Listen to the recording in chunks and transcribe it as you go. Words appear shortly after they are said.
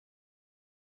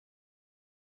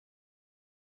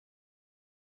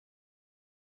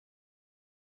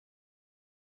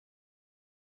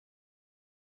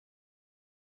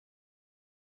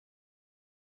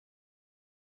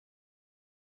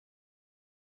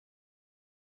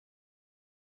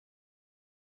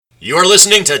You are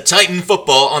listening to Titan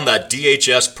Football on the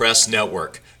DHS Press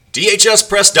Network.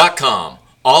 DHSPress.com.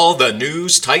 All the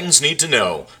news Titans need to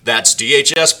know. That's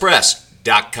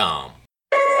DHSPress.com.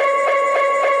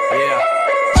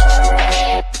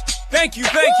 Yeah. Thank you.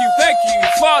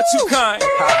 Far too kind.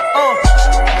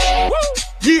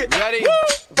 Yeah. Ready?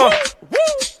 Let's go.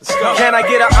 Can I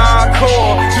get an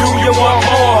encore? Do you want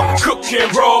more? Cook and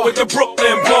roll with the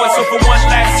Brooklyn boys. So for one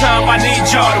last time, I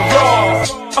need y'all to roll.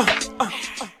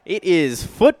 It is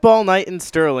football night in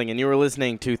Sterling, and you are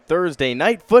listening to Thursday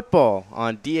Night Football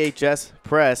on DHS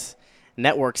Press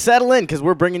Network. Settle in, because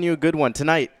we're bringing you a good one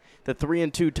tonight. The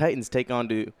 3-2 Titans take on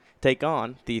the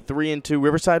 3-2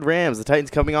 Riverside Rams. The Titans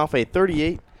coming off a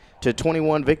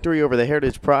 38-21 victory over the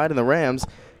Heritage Pride, and the Rams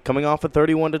coming off a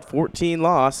 31-14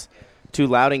 loss to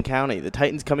Loudoun County. The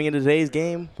Titans coming into today's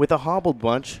game with a hobbled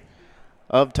bunch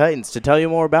of Titans. To tell you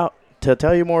more about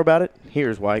it,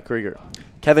 here's Wyatt Krieger.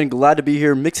 Kevin, glad to be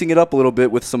here, mixing it up a little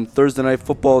bit with some Thursday Night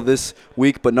Football this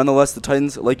week. But nonetheless, the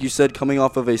Titans, like you said, coming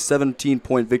off of a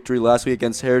 17-point victory last week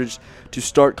against Heritage to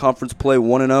start conference play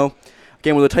 1-0. A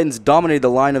game where the Titans dominated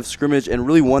the line of scrimmage and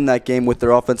really won that game with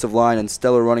their offensive line and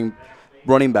stellar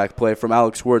running back play from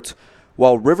Alex Wirtz.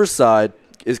 While Riverside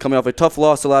is coming off a tough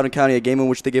loss to Loudoun County, a game in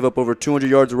which they gave up over 200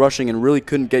 yards rushing and really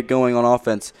couldn't get going on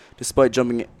offense despite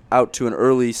jumping out to an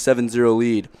early 7-0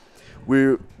 lead.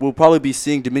 We'll probably be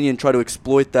seeing Dominion try to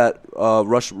exploit that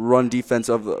run defense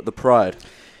of the Pride.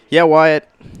 Yeah, Wyatt,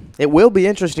 it will be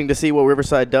interesting to see what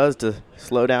Riverside does to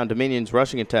slow down Dominion's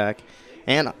rushing attack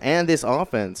and this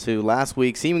offense, who last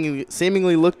week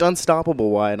seemingly looked unstoppable,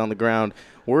 Wyatt, on the ground.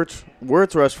 Wirtz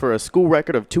rushed for a school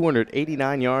record of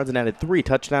 289 yards and added 3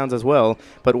 touchdowns as well.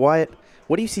 But, Wyatt,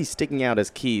 what do you see sticking out as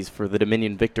keys for the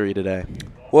Dominion victory today?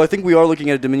 Well, I think we are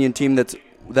looking at a Dominion team that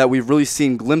we've really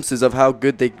seen glimpses of how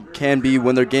good they can be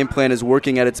when their game plan is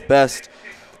working at its best.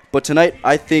 But tonight,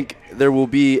 I think there will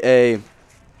be a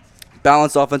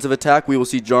balanced offensive attack. We will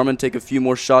see Jarman take a few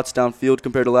more shots downfield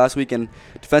compared to last week, and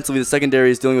defensively, the secondary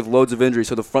is dealing with loads of injuries,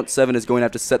 so the front seven is going to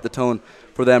have to set the tone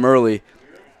for them early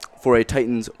for a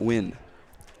Titans win.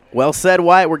 Well said,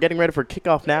 Wyatt. We're getting ready for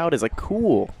kickoff now. It is a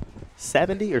cool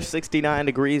 70 or 69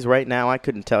 degrees right now. I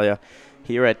couldn't tell you.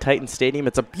 Here at Titan Stadium.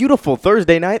 It's a beautiful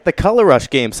Thursday night, the Color Rush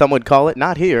game, some would call it.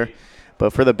 Not here,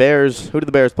 but for the Bears. Who do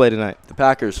the Bears play tonight? The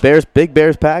Packers. Big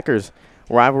Bears-Packers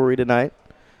rivalry tonight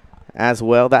as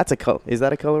well. Is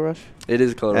that a Color Rush? It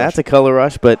is a Color Rush. That's a Color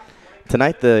Rush, but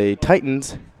tonight the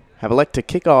Titans have elected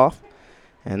to kick off,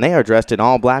 and they are dressed in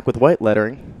all black with white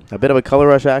lettering. A bit of a Color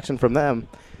Rush action from them.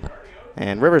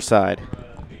 And Riverside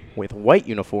with white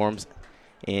uniforms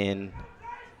in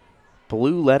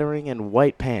blue lettering and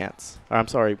white pants.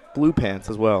 Blue pants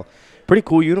as well. Pretty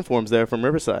cool uniforms there from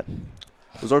Riverside.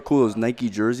 Those are cool, those Nike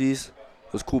jerseys.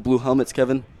 Those cool blue helmets,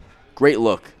 Kevin. Great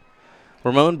look.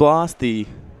 Ramon Bloss, the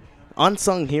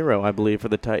unsung hero, I believe, for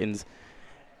the Titans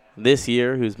this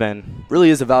year, who's been really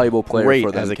is a valuable player great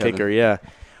for them, as a Kevin. kicker, yeah.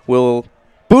 Will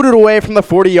boot it away from the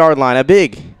 40-yard line. A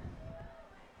big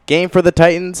game for the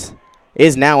Titans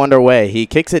is now underway. He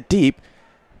kicks it deep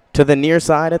to the near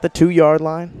side at the 2-yard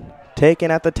line.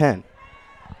 Taken at the 10.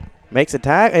 Makes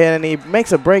and he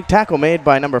makes a break tackle made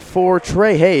by number 4,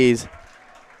 Trey Hayes.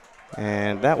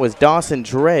 And that was Dawson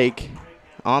Drake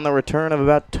on the return of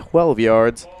about 12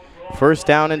 yards. First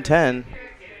down and 10.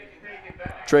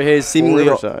 Trey Hayes seemingly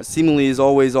is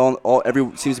always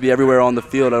seems to be everywhere on the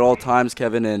field at all times,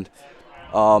 Kevin. And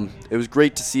it was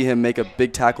great to see him make a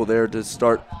big tackle there to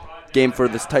start game for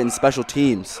this Titans special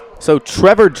teams. So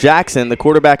Trevor Jackson, the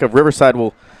quarterback of Riverside,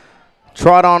 will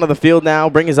trot onto the field now,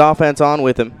 bring his offense on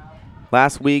with him.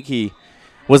 Last week he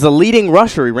was the leading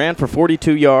rusher. He ran for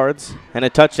 42 yards and a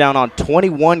touchdown on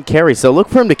 21 carries. So look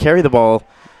for him to carry the ball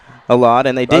a lot,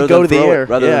 and they did go to the air.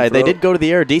 Yeah, they did go to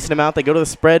the air a decent amount. They go to the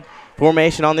spread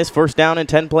formation on this first down and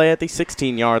 10 play at the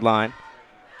 16-yard line.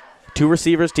 2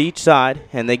 receivers to each side,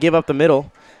 and they give up the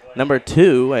middle. Number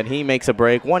 2, and he makes a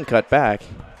break. 1 cut back.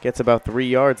 Gets about 3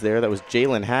 yards there. That was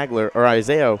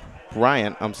Isaiah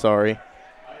Bryant,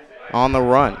 on the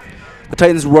run. The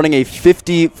Titans running a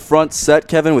 50 front set,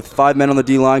 Kevin, with 5 men on the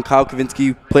D-line. Kyle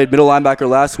Kavinsky played middle linebacker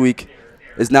last week,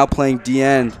 is now playing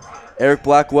D-end. Eric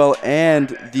Blackwell and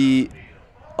the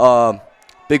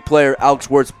big player Alex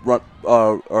Wirtz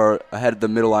are ahead of the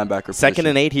middle linebacker position. 2nd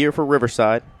and 8 here for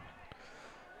Riverside.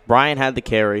 Brian had the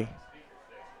carry.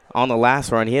 On the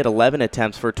last run, he had 11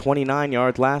 attempts for 29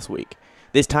 yards last week.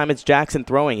 This time it's Jackson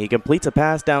throwing. He completes a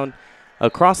pass down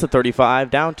across the 35,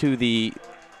 across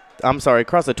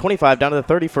the 25 down to the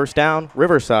 30, first down,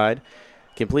 Riverside.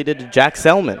 Completed to Jack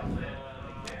Selman.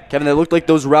 Kevin, they looked like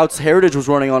those routes Heritage was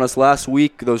running on us last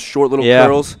week, those short little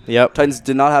curls. Yep. Titans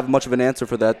did not have much of an answer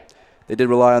for that. they did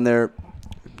rely on their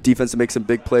defense to make some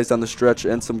big plays down the stretch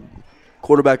and some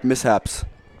quarterback mishaps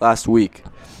last week.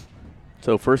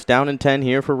 So 1st down and 10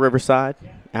 here for Riverside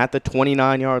at the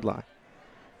 29-yard line.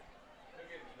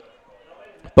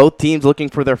 Both teams looking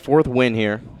for their 4th win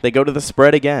here. They go to the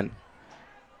spread again.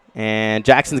 And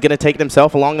Jackson's going to take it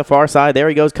himself along the far side. There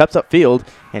he goes, cuts up field,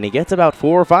 and he gets about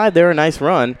 4 or 5 there. A nice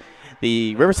run.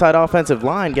 The Riverside offensive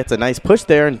line gets a nice push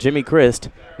there, and Jimmy Christ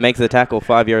makes the tackle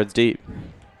 5 yards deep.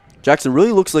 Jackson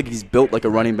really looks like he's built like a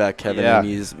running back, Kevin. Yeah. I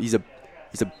mean, he's a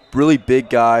really big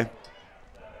guy,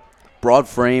 broad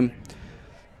frame.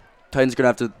 Titans are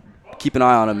going to have to keep an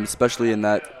eye on him, especially with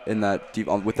that defensive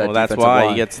line. Well, that's why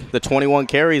he gets the 21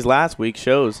 carries last week.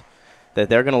 Shows that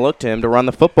they're going to look to him to run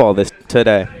the football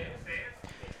today.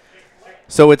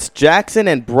 So it's Jackson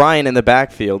and Bryan in the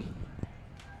backfield.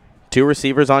 2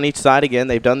 receivers on each side again.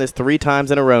 They've done this 3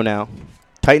 times in a row now.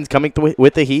 Titans coming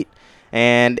with the heat.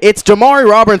 And it's Jamari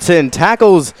Robertson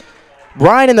tackles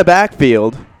Bryan in the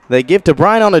backfield. They give to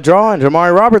Bryan on a draw, and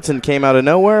Jamari Robertson came out of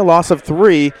nowhere. Loss of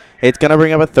 3. It's going to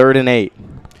bring up a 3rd and 8.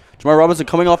 Jamari Robertson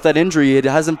coming off that injury. It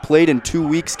hasn't played in 2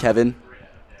 weeks, Kevin.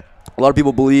 A lot of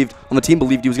people on the team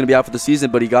believed he was going to be out for the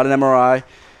season, but he got an MRI.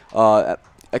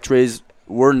 X-rays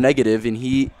were negative, and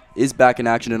he is back in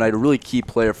action tonight, a really key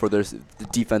player for the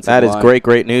defensive line. That is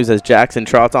great news as Jackson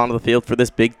trots onto the field for this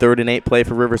big 3rd and 8 play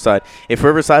for Riverside. If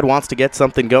Riverside wants to get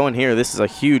something going here, this is a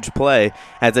huge play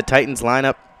as the Titans line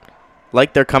up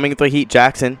like they're coming with the heat.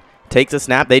 Jackson takes a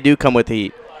snap. They do come with the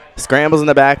heat. Scrambles in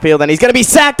the backfield, and he's going to be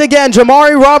sacked again.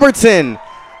 Jamari Robertson.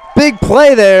 Big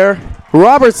play there.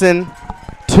 Robertson,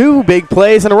 2 big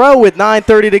plays in a row with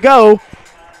 9:30 to go,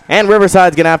 and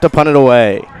Riverside's going to have to punt it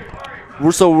away.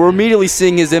 We're immediately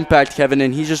seeing his impact, Kevin,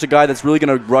 and he's just a guy that's really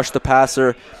going to rush the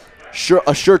passer,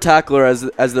 a sure tackler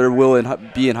as there will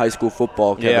be in high school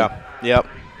football, Kevin. Yeah, yep.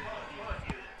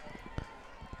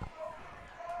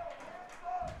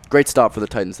 Great stop for the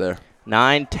Titans there.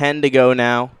 9:10 to go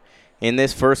now in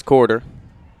this first quarter.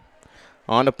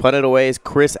 On to punt it away is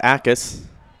Chris Ackus.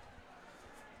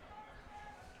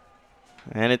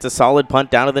 And it's a solid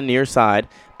punt down to the near side.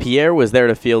 Pierre was there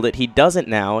to field it. He doesn't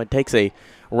now. It takes a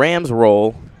Rams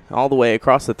roll all the way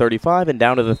across the 35 and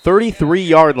down to the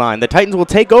 33-yard line. The Titans will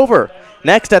take over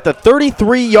next at the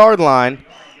 33-yard line.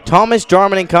 Thomas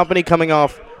Jarman and company coming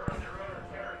off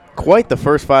quite the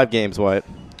first 5 games, Wyatt.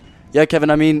 Yeah, Kevin,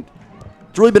 I mean,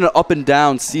 it's really been an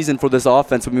up-and-down season for this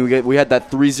offense. I mean, we had that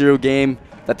 3-0 game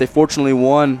that they fortunately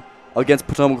won against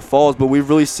Potomac Falls, but we've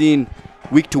really seen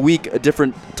week to week a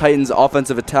different Titans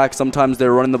offensive attack. Sometimes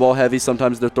they're running the ball heavy,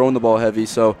 sometimes they're throwing the ball heavy.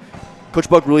 So Coach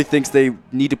Buck really thinks they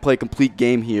need to play a complete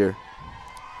game here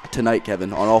tonight,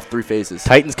 Kevin, on all 3 phases.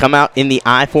 Titans come out in the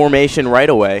I formation right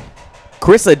away.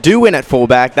 Chris Adu in at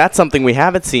fullback. That's something we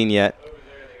haven't seen yet.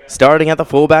 Starting at the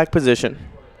fullback position.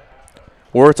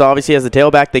 Wirtz obviously has the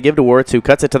tailback. They give to Wirtz, who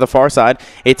cuts it to the far side.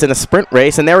 It's in a sprint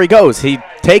race, and there he goes. He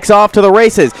takes off to the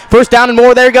races. First down and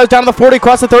more. There he goes down to the 40,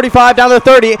 across the 35, down to the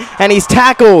 30, and he's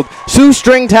tackled.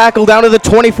 Shoestring tackle down to the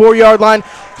 24-yard line.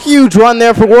 Huge run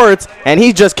there for Wirtz, and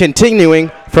he's just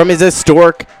continuing from his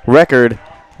historic record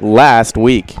last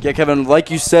week. Yeah, Kevin,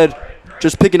 like you said,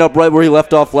 just picking up right where he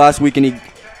left off last week, and he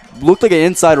looked like an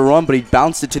inside run, but he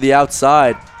bounced it to the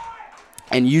outside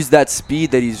and used that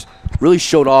speed that he's really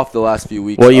showed off the last few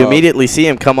weeks. Well, you immediately see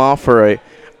him come off for a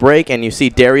break, and you see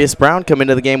Darius Brown come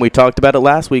into the game. We talked about it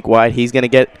last week, Wyatt. He's going to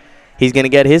get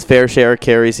his fair share of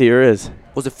carries here.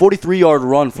 Was it 43-yard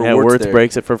run for Wirtz Wirtz there?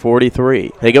 breaks it for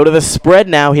 43. They go to the spread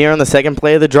now here on the second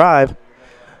play of the drive.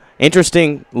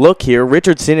 Interesting look here.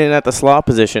 Richardson in at the slot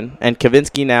position, and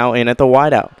Kavinsky now in at the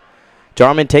wideout.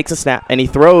 Jarman takes a snap, and he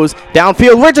throws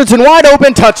downfield. Richardson wide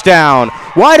open, touchdown.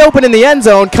 Wide open in the end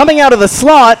zone, coming out of the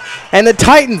slot, and the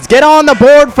Titans get on the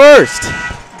board first.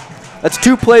 That's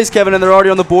 2 plays, Kevin, and they're already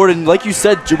on the board. And like you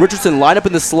said, Richardson lined up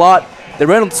in the slot. They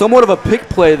ran somewhat of a pick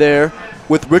play there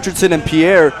with Richardson and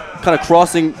Pierre kind of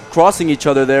crossing each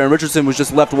other there, and Richardson was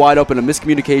just left wide open. A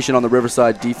miscommunication on the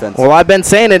Riverside defense. Well, I've been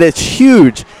saying it. It's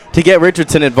huge to get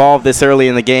Richardson involved this early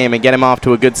in the game and get him off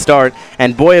to a good start,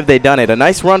 and boy, have they done it. A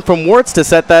nice run from Wirtz to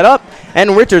set that up,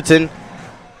 and Richardson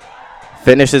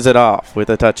finishes it off with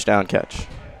a touchdown catch.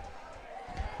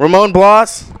 Ramon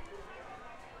Blas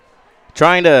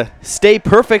trying to stay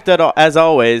perfect as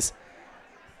always,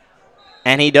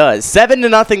 and he does.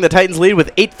 7-0, the Titans lead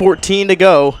with 8:14 to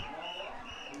go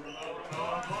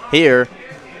here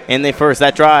in the first.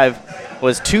 That drive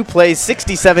was 2 plays,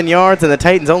 67 yards, and the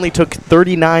Titans only took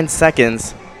 39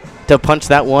 seconds to punch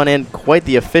that one in. Quite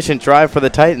the efficient drive for the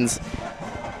Titans.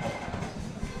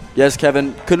 Yes,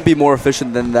 Kevin, couldn't be more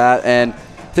efficient than that. And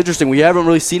It's interesting. We haven't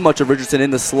really seen much of Richardson in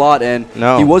the slot, and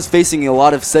No. he was facing a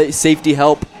lot of safety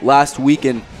help last week,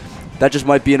 and that just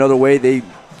might be another way they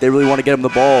really want to get him the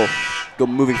ball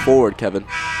moving forward, Kevin.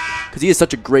 Because he is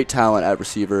such a great talent at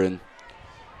receiver, and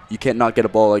you can't not get the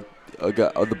ball to a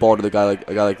guy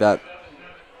like that.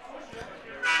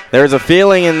 There's a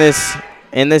feeling in this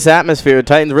atmosphere, the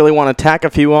Titans really want to tack a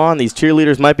few on. These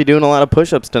cheerleaders might be doing a lot of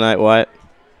push-ups tonight, Wyatt.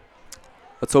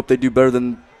 Let's hope they do better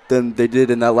than they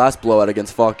did in that last blowout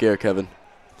against Fauquier, Kevin.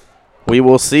 We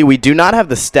will see. We do not have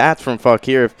the stats from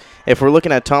Fauquier. If we're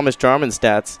looking at Thomas Jarman's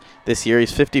stats this year,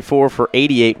 he's 54 for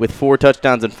 88 with 4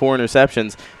 touchdowns and 4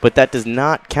 interceptions, but that does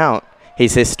not count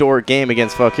his historic game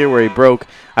against Fauquier where he broke,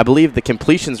 I believe, the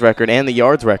completions record and the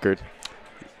yards record.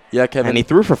 Yeah, Kevin. And he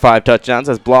threw for 5 touchdowns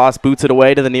as Bloss boots it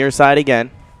away to the near side again.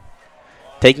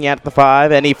 Taking out the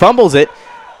 5, and he fumbles it.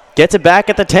 Gets it back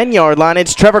at the 10-yard line.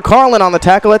 It's Trevor Carlin on the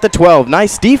tackle at the 12.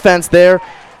 Nice defense there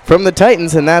from the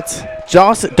Titans, and that's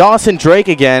Dawson Drake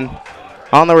again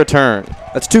on the return.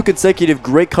 That's 2 consecutive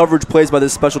great coverage plays by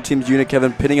this special teams unit,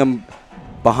 Kevin, pinning them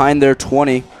behind their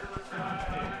 20.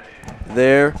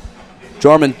 There.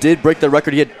 Jarman did break the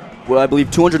record. He had, I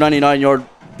believe, 299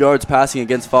 yards passing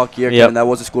against Fauquier, Kevin. That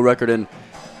was a school record, and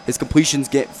his completions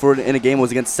in a game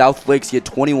was against South Lakes. He had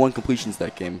 21 completions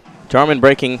that game. Jarman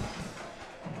breaking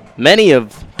many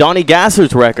of Donnie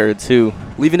Gasser's records, who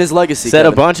leaving his legacy. Set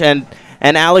Kevin. a bunch,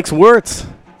 and Alex Wirtz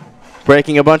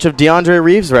breaking a bunch of DeAndre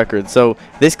Reeves records. So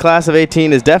this class of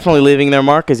 18 is definitely leaving their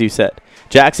mark, as you said.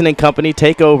 Jackson and company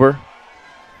take over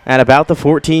at about the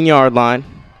 14-yard line,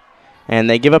 and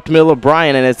they give up the middle of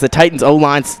Bryant, and it's the Titans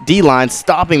O-line, D-line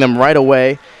stopping them right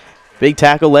away. Big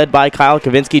tackle led by Kyle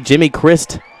Kavinsky, Jimmy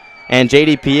Christ, and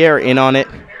J.D. Pierre in on it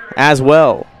as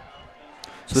well.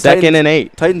 So Second and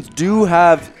 8. Titans do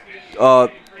have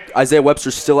Isaiah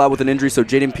Webster still out with an injury, so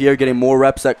J.D. Pierre getting more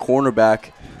reps at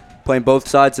cornerback, playing both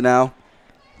sides now.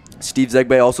 Steve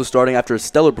Zegbe also starting after a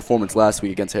stellar performance last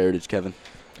week against Heritage, Kevin.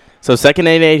 So 2nd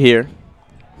and 8 here.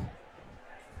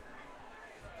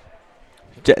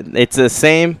 It's the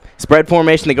same spread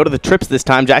formation. They go to the trips this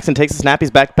time. Jackson takes a snap.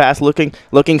 He's back pass, looking,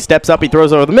 steps up. He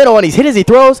throws over the middle, and he's hit as he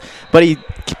throws, but he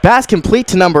pass complete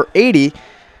to number 80,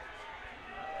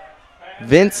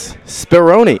 Vince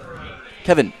Speroni.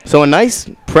 Kevin. So a nice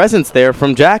presence there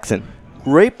from Jackson.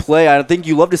 Great play. I think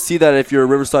you love to see that if you're a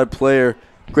Riverside player.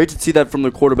 Great to see that from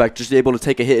the quarterback, just able to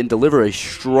take a hit and deliver a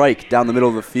strike down the middle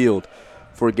of the field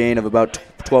for a gain of about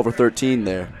 12 or 13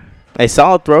 there. A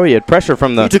solid throw. He had pressure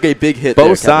from He took a big hit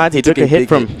both sides. He took a hit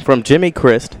from Jimmy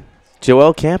Christ.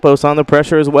 Joel Campos on the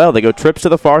pressure as well. They go trips to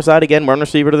the far side again, run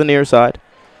receiver to the near side.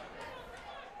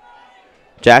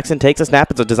 Jackson takes a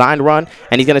snap. It's a designed run,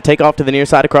 and he's going to take off to the near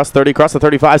side across 30, across the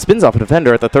 35, spins off a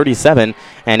defender at the 37,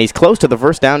 and he's close to the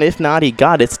first down. If not, he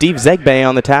got it. Steve Zegbe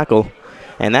on the tackle,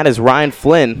 and that is Ryan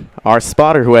Flynn, our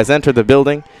spotter, who has entered the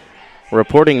building,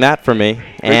 reporting that for me,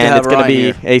 and it's going to be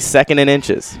a 2nd and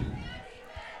inches.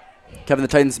 Kevin, the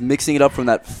Titans mixing it up from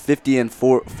that 50 and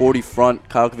 40 front.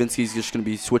 Kyle Kavinsky's just going to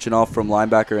be switching off from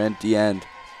linebacker and D-end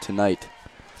tonight.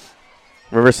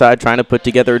 Riverside trying to put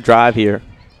together a drive here.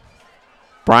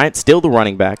 Bryant still the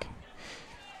running back.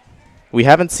 We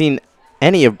haven't seen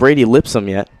any of Brady Lipsum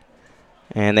yet.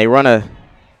 And they run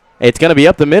it's going to be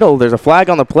up the middle. There's a flag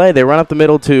on the play. They run up the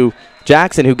middle to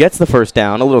Jackson, who gets the first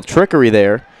down. A little trickery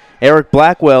there. Eric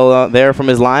Blackwell there from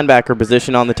his linebacker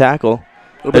position on the tackle.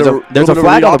 There's a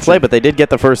flag on the play, but they did get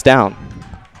the first down.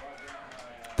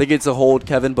 I think it's a hold,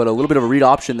 Kevin, but a little bit of a read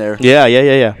option there. Yeah.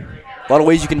 A lot of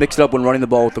ways you can mix it up when running the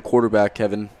ball with the quarterback,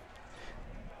 Kevin.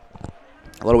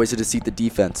 A lot of ways to deceive the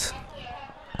defense.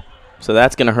 So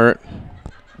that's going to hurt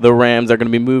the Rams. They're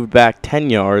going to be moved back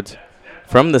 10 yards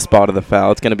from the spot of the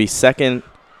foul. It's going to be 2nd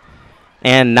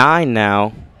and 9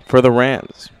 now for the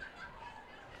Rams.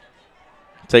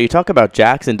 So you talk about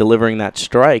Jackson delivering that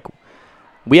strike.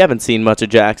 We haven't seen much of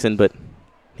Jackson, but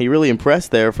he really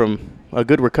impressed there from a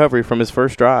good recovery from his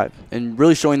first drive. And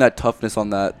really showing that toughness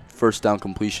on that first down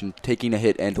completion, taking a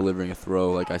hit and delivering a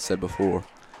throw, like I said before.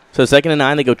 So 2nd and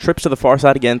 9, they go trips to the far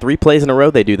side again. 3 plays in a row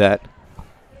they do that.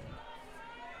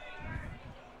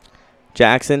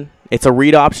 Jackson, it's a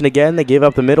read option again. They give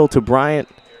up the middle to Bryant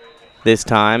this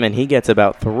time, and he gets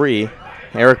about 3.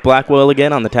 Eric Blackwell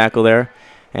again on the tackle there,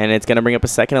 and it's going to bring up a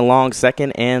 2nd and long,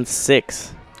 2nd and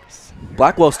 6.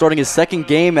 Blackwell starting his 2nd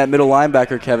game at middle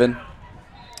linebacker, Kevin.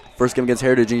 First game against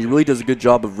Heritage, and he really does a good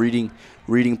job of reading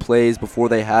plays before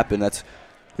they happen. That's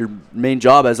your main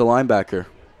job as a linebacker,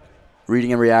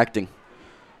 reading and reacting.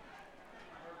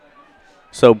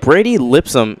 So Brady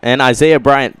Lipsum and Isaiah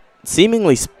Bryant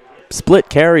seemingly split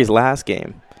carries last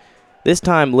game. This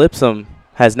time Lipsum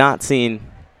has not seen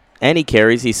any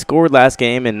carries. He scored last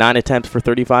game in 9 attempts for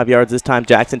 35 yards. This time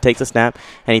Jackson takes a snap,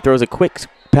 and he throws a quick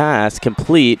pass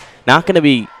complete. Not going to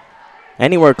be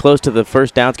anywhere close to the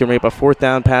first down. It's going to bring up a fourth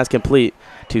down pass complete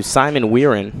to Simon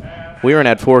Weirin. Weirin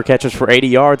had 4 catches for 80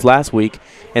 yards last week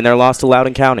in their loss to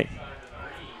Loudoun County.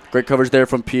 Great coverage there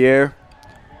from Pierre.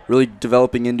 Really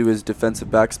developing into his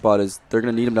defensive back spot as they're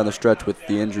going to need him down the stretch with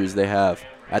the injuries they have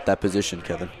at that position,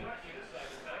 Kevin.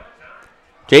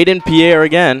 Jaden Pierre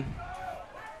again.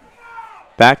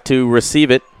 Back to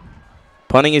receive it.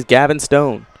 Punting is Gavin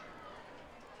Stone.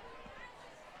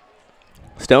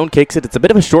 Stone kicks it. It's a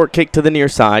bit of a short kick to the near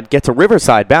side. Gets a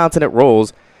Riverside bounce, and it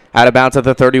rolls out of bounds at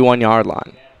the 31-yard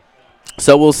line.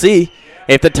 So we'll see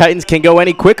if the Titans can go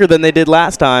any quicker than they did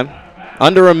last time.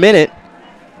 Under a minute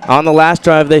on the last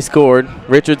drive they scored.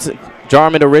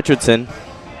 Jarman to Richardson.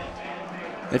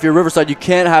 If you're Riverside, you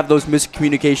can't have those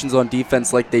miscommunications on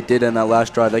defense like they did in that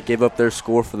last drive. That gave up their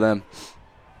score for them.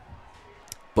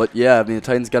 But, yeah, I mean, the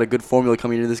Titans got a good formula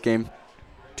coming into this game.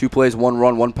 2 plays, 1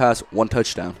 run, 1 pass, 1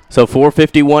 touchdown. So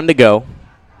 4:51 to go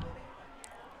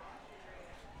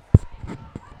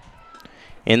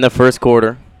in the first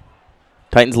quarter.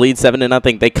 Titans lead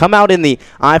 7-0. They come out in the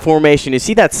I formation. You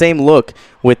see that same look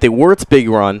with the Wirtz big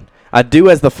run.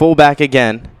 Adu as the fullback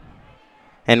again.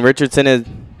 And Richardson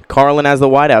and Carlin as the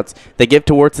wideouts. They give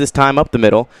to Wirtz this time up the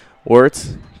middle.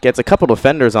 Wirtz gets a couple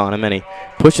defenders on him, and he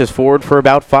pushes forward for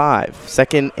about 5.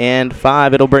 2nd and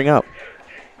 5 it'll bring up.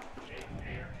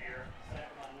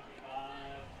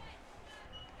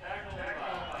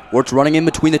 Wirtz running in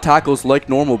between the tackles like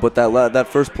normal, but that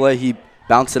first play he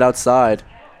bounced it outside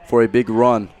for a big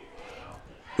run.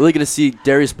 Really going to see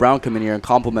Darius Brown come in here and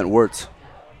complement Wirtz,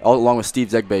 along with Steve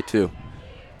Zegbay too.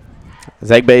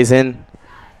 Zegbay's in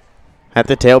at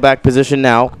the tailback position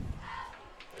now.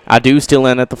 Adu still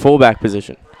in at the fullback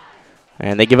position.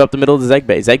 And they give up the middle to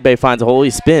Zegbay. Zegbay finds a hole, he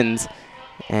spins,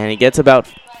 and he gets about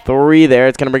 3 there.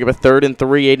 It's going to bring up a 3rd and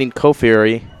 3, Aiden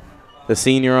Kofieri, the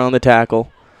senior on the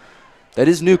tackle. That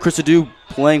is new. Chris Adu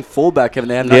playing fullback, Kevin.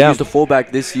 They have not used a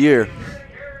fullback this year.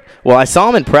 Well, I saw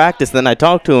him in practice, then I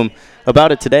talked to him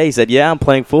about it today. He said, yeah, I'm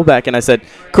playing fullback. And I said,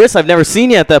 Chris, I've never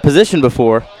seen you at that position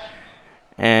before.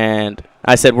 And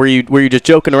I said, were you just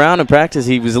joking around in practice?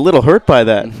 He was a little hurt by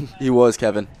that. He was,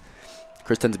 Kevin.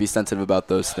 Chris tends to be sensitive about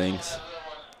those things.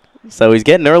 So he's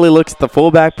getting early looks at the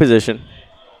fullback position.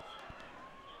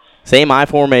 Same I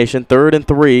formation, 3rd and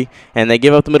 3, and they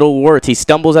give up the middle to Wirtz. He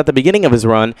stumbles at the beginning of his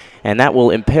run, and that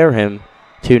will impair him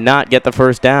to not get the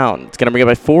first down. It's going to bring up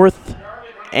a 4th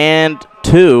and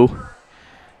 2.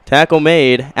 Tackle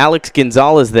made. Alex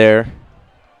Gonzalez there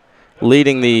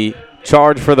leading the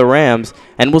charge for the Rams.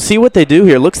 And we'll see what they do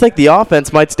here. Looks like the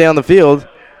offense might stay on the field.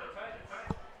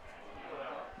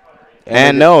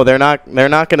 And no, they're not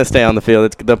going to stay on the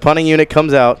field. The punting unit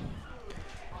comes out.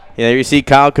 Yeah, there you see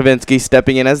Kyle Kavinsky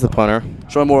stepping in as the punter.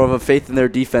 Showing more of a faith in their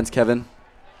defense, Kevin,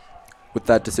 with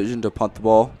that decision to punt the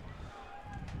ball.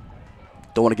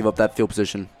 Don't want to give up that field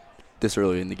position this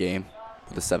early in the game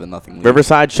with a 7-0 lead.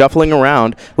 Riverside shuffling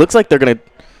around. Looks like they're going to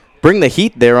bring the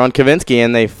heat there on Kavinsky,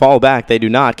 and they fall back. They do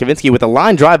not. Kavinsky with a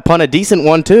line drive punt, a decent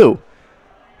one, too.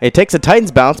 It takes a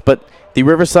Titans bounce, but the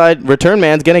Riverside return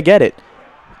man's going to get it.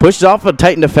 Pushes off a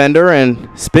Titan defender and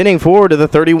spinning forward to the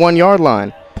 31-yard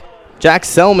line. Jack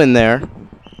Selman there.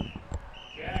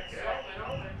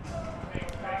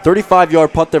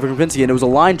 35-yard punt there for Kavinsky, and it was a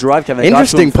line drive, Kevin.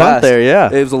 Interesting punt there,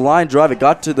 yeah. It was a line drive. It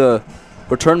got to the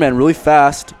return man really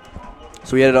fast,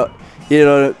 so he had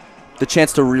the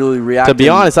chance to really react. To be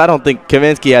honest, I don't think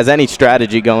Kavinsky has any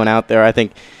strategy going out there. I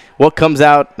think what comes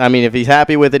out, I mean, if he's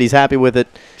happy with it, he's happy with it.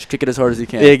 Just kick it as hard as he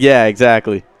can. Yeah,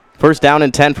 exactly. 1st down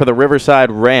and 10 for the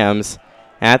Riverside Rams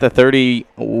at the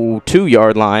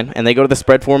 32-yard line, and they go to the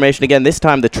spread formation again. This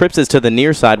time the trips is to the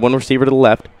near side, 1 receiver to the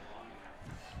left.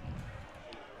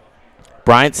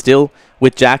 Bryant still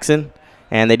with Jackson,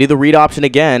 and they do the read option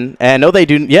again. And no, they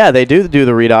do. Yeah, they do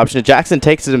the read option. Jackson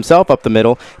takes it himself up the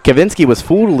middle. Kavinsky was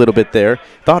fooled a little bit there.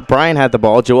 Thought Bryant had the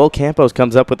ball. Joel Campos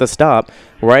comes up with a stop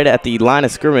right at the line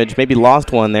of scrimmage. Maybe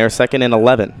lost one there. 2nd and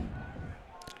 11.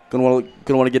 Gonna want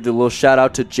to give a little shout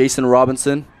out to Jason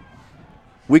Robinson,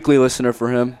 weekly listener for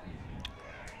him.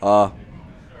 Love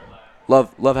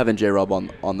having J-Rob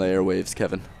on the airwaves,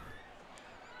 Kevin.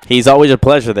 He's always a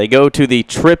pleasure. They go to the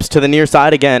trips to the near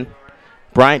side again.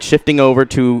 Bryant shifting over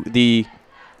to the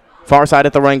far side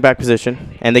at the running back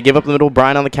position, and they give up the middle.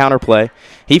 Bryant on the counter play.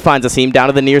 He finds a seam down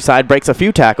to the near side, breaks a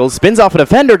few tackles, spins off a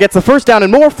defender, gets the first down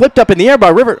and more, flipped up in the air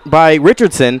by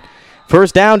Richardson.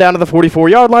 First down to the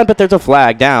 44-yard line, but there's a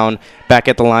flag down back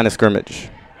at the line of scrimmage.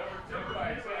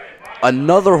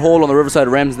 Another hold on the Riverside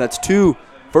Rams, and that's 2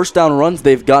 first down runs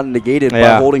they've gotten negated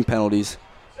by holding penalties.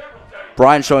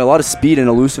 Bryant showing a lot of speed and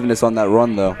elusiveness on that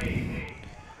run, though.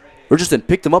 Richardson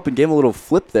picked him up and gave him a little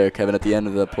flip there, Kevin, at the end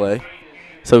of the play.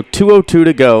 So 2:02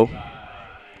 to go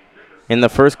in the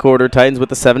first quarter. Titans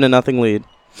with a 7-0 lead.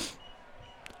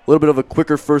 A little bit of a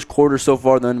quicker first quarter so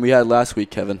far than we had last week,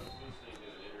 Kevin.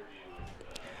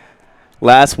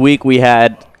 Last week we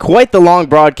had quite the long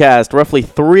broadcast, roughly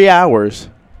 3 hours.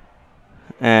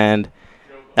 And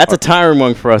that's a tiring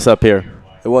one for us up here.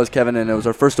 It was, Kevin, and it was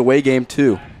our first away game,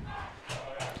 too.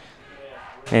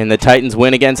 And the Titans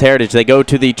win against Heritage. They go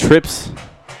to the trips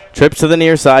to the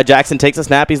near side. Jackson takes a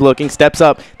snap. He's looking, steps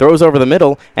up, throws over the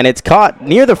middle, and it's caught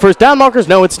near the first down markers.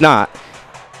 No, it's not.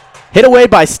 Hit away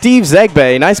by Steve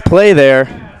Zegbe. Nice play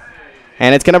there.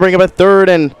 And it's going to bring up a 3rd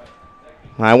and,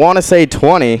 I want to say,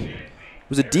 20. It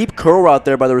was a deep curl route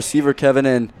there by the receiver, Kevin,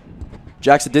 and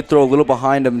Jackson did throw a little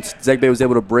behind him. Zegbe was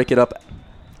able to break it up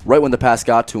right when the pass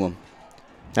got to him.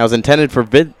 That was intended for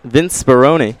Vince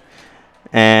Speroni.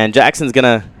 And Jackson's going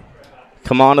to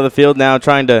come onto the field now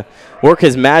trying to work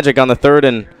his magic on the 3rd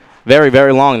and very,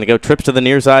 very long. They go trips to the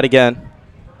near side again.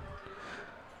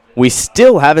 We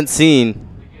still haven't seen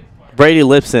Brady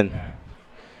Lipson.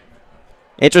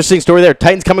 Interesting story there.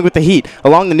 Titans coming with the heat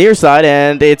along the near side,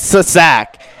 and it's a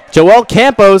sack. Joel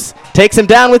Campos takes him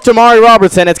down with Jamari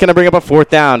Robertson. It's going to bring up a 4th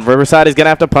down. Riverside is going to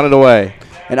have to punt it away.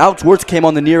 And Alex Wirtz came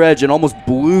on the near edge and almost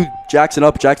blew Jackson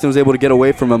up. Jackson was able to get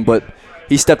away from him, but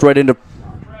he stepped right into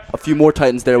a few more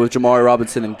Titans there with Jamari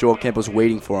Robinson and Joel Campos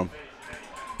waiting for him.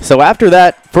 So after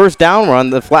that first down run,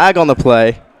 the flag on the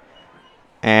play,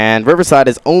 and Riverside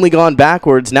has only gone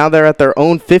backwards. Now they're at their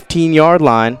own 15-yard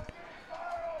line.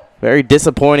 Very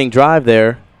disappointing drive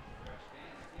there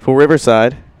for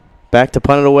Riverside. Back to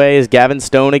punt it away is Gavin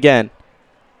Stone again.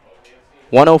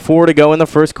 1:04 to go in the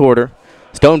first quarter.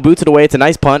 Stone boots it away. It's a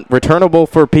nice punt. Returnable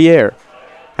for Pierre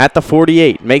at the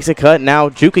 48. Makes a cut. Now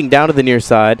juking down to the near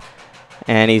side.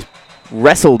 And he's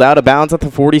wrestled out of bounds at the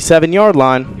 47-yard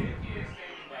line.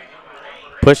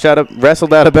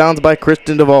 Wrestled out of bounds by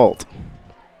Christian DeVault.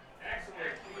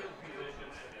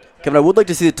 Kevin, I would like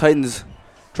to see the Titans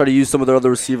try to use some of their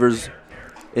other receivers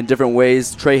in different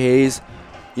ways. Trey Hayes,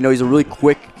 he's a really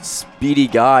quick, speedy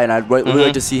guy, and I'd really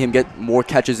like to see him get more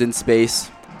catches in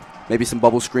space. Maybe some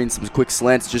bubble screens, some quick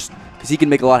slants, just because he can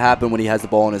make a lot happen when he has the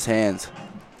ball in his hands.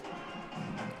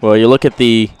 Well, you look at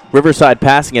the Riverside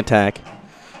passing attack.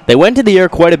 They went to the air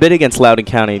quite a bit against Loudoun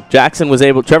County.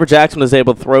 Trevor Jackson was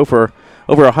able to throw for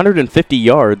over 150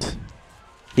 yards.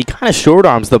 He kind of short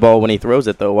arms the ball when he throws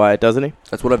it, though, Wyatt, doesn't he?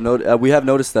 That's what I've noticed. We have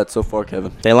noticed that so far,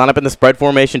 Kevin. They line up in the spread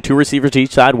formation, 2 receivers to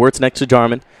each side. Wirtz next to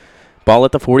Jarman. Ball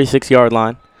at the 46-yard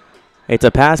line. It's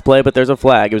a pass play, but there's a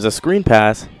flag. It was a screen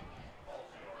pass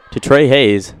to Trey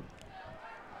Hayes.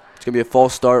 It's going to be a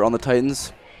false start on the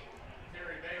Titans.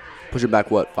 Push it back,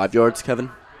 5 yards,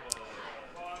 Kevin?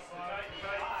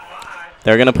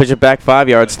 They're going to push it back 5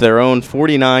 yards to their own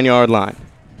 49-yard line.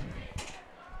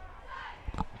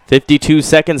 52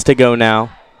 seconds to go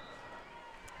now.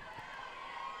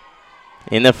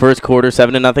 In the first quarter,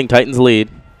 7-0 Titans lead.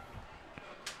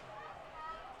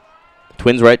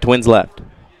 Twins right, Twins left.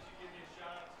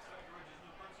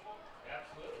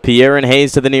 Pierre and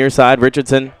Hayes to the near side.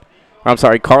 Carlin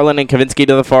and Kavinsky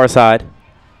to the far side.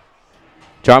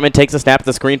 Jarman takes a snap at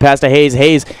the screen pass to Hayes.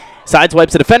 Hayes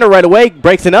sideswipes the defender right away,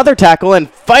 breaks another tackle, and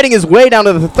fighting his way down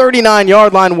to the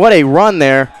 39-yard line. What a run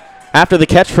there. After the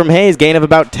catch from Hayes, gain of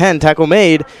about 10. Tackle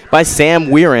made by Sam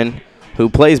Weirin, who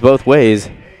plays both ways.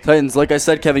 Titans, like I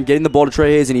said, Kevin, getting the ball to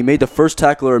Trey Hayes, and he made the first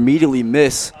tackler immediately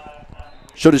miss.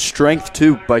 Showed his strength,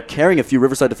 too, by carrying a few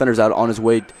Riverside defenders out on his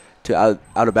way to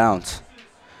out of bounds.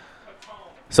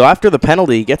 So after the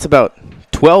penalty, he gets about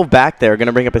 12 back there. Going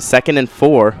to bring up a 2nd and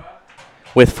 4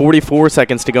 with 44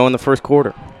 seconds to go in the first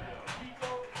quarter.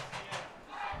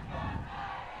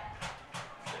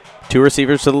 2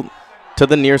 receivers to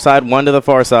the near side, 1 to the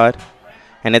far side.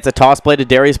 And it's a toss play to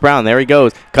Darius Brown. There he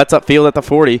goes. Cuts up field at the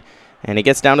 40. And he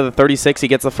gets down to the 36. He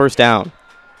gets the first down.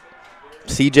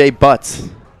 C.J. Butts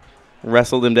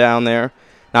wrestled him down there.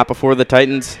 Not before the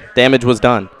Titans' damage was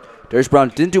done. Darius Brown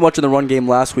didn't do much in the run game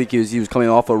last week. He was coming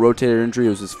off a rotator injury. It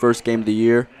was his first game of the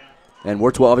year. And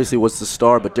Wirtwell obviously was the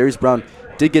star. But Darius Brown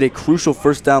did get a crucial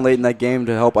first down late in that game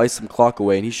to help ice some clock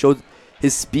away. And he showed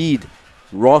his speed,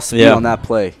 raw speed on that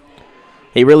play.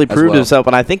 He really proved himself,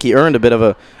 and I think he earned a bit of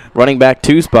a running back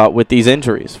 2 spot with these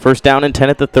injuries. First down and 10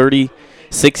 at the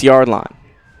 36-yard line.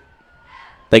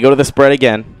 They go to the spread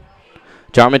again.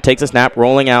 Jarman takes a snap,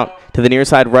 rolling out to the near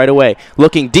side right away.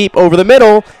 Looking deep over the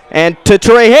middle, and to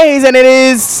Trey Hayes, and it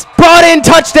is brought in,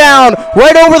 touchdown!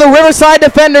 Right over the Riverside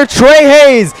defender, Trey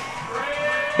Hayes.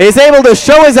 is able to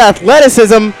show his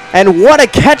athleticism, and what a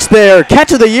catch there.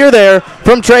 Catch of the year there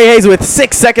from Trey Hayes with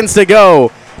 6 seconds to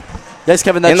go. Yes,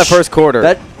 Kevin. In the first quarter.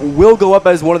 That will go up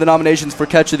as one of the nominations for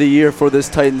Catch of the Year for this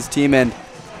Titans team. And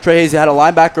Trey Hayes had a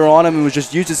linebacker on him and was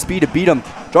just used his speed to beat him.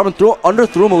 Jarman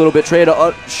underthrew him a little bit. Trey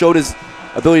had showed his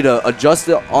ability to adjust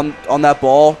it on that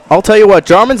ball. I'll tell you what,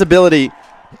 Jarman's ability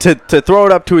to throw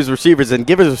it up to his receivers and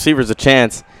give his receivers a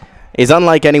chance is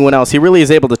unlike anyone else. He really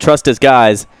is able to trust his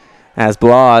guys, as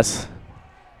Blas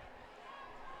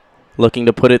looking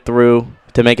to put it through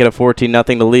to make it a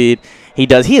 14-0 to lead. He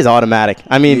does. He is automatic.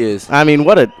 I mean, he is. I mean,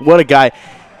 what a guy.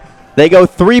 They go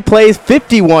 3 plays,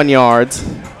 51 yards,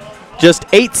 just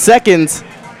 8 seconds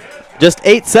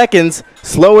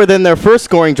slower than their first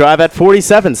scoring drive at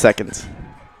 47 seconds.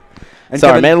 And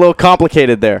Sorry, Kevin, made it a little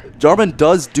complicated there. Jarman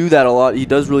does do that a lot. He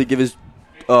does really give his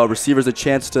receivers a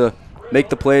chance to make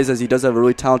the plays, as he does have a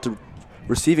really talented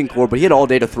receiving core, but he had all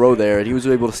day to throw there, and he was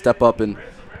able to step up and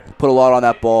put a lot on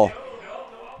that ball.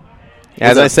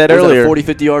 As I said earlier, was that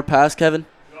a 40-50 yard pass, Kevin?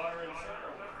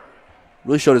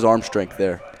 Really showed his arm strength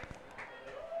there.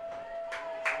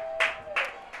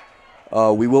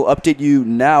 We will update you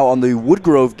now on the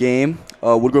Woodgrove game.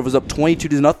 Woodgrove is up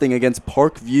 22-0 against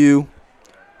Parkview.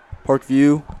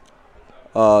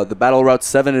 The Battle of Route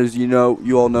 7, as you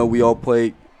all know, we all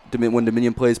play when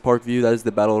Dominion plays Parkview. That is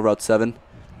the Battle of Route 7.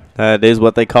 That is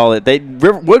what they call it.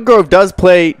 Woodgrove does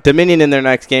play Dominion in their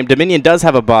next game. Dominion does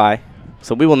have a bye,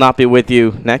 so we will not be with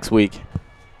you next week.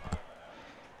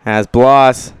 As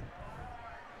Blas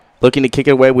looking to kick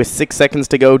it away with 6 seconds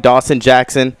to go, Dawson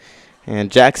Jackson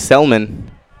and Jack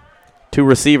Selman, 2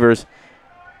 receivers,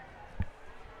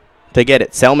 to get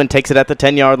it. Selman takes it at the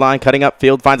 10-yard line, cutting up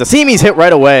field, finds a seam. He's hit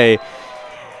right away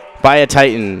by a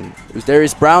Titan. It was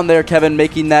Darius Brown there, Kevin,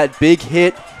 making that big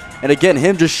hit. And again,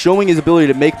 him just showing his ability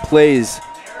to make plays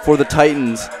for the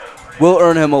Titans will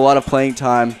earn him a lot of playing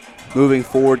time moving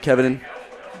forward, Kevin.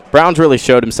 Brown's really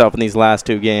showed himself in these last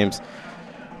 2 games.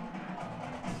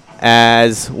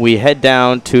 As we head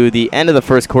down to the end of the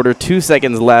first quarter, 2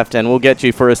 seconds left, and we'll get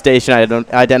you for a station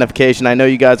identification. I know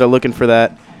you guys are looking for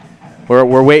that.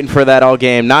 We're waiting for that all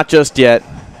game. Not just yet.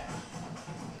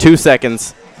 2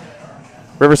 seconds.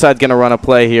 Riverside's going to run a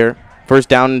play here. First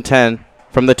down and 10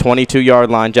 from the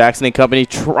 22-yard line. Jackson and company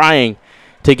trying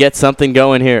to get something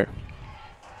going here.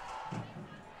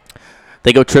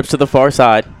 They go trips to the far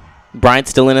side. Bryant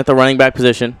still in at the running back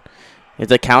position.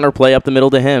 It's a counter play up the middle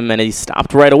to him, and he's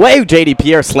stopped right away. J.D.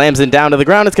 Pierre slams him down to the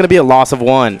ground. It's going to be a loss of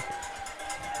 1.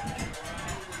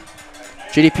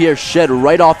 J.D. Pierre shed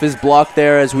right off his block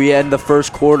there as we end the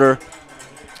first quarter.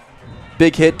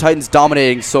 Big hit. Titans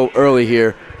dominating so early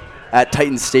here at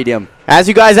Titans Stadium. As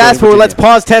you guys asked for, let's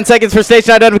pause 10 seconds for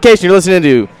station identification. You're listening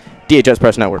to DHS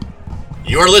Press Network.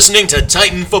 You're listening to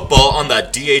Titan Football on the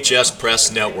DHS Press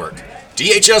Network.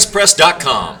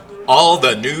 DHSPress.com. All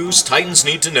the news Titans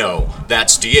need to know.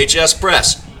 That's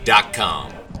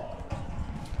DHSPress.com.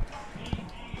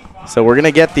 So we're going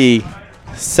to get the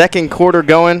second quarter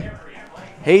going.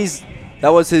 Hayes, that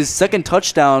was his second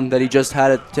touchdown that he just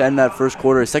had to end that first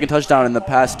quarter. His second touchdown in the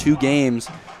past 2 games.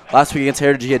 Last week against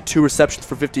Heritage, he had 2 receptions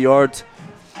for 50 yards.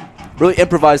 Really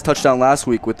improvised touchdown last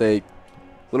week with a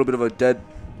little bit of a dead,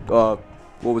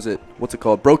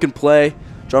 broken play.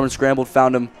 Jarman scrambled,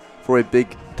 found him for a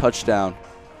big touchdown.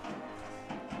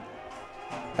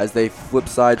 As they flip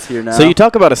sides here now. So you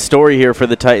talk about a story here for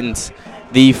the Titans.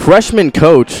 The freshman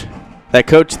coach that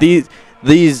coached these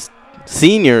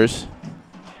seniors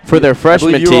for their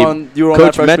freshman team, you were on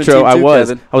Coach that Metro, team too, I was.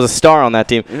 Kevin. I was a star on that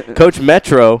team. Coach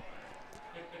Metro,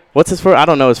 what's his first? I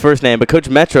don't know his first name, but Coach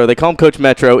Metro, they call him Coach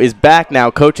Metro, is back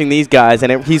now coaching these guys,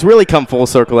 and he's really come full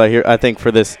circle out here, I think, for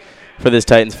this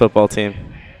Titans football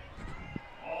team.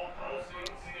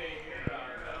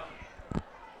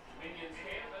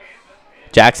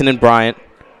 Jackson and Bryant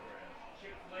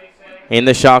in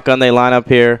the shotgun. They line up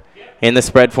here in the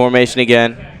spread formation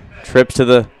again. Trips to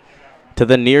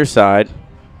the near side.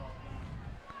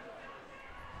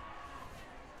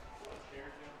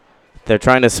 They're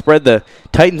trying to spread the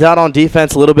Titans out on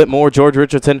defense a little bit more. George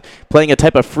Richardson playing a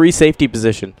type of free safety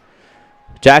position.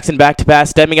 Jackson back to pass,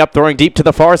 stemming up, throwing deep to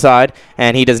the far side,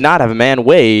 and he does not have a man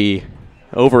way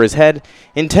over his head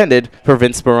intended for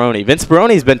Vince Speroni. Vince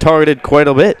Speroni's been targeted quite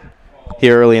a bit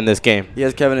here early in this game.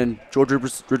 Yes, Kevin, and George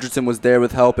Richardson was there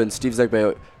with help, and Steve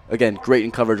Zegbe, again, great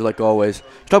in coverage like always.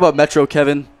 You talk about Metro,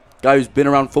 Kevin, guy who's been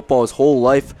around football his whole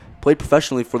life, played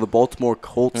professionally for the Baltimore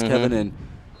Colts, Kevin, and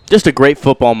just a great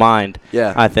football mind,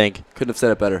 yeah, I think. Couldn't have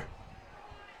said it better.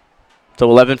 So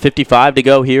 11:55 to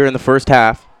go here in the first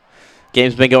half.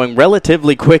 Game's been going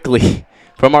relatively quickly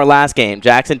from our last game.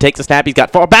 Jackson takes a snap. He's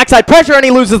got far backside pressure, and he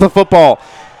loses the football.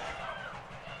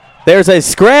 There's a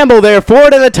scramble there for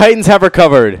it, and the Titans have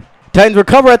recovered. Titans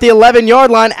recover at the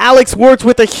 11-yard line. Alex Wirtz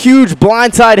with a huge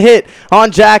blindside hit on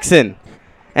Jackson.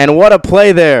 And what a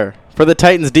play there for the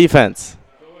Titans defense.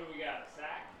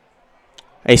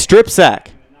 A strip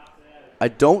sack. Are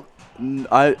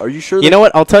you sure? You know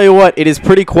what? I'll tell you what. It is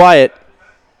pretty quiet.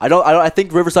 I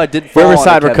think Riverside did fall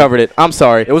Riverside on it, recovered it. I'm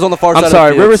sorry. It was on the far side I'm of sorry.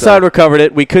 the field. Riverside recovered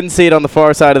it. We couldn't see it on the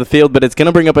far side of the field, but it's going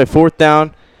to bring up a 4th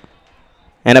down.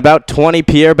 And about 20,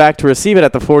 Pierre back to receive it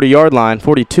at the 40-yard line,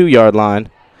 42-yard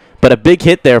line. But a big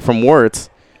hit there from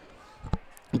Wirtz.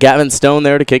 Gavin Stone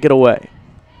there to kick it away.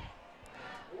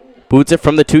 Boots it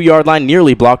from the 2-yard line,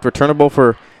 nearly blocked. Returnable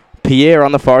for Pierre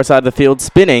on the far side of the field,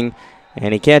 spinning.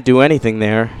 And he can't do anything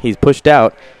there. He's pushed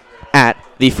out at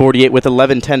the 48 with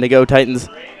 11:10 to go. Titans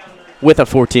with a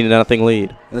 14-0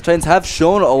 lead. And the Titans have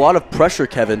shown a lot of pressure,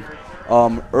 Kevin.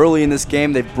 Early in this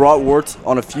game, they've brought Wirtz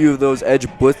on a few of those edge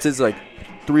blitzes, like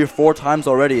 3 or 4 times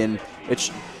already, and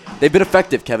they've been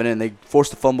effective, Kevin, and they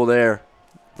forced a fumble there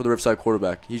for the Riverside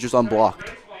quarterback. He's just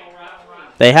unblocked.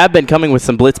 They have been coming with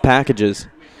some blitz packages,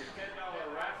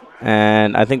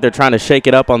 and I think they're trying to shake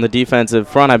it up on the defensive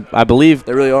front. I believe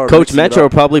they really are. Coach Metro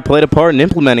probably played a part in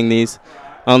implementing these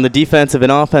on the defensive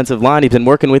and offensive line. He's been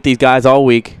working with these guys all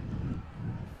week.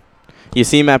 You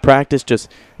see him at practice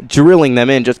just drilling them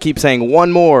in, just keep saying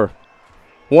one more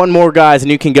guys,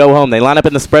 and you can go home. They line up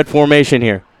in the spread formation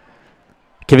here.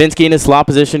 Kavinsky in his slot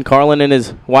position, Carlin in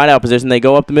his wideout position. They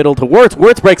go up the middle to Wirtz.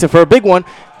 Wirtz breaks it for a big one.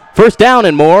 1st down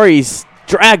and more. He's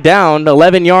dragged down,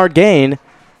 11-yard gain,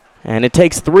 and it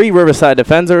takes 3 Riverside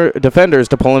defenders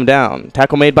to pull him down.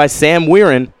 Tackle made by Sam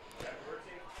Weirin.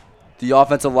 The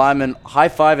offensive lineman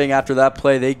high-fiving after that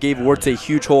play. They gave Wirtz a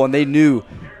huge hole, and they knew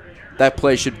that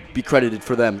play should be credited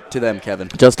to them, Kevin.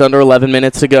 Just under 11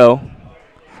 minutes to go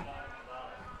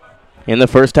in the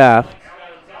first half.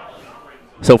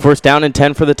 So 1st down and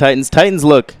 10 for the Titans. Titans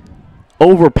look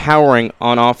overpowering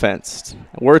on offense.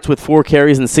 Wirtz with 4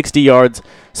 carries and 60 yards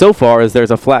so far as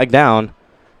there's a flag down,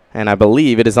 and I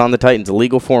believe it is on the Titans.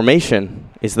 Illegal formation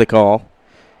is the call.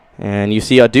 And you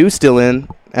see Adu still in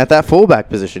at that fullback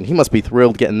position. He must be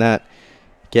thrilled getting that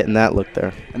look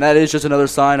there. And that is just another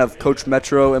sign of Coach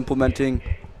Metro implementing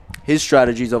his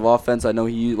strategies of offense. I know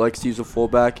he likes to use a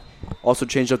fullback. Also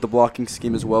changed up the blocking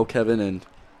scheme as well, Kevin, and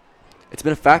it's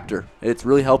been a factor. It's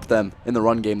really helped them in the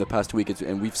run game the past week,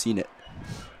 and we've seen it.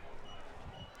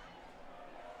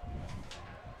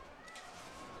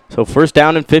 So 1st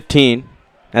down and 15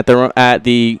 at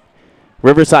the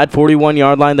Riverside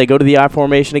 41-yard line. They go to the I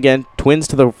formation again. Twins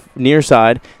to the near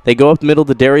side. They go up the middle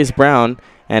to Darius Brown,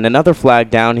 and another flag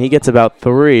down. He gets about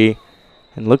 3,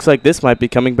 and looks like this might be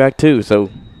coming back too. So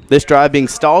this drive being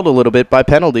stalled a little bit by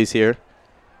penalties here.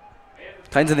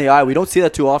 Titans in the eye. We don't see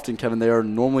that too often, Kevin. They are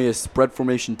normally a spread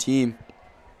formation team.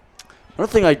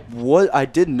 Another thing I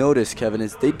did notice, Kevin,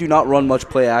 is they do not run much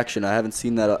play action. I haven't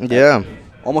seen that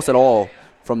almost at all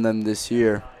from them this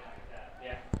year.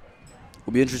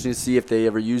 It'll be interesting to see if they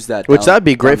ever use that. Which that'd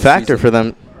be a great factor for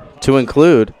them to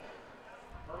include.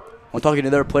 When talking to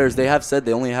their players, they have said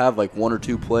they only have like 1 or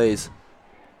 2 plays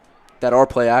that are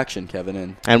play action,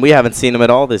 Kevin. And we haven't seen them at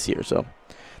all this year, so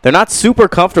they're not super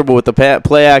comfortable with the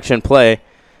play action play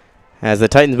as the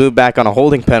Titans move back on a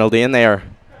holding penalty, and they are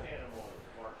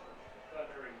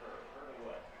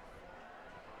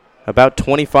about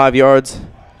 25 yards,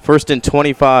 1st and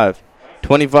 25.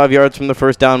 25 yards from the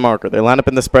 1st down marker. They line up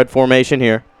in the spread formation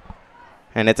here,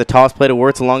 and it's a toss play to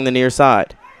Wirtz along the near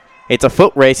side. It's a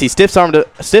foot race. He stiff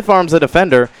arms the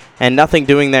defender, and nothing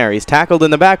doing there. He's tackled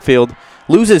in the backfield,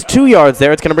 loses 2 yards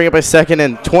there. It's going to bring up a 2nd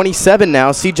and 27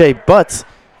 now. C.J. Butts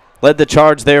led the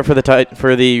charge there for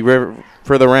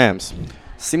the Rams.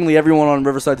 Seemingly everyone on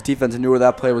Riverside's defense knew where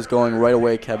that play was going right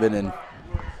away, Kevin, and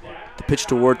the pitch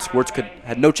to Wirtz. Wirtz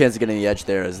had no chance of getting the edge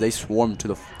there as they swarmed to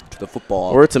the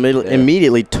football. Wirtz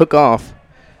immediately took off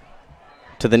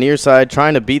to the near side,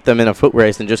 trying to beat them in a foot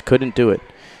race, and just couldn't do it.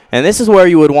 And this is where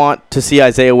you would want to see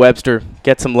Isaiah Webster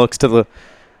get some looks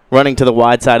running to the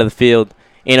wide side of the field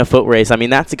in a foot race. I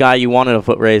mean, that's the guy you want in a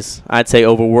foot race, I'd say,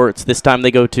 over Wirtz. This time they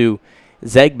go to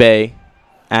Zegbe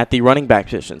at the running back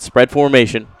position. Spread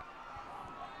formation.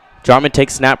 Jarman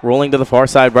takes snap, rolling to the far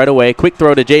side right away. Quick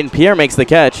throw to Jaden Pierre, makes the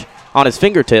catch on his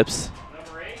fingertips.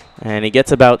 And he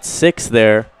gets about 6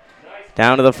 there,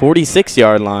 down to the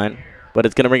 46-yard line. But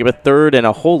it's going to bring up a 3rd and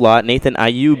a whole lot. Nathan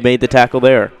Ayub made the tackle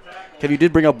there. Kev, you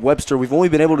did bring up Webster. We've only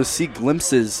been able to see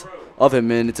glimpses of him,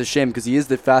 and it's a shame because he is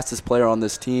the fastest player on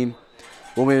this team.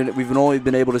 We've only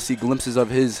been able to see glimpses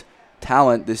of his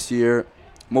talent this year.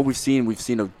 What we've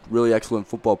seen a really excellent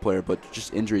football player, but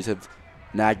just injuries have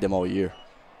nagged them all year.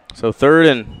 So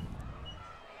 3rd and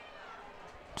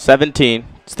 17.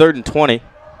 It's 3rd and 20.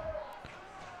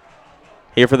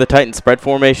 Here for the Titans. Spread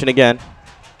formation again.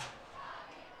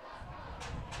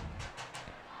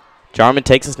 Jarman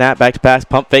takes a snap, back to pass,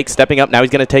 pump fake, stepping up. Now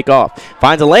he's going to take off.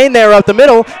 Finds a lane there up the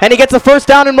middle, and he gets a first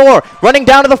down and more. Running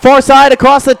down to the far side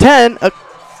across the 10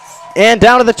 and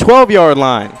down to the 12-yard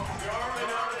line.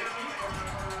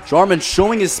 Jarman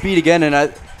showing his speed again,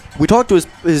 and we talked to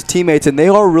his teammates, and they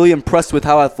are really impressed with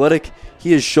how athletic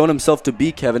he has shown himself to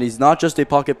be, Kevin. He's not just a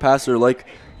pocket passer like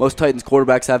most Titans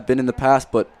quarterbacks have been in the past,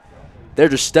 but they're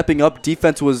just stepping up.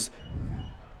 The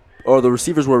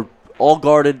receivers were all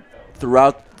guarded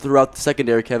throughout the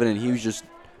secondary, Kevin, and he was just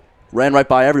ran right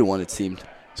by everyone, it seemed.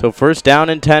 So 1st down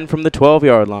and 10 from the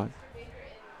 12-yard line.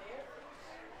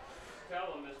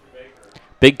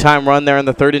 Big time run there in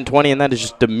the 3rd and 20, and that is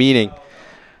just demeaning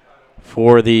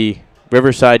for the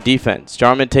Riverside defense.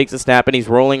 Jarman takes a snap, and he's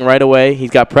rolling right away.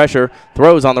 He's got pressure,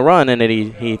 throws on the run, and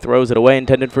he throws it away,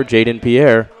 intended for Jaden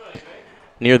Pierre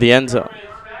near the end zone.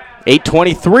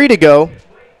 8:23 to go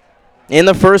in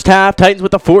the first half. Titans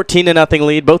with a 14-0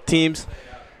 lead. Both teams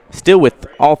still with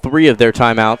all 3 of their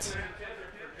timeouts.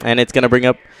 And it's going to bring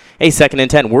up a 2nd and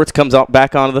 10. Wirtz comes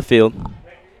back onto the field.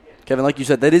 Kevin, like you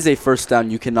said, that is a first down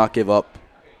you cannot give up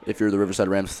if you're the Riverside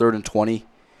Rams. 3rd and 20.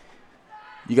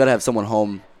 You got to have someone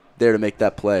home there to make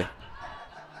that play.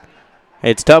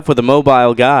 It's tough with a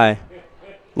mobile guy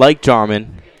like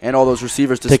Jarman. And all those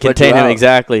receivers to spread contain you him. out.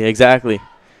 Exactly.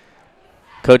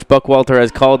 Coach Buckwalter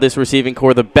has called this receiving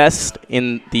corps the best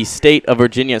in the state of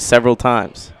Virginia several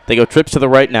times. They go trips to the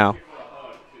right now.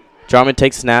 Jarman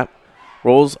takes snap,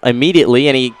 rolls immediately,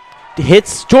 and he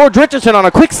hits George Richardson on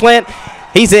a quick slant.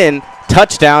 He's in.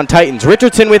 Touchdown, Titans.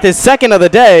 Richardson with his 2nd of the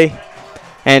day,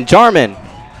 and Jarman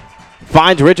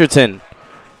finds Richardson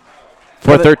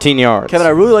for 13 yards. Kevin,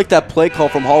 I really like that play call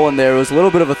from Holland there. It was a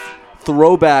little bit of a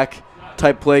throwback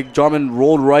type play. Jarman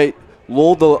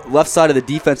rolled the left side of the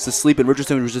defense to sleep, and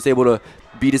Richardson was just able to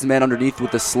beat his man underneath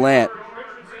with the slant.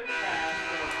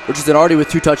 Richardson already with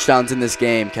 2 touchdowns in this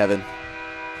game, Kevin.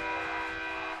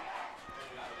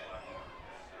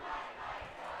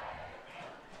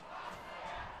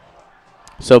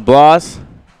 So Bloss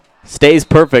stays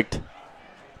perfect.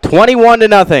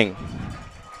 21-0.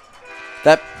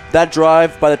 That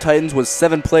drive by the Titans was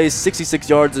 7 plays, 66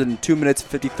 yards in 2 minutes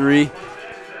 53.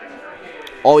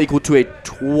 All equal to a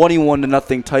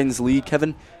 21-0 Titans lead.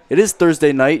 Kevin, it is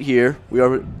Thursday night here. We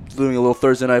are doing a little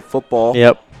Thursday night football.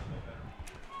 Yep.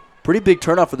 Pretty big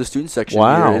turnout for the student section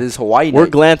Wow. here. It is Hawaii We're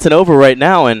night. glancing over right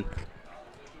now, and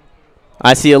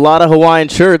I see a lot of Hawaiian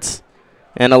shirts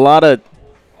and a lot of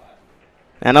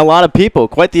people.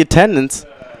 Quite the attendance,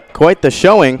 quite the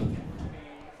showing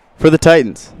for the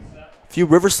Titans.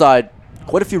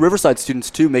 Quite a few Riverside students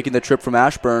too making the trip from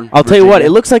Ashburn. I'll tell you what, Virginia.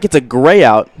 it looks like it's a gray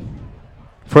out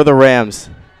for the Rams.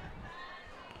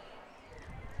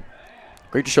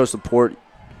 Great to show support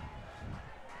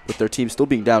with their team still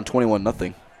being down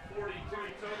 21-0.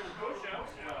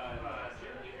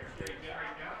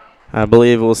 I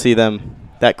believe we'll see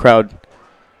that crowd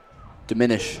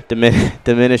Diminish.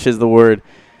 diminish is the word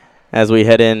as we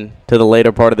head in to the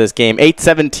later part of this game.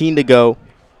 8:17 to go.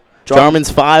 Jarman's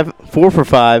 4 for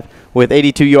 5 with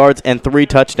 82 yards and 3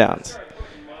 touchdowns.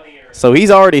 So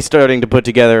he's already starting to put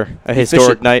together a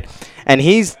historic night. And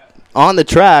he's on the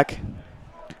track,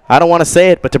 I don't want to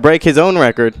say it, but to break his own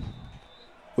record.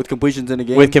 With completions in a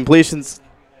game. With completions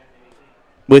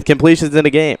in a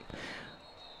game.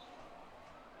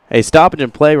 A stoppage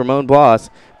and play, Ramon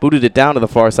Bloss booted it down to the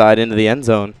far side into the end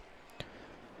zone.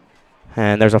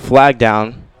 And there's a flag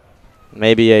down.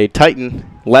 Maybe a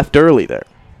Titan left early there.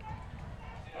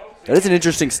 That is an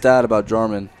interesting stat about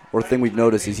Jarman, or thing we've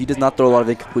noticed, is he does not throw a lot of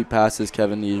incomplete passes,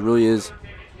 Kevin. He really is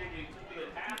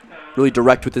really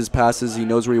direct with his passes. He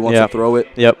knows where he wants to throw it.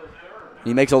 Yep.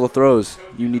 He makes all the throws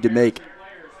you need to make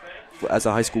as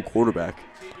a high school quarterback.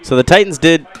 So the Titans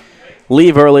did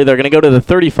leave early. They're going to go to the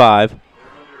 35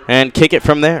 and kick it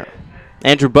from there.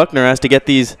 Andrew Buckner has to get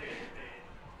these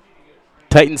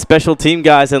Titan special team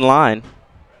guys in line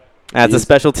as a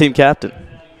special team captain.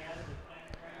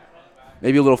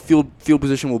 Maybe a little field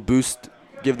position will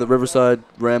give the Riverside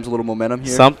Rams a little momentum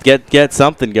here. Get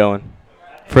something going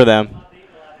for them.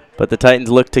 But the Titans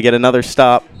look to get another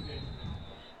stop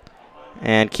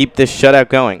and keep this shutout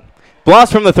going.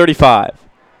 Bloss from the 35.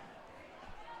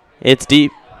 It's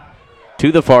deep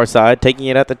to the far side. Taking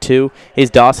it at the 2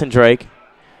 is Dawson Drake.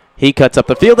 He cuts up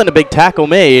the field, and a big tackle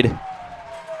made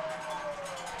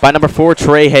by number 4,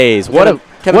 Trey Hayes. What a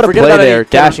play there,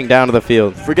 dashing down to the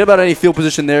field. Forget about any field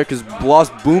position there because Bloss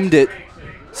boomed it,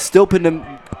 still pinned him,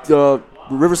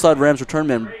 Riverside Rams return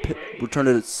man returned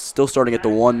it, still starting at the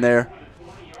 1 there.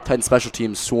 Titan special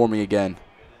teams swarming again.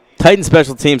 Titan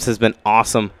special teams has been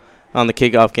awesome on the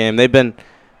kickoff game. They've been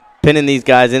pinning these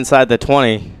guys inside the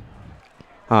 20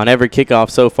 on every kickoff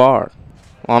so far,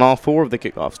 on all 4 of the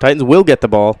kickoffs. Titans will get the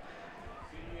ball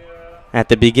at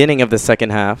the beginning of the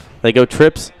second half. They go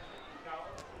trips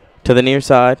to the near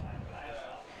side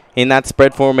in that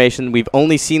spread formation. We've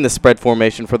only seen the spread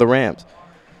formation for the Rams.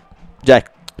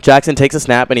 Jackson takes a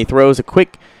snap, and he throws a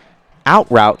quick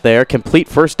out route there, complete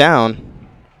first down.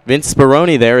 Vince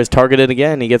Speroni there is targeted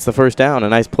again. He gets the first down. A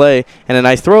nice play and a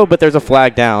nice throw, but there's a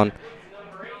flag down.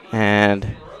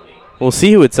 And we'll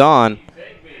see who it's on.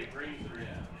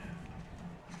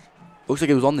 Looks like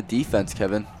it was on the defense,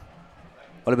 Kevin.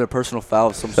 Might have been a personal foul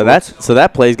of some sort. So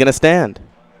that play's going to stand.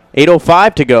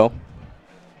 8:05 to go.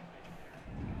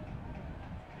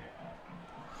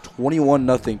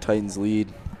 21-0 Titans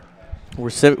lead.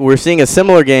 We're seeing a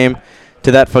similar game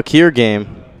to that Fakir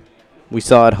game we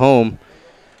saw at home.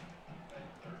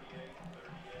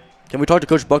 Can we talk to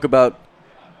Coach Buck about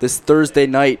this Thursday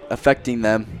night affecting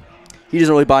them? He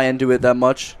doesn't really buy into it that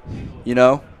much, you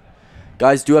know.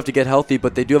 Guys do have to get healthy,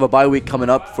 but they do have a bye week coming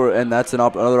up, and that's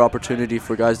another opportunity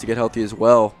for guys to get healthy as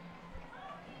well.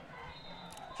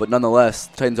 But nonetheless,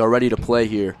 the Titans are ready to play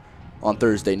here on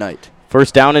Thursday night.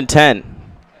 First down and 10.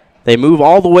 They move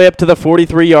all the way up to the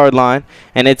 43-yard line,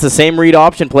 and it's the same read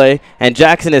option play, and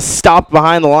Jackson is stopped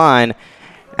behind the line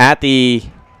at the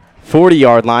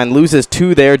 40-yard line, loses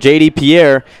 2 there. J.D.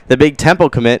 Pierre, the big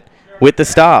Temple commit, with the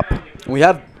stop. We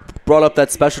have brought up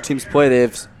that special teams play.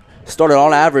 They've started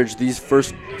on average these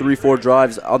first 3-4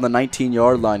 drives on the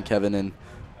 19-yard line, Kevin, and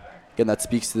again, that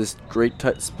speaks to this great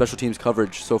special teams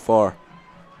coverage so far.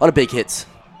 A lot of big hits.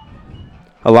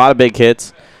 A lot of big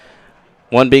hits.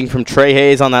 One being from Trey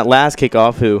Hayes on that last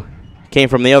kickoff, who came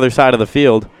from the other side of the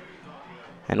field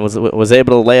and was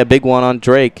able to lay a big one on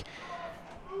Drake.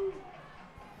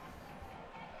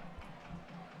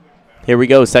 Here we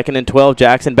go, 2nd and 12.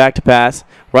 Jackson back to pass.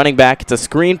 Running back, it's a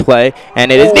screen play,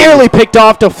 and it is nearly picked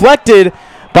off, deflected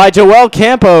by Joel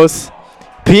Campos.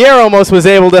 Pierre almost was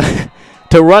able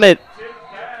to run it,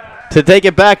 to take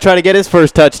it back, try to get his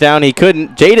first touchdown. He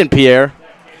couldn't. Jaden Pierre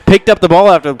picked up the ball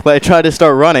after the play, tried to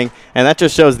start running, and that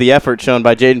just shows the effort shown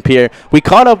by Jaden Pierre. We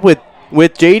caught up with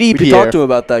J.D. Pierre. We talked to him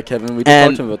about that, Kevin. We did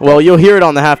talk to him about that. Well, you'll hear it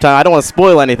on the halftime. I don't want to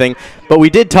spoil anything, but we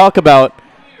did talk about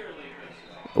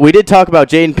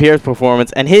Jaden Pierre's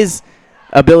performance and his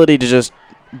ability to just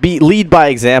lead by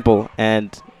example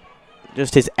and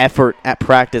just his effort at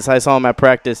practice. I saw him at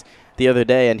practice the other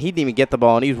day, and he didn't even get the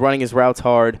ball, and he was running his routes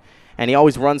hard, and he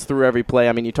always runs through every play.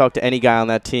 I mean, you talk to any guy on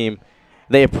that team,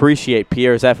 they appreciate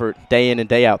Pierre's effort day in and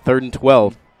day out. 3rd and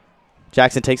 12.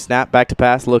 Jackson takes snap, back to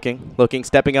pass, looking,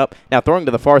 stepping up, now throwing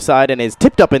to the far side, and is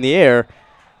tipped up in the air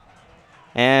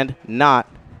and not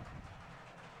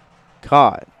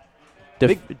caught.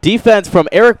 Defense from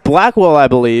Eric Blackwell, I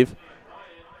believe,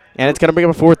 and it's going to bring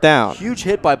up a 4th down. Huge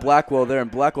hit by Blackwell there,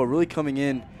 and Blackwell really coming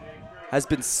in, has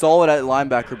been solid at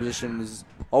linebacker position, has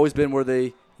always been where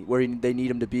they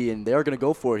need him to be, and they are going to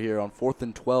go for it here on 4th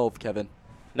and 12, Kevin.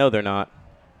 No, they're not.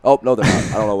 Oh, no, they're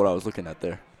not. I don't know what I was looking at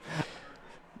there.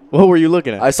 What were you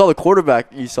looking at? I saw the quarterback.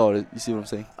 You saw it. You see what I'm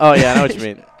saying? Oh, yeah, I know what you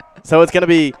mean. So it's going to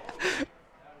be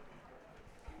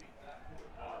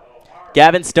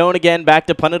Gavin Stone again back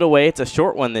to punt it away. It's a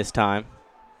short one this time.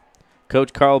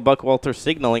 Coach Carl Buckwalter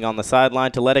signaling on the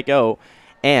sideline to let it go,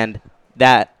 and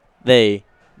that they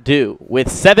do. With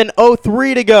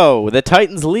 7:03 to go, the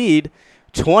Titans lead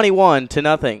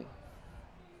 21-0.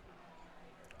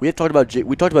 We talked about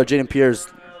Jaden Pierre's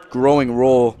growing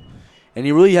role, and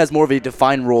he really has more of a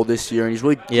defined role this year, and he's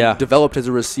really developed as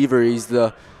a receiver. He's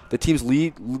the team's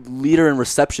leader in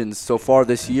receptions so far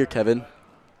this year, Kevin.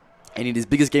 And in his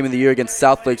biggest game of the year against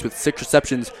South Lakes with 6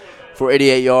 receptions for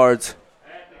 88 yards.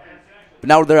 But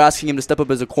now they're asking him to step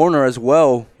up as a corner as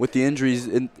well with the injuries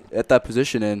at that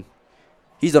position, and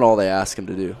he's done all they ask him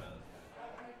to do.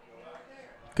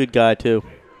 Good guy, too.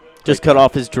 Just cut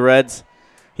off his dreads.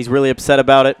 He's really upset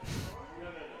about it.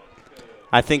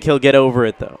 I think he'll get over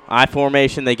it, though. I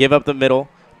formation, they give up the middle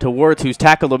to Wirtz, who's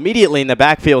tackled immediately in the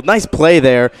backfield. Nice play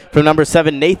there from number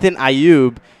 7, Nathan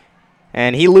Ayub.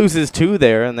 And he loses 2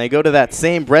 there, and they go to that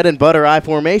same bread-and-butter I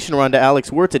formation run to Alex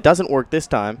Wirtz. It doesn't work this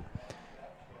time.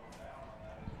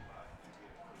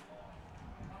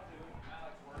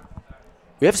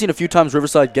 We have seen a few times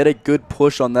Riverside get a good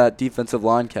push on that defensive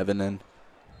line, Kevin, and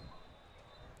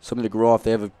something to grow off.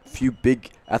 They have a few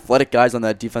big athletic guys on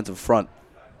that defensive front.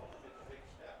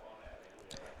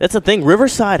 That's the thing.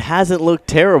 Riverside hasn't looked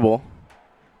terrible,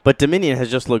 but Dominion has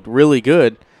just looked really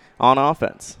good on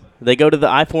offense. They go to the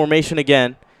I formation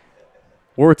again.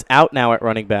 Wirtz out now at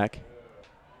running back.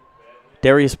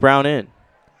 Darius Brown in.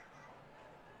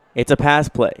 It's a pass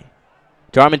play.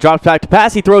 Jarman drops back to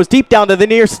pass. He throws deep down to the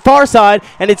near far side,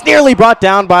 and it's nearly brought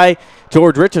down by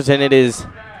George Richardson. It is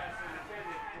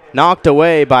knocked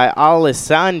away by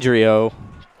Alessandro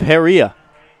Perea.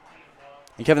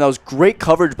 And Kevin, that was great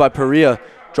coverage by Perea.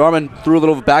 Jarman threw a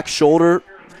little back shoulder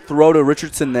throw to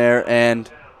Richardson there, and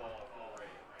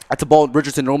that's a ball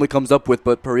Richardson normally comes up with,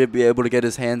 but Perea be able to get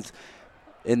his hands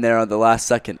in there on the last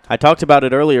second. I talked about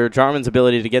it earlier, Jarman's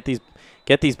ability to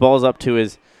get these balls up to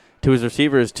his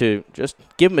receivers to just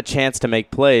give him a chance to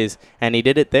make plays, and he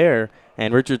did it there,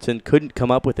 and Richardson couldn't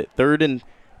come up with it. 3rd and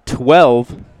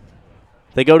 12.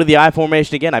 They go to the I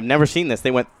formation again. I've never seen this.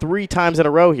 They went 3 times in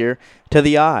a row here to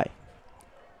the I.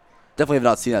 Definitely have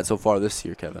not seen that so far this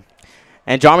year, Kevin.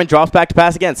 And Jarman drops back to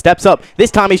pass again, steps up. This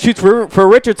time he shoots for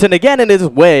Richardson again, and it is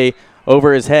way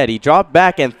over his head. He dropped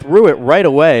back and threw it right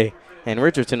away, and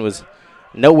Richardson was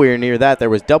nowhere near that. There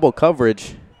was double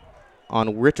coverage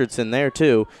on Richardson there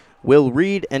too. Will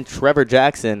Reed and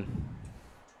Kristen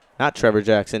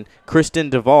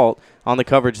DeVault on the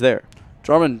coverage there.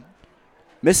 Jarman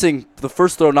missing the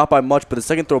first throw, not by much, but the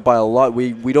second throw by a lot.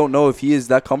 We don't know if he is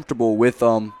that comfortable with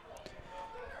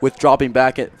dropping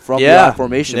back from the I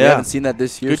formation. We haven't seen that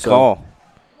this year. Good call.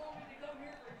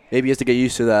 Maybe he has to get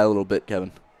used to that a little bit,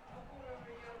 Kevin.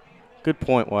 Good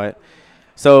point, Wyatt.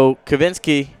 So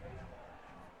Kavinsky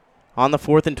on the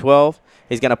 4th and 12.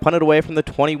 He's going to punt it away from the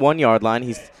 21-yard line.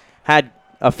 He's had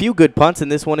a few good punts,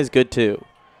 and this one is good too.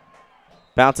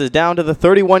 Bounces down to the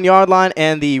 31-yard line,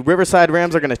 and the Riverside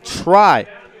Rams are going to try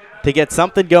to get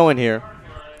something going here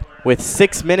with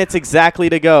 6 minutes exactly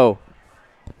to go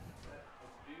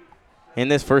in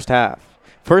this first half.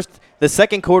 The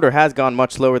second quarter has gone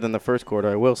much slower than the first quarter,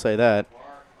 I will say that.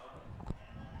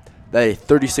 A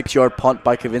 36-yard punt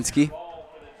by Kavinsky.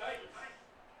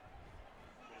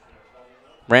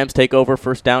 Rams take over,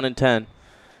 1st down and 10.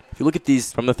 If you look at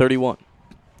these from the 31.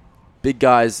 Big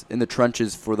guys in the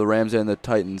trenches for the Rams and the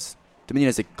Titans, Dominion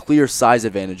has a clear size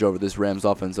advantage over this Rams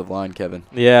offensive line, Kevin.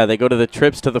 Yeah, they go to the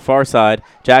trips to the far side.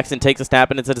 Jackson takes a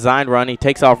snap, and it's a design run. He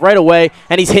takes off right away,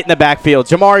 and he's hitting the backfield.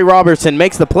 Jamari Robertson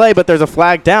makes the play, but there's a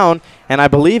flag down, and I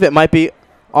believe it might be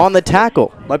on the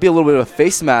tackle. Might be a little bit of a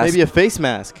face mask. Maybe a face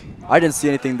mask. I didn't see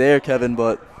anything there, Kevin,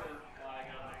 but...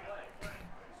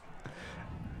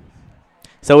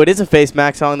 So it is a face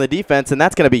mask on the defense, and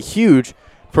that's going to be huge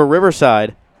for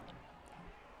Riverside.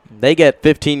 They get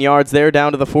 15 yards there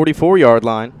down to the 44-yard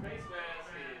line.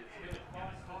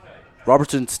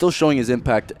 Robertson still showing his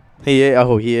impact. He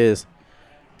is.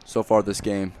 So far this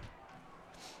game.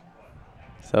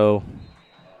 So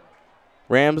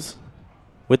Rams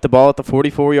with the ball at the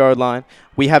 44-yard line.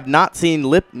 We have not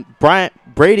seen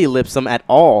Brady Lipsum at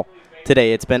all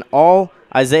today. It's been all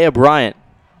Isaiah Bryant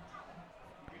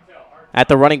at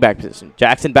the running back position.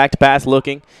 Jackson back to pass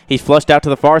looking. He's flushed out to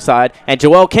the far side, and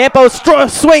Joel Campos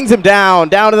swings him down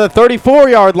to the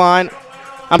 34-yard line.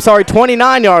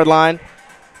 29-yard line.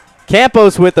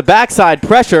 Campos with the backside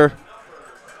pressure.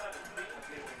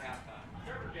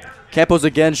 Campos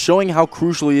again showing how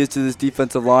crucial he is to this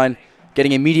defensive line.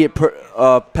 Getting immediate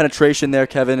penetration there,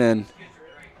 Kevin, and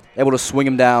able to swing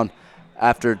him down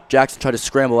after Jackson tried to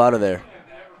scramble out of there.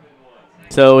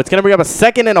 So it's going to bring up a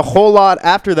second and a whole lot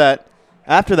after that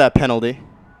penalty.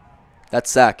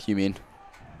 That's sack, you mean?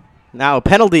 Now a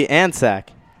penalty and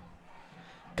sack.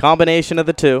 Combination of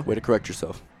the two. Way to correct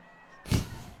yourself.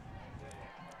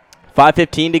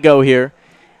 5:15 to go here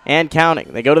and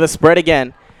counting. They go to the spread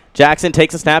again. Jackson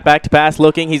takes a snap back to pass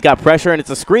looking. He's got pressure, and it's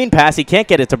a screen pass. He can't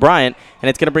get it to Bryant, and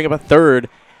it's going to bring up a 3rd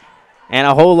and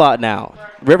a whole lot now.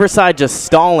 Riverside just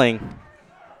stalling.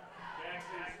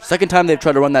 Second time they've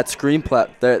tried to run that screen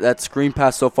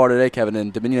pass so far today, Kevin,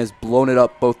 and Dominion has blown it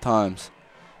up both times.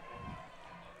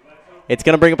 It's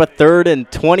going to bring up a 3rd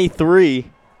and 23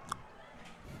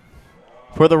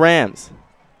 for the Rams.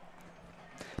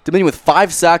 Dominion with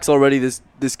 5 sacks already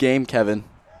this game, Kevin.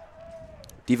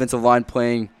 Defensive line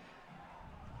playing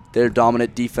their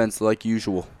dominant defense like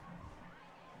usual.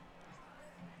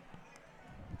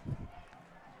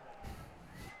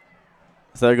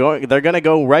 So they're going to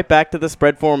go right back to the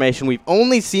spread formation. We've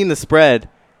only seen the spread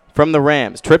from the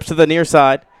Rams. Trips to the near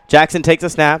side. Jackson takes a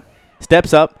snap,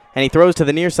 steps up, and he throws to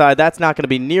the near side. That's not going to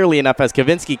be nearly enough as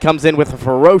Kavinsky comes in with a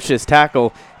ferocious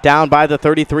tackle down by the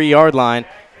 33-yard line.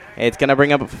 It's going to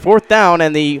bring up a 4th down,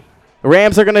 and the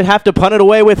Rams are going to have to punt it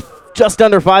away with just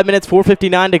under 5 minutes,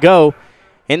 4:59 to go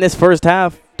in this first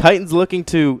half. Titans looking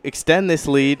to extend this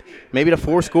lead, maybe to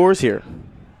 4 scores here.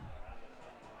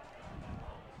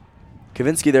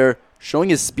 Kavinsky there showing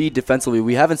his speed defensively.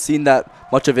 We haven't seen that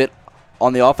much of it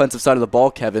on the offensive side of the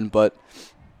ball, Kevin, but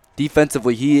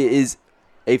defensively, he is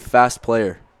a fast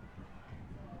player.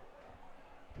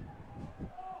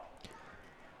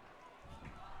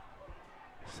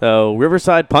 So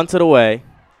Riverside punts it away.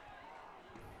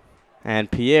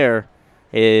 And Pierre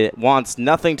wants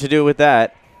nothing to do with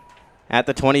that at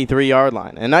the 23-yard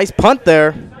line. A nice punt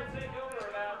there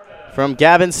from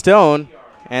Gavin Stone,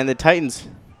 and the Titans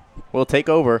will take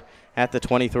over at the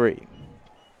 23.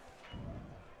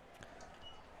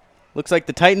 Looks like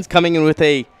the Titans coming in with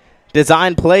a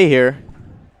design play here.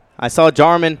 I saw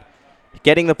Jarman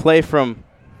getting the play from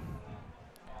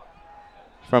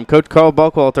Coach Carl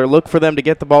Buckwalter. Look for them to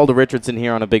get the ball to Richardson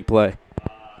here on a big play.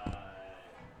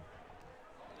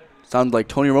 Sounded like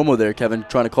Tony Romo there, Kevin,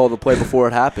 trying to call the play before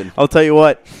it happened. I'll tell you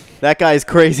what, that guy is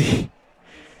crazy.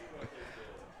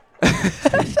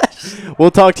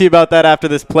 We'll talk to you about that after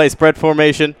this play. Spread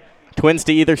formation, twins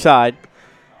to either side.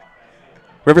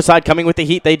 Riverside coming with the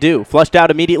heat, they do. Flushed out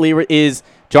immediately is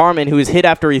Jarman, who is hit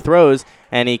after he throws,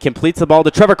 and he completes the ball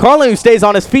to Trevor Carlin, who stays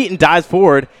on his feet and dives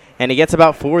forward, and he gets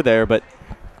about 4 there. But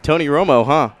Tony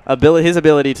Romo, his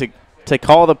ability to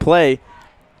call the play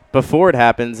before it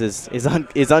happens is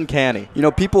uncanny. You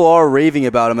know, people are raving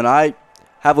about him, and I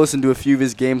have listened to a few of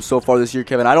his games so far this year,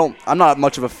 Kevin. I'm not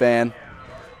much of a fan.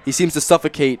 He seems to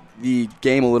suffocate the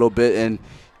game a little bit, and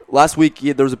last week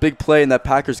there was a big play in that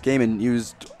Packers game, and he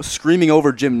was screaming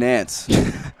over Jim Nance,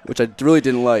 which I really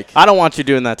didn't like. I don't want you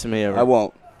doing that to me ever. I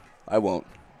won't.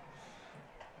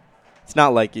 It's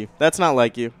not like you. That's not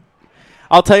like you.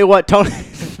 I'll tell you what, Tony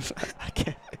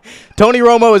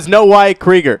Romo is no Wyatt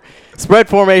Krieger. Spread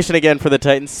formation again for the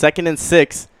Titans. 2nd and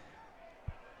 6.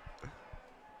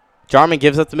 Jarman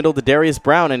gives up the middle to Darius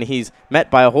Brown, and he's met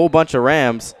by a whole bunch of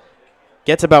Rams.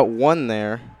 Gets about 1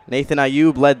 there. Nathan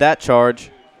Ayub led that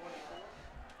charge.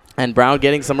 And Brown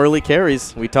getting some early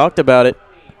carries. We talked about it.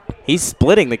 He's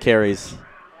splitting the carries.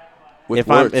 With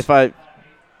Wirtz.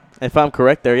 If I'm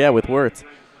correct there, yeah, with Wirtz.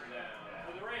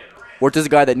 Wirtz is a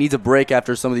guy that needs a break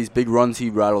after some of these big runs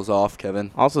he rattles off, Kevin.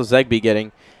 Also Zegby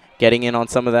getting in on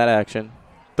some of that action.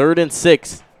 3rd and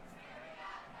 6.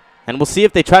 And we'll see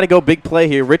if they try to go big play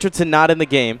here. Richardson not in the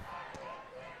game.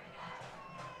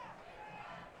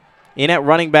 In at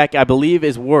running back, I believe,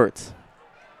 is Wirtz.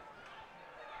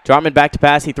 Jarman back to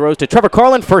pass. He throws to Trevor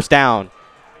Carlin. First down.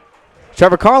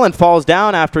 Trevor Carlin falls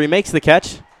down after he makes the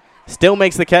catch. Still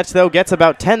makes the catch, though. Gets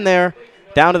about 10 there.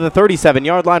 Down to the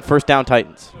 37-yard line. First down,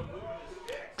 Titans.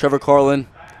 Trevor Carlin,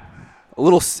 a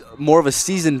little more of a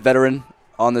seasoned veteran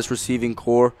on this receiving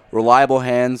core. Reliable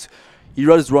hands. He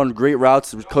does run great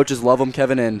routes. Coaches love him,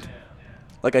 Kevin. And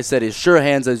like I said, his sure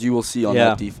hands, as you will see on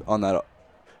that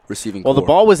receiving core. Well, the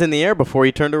ball was in the air before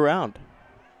he turned around,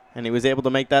 and he was able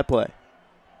to make that play.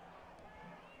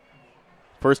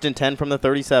 1st and 10 from the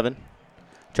 37.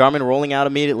 Jarman rolling out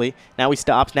immediately. Now he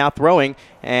stops, now throwing,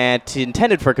 and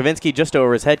intended for Kavinsky just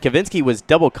over his head. Kavinsky was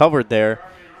double covered there,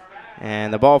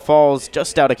 and the ball falls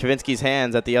just out of Kavinsky's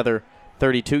hands at the other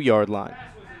 32-yard line.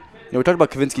 You know, we talked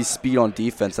about Kavinsky's speed on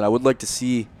defense, and I would like to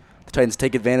see the Titans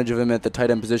take advantage of him at the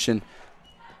tight end position,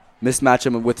 mismatch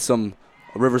him with some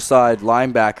Riverside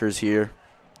linebackers here,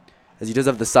 as he does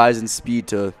have the size and speed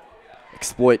to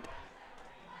exploit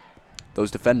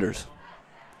those defenders.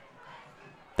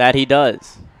 That he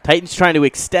does. Titans trying to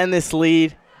extend this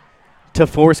lead to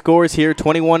 4 scores here.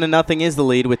 21-0 is the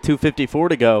lead with 2:54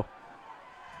 to go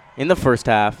in the first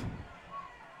half.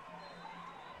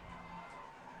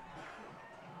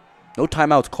 No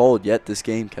timeouts called yet this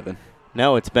game, Kevin.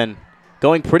 No, it's been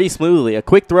going pretty smoothly. A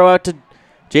quick throw out to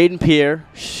Jaden Pierre,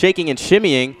 shaking and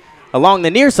shimmying along the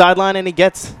near sideline, and he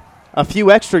gets a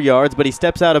few extra yards, but he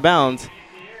steps out of bounds,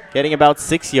 getting about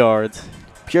 6 yards.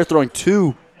 Pierre throwing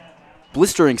 2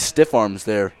 blistering stiff arms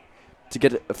there to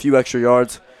get a few extra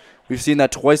yards. We've seen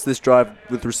that twice this drive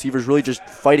with receivers really just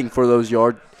fighting for those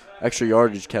extra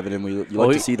yardage, Kevin, and you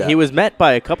like to see that. He was met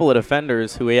by a couple of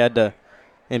defenders who he had to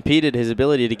impeded his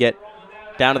ability to get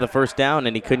down to the first down,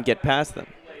 and he couldn't get past them.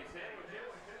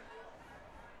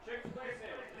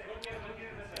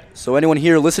 So anyone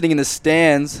here listening in the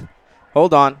stands,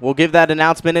 hold on. We'll give that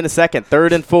announcement in a second.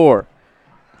 3rd and 4.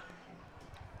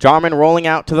 Jarman rolling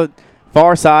out to the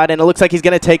far side, and it looks like he's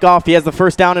going to take off. He has the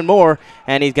first down and more,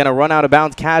 and he's going to run out of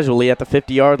bounds casually at the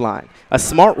 50-yard line. A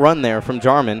smart run there from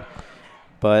Jarman,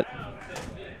 but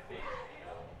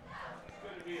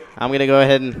I'm going to go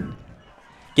ahead and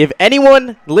give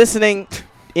anyone listening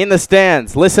in the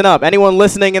stands, listen up. Anyone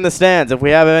listening in the stands, if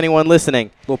we have anyone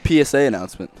listening. Little PSA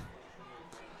announcement.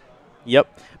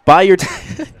 Yep. Buy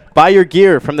your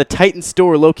gear from the Titan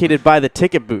store located by the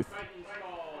ticket booth.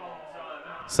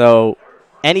 So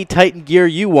any Titan gear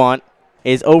you want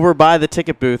is over by the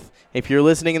ticket booth. If you're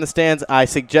listening in the stands, I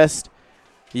suggest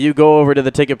you go over to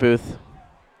the ticket booth.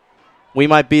 We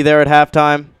might be there at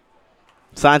halftime.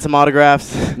 Sign some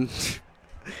autographs.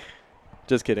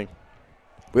 Just kidding.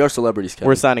 We are celebrities, Kevin.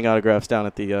 We're signing autographs down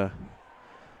at the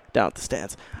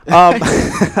stands.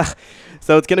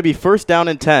 So it's going to be first down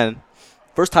and 10.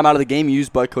 First time out of the game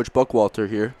used by Coach Buckwalter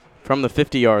here. From the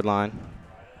 50-yard line.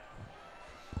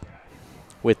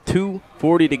 With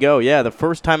 2:40 to go. Yeah, the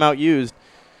first time out used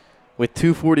with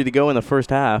 2:40 to go in the first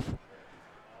half.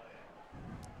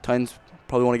 Titans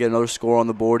probably want to get another score on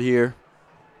the board here,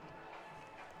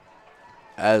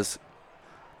 as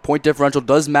point differential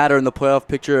does matter in the playoff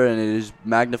picture, and it is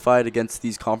magnified against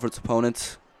these conference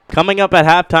opponents. Coming up at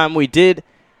halftime, we did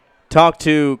talk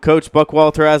to Coach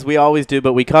Buckwalter, as we always do,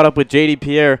 but we caught up with J.D.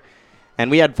 Pierre, and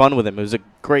we had fun with him. It was a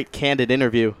great, candid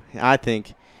interview, I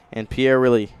think, and Pierre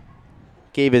really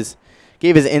gave his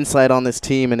insight on this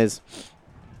team and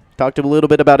talked a little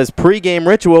bit about his pregame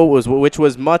ritual, which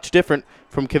was much different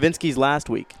from Kavinsky's last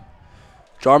week.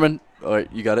 Jarman, all right,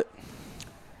 you got it.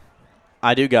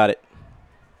 I do got it.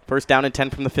 First down and 10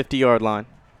 from the 50-yard line.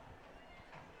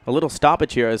 A little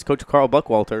stoppage here as Coach Carl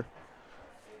Buckwalter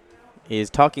is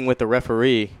talking with the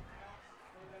referee.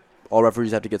 All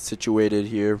referees have to get situated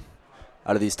here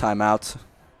out of these timeouts.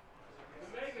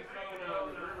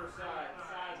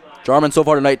 Jarman so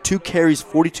far tonight, 2 carries,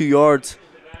 42 yards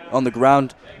on the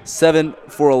ground, 7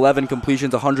 for 11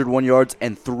 completions, 101 yards,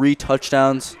 and 3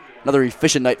 touchdowns. Another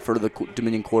efficient night for the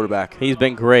Dominion quarterback. He's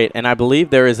been great, and I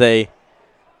believe there is a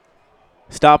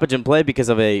stoppage in play because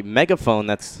of a megaphone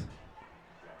that's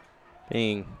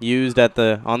being used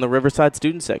on the Riverside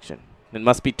student section. It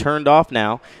must be turned off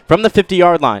now from the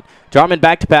 50-yard line. Jarman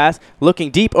back to pass, looking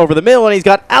deep over the middle, and he's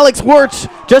got Alex Wirtz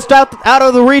just out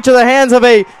of the reach of the hands of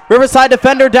a Riverside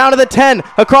defender down to the 10,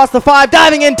 across the 5,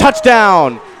 diving in,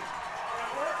 touchdown.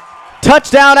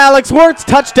 Touchdown, Alex Wirtz.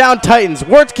 Touchdown, Titans.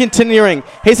 Wirtz continuing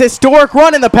his historic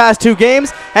run in the past 2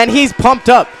 games, and he's pumped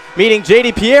up, meeting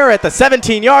J.D. Pierre at the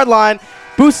 17-yard line,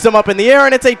 boosts him up in the air,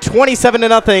 and it's a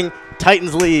 27-0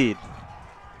 Titans lead.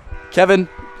 Kevin,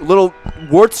 little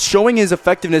Wirtz showing his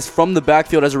effectiveness from the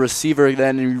backfield as a receiver,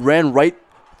 then he ran right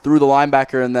through the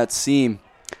linebacker in that seam.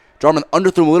 Jarman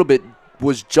underthrew him a little bit,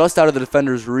 was just out of the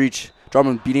defender's reach.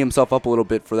 Jarman beating himself up a little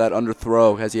bit for that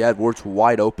underthrow as he had Wirtz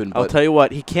wide open. I'll tell you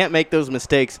what, he can't make those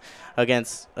mistakes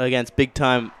against big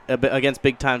time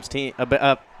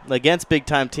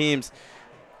teams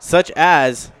such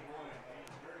as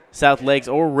South Lakes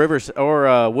or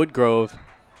Woodgrove.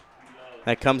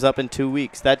 That comes up in 2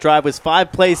 weeks. That drive was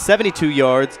 5 plays, 72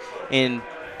 yards in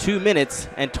 2 minutes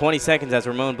and 20 seconds as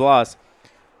Ramon Blas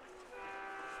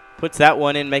puts that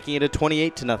one in, making it a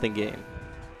 28-0 game.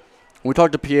 When we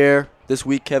talked to Pierre this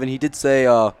week, Kevin, he did say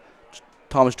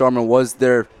Thomas Jarman was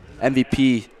their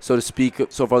MVP, so to speak,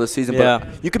 so far this season. Yeah.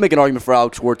 But you could make an argument for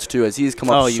Alex Wirtz, too, as he's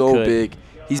come up so big.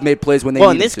 He's made plays when they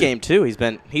Well, needed in this to. game, too,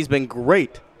 he's been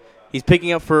great. He's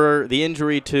picking up for the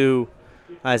injury to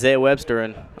Isaiah Webster,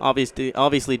 and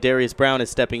obviously Darius Brown is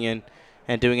stepping in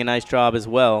and doing a nice job as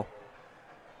well.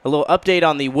 A little update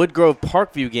on the Woodgrove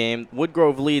Parkview game.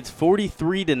 Woodgrove leads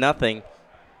 43-0,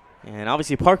 and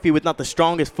obviously Parkview with not the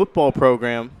strongest football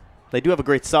program. They do have a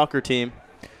great soccer team,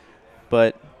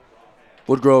 but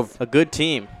Woodgrove, a good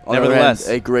team on nevertheless.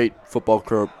 A great football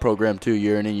program too,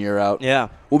 year in and year out. Yeah,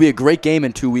 will be a great game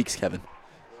in 2 weeks, Kevin.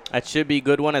 That should be a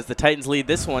good one as the Titans lead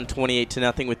this one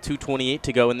 28-0 with 2:28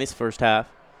 to go in this first half.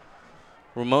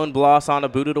 Ramon Blas on a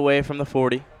booted away from the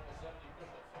 40.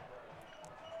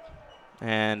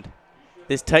 And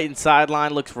this Titan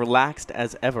sideline looks relaxed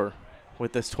as ever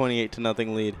with this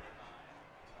 28-0 lead.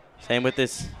 Same with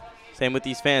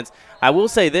these fans. I will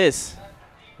say this.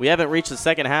 We haven't reached the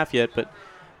second half yet, but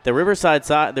the Riverside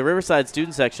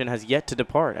student section has yet to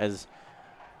depart as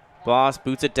Blas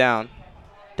boots it down.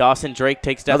 Dawson Drake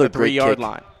takes down the 3-yard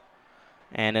line.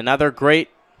 And another great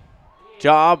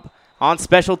job on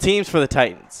special teams for the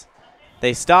Titans.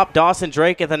 They stop Dawson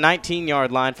Drake at the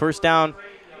 19-yard line. First down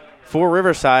for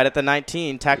Riverside at the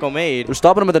 19. Tackle made. They're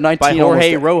stopping him at the 19 by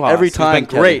Jorge Rojas. Every time, who's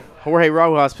been great. Jorge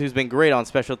Rojas, who's been great on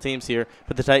special teams here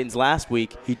for the Titans last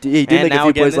week. He did make a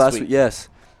few plays last week. Yes.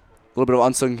 A little bit of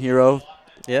unsung hero.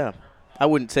 Yeah. I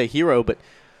wouldn't say hero, but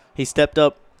he stepped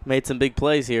up, made some big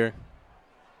plays here.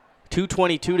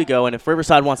 2:22 to go, and if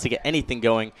Riverside wants to get anything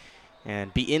going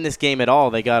and be in this game at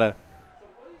all, they gotta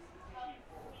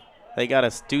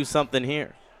do something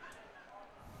here.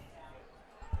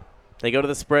 They go to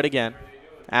the spread again,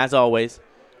 as always.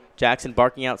 Jackson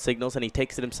barking out signals, and he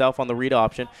takes it himself on the read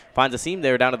option. Finds a seam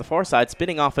there down to the far side,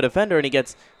 spinning off a defender, and he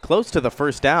gets close to the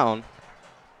first down.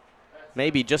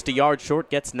 maybe just a yard short,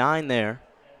 gets 9 there.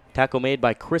 Tackle made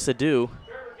by Chris Adu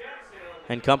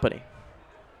and company.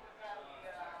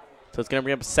 So it's going to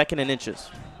bring up 2nd and inches.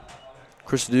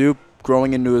 Chris Adu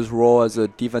growing into his role as a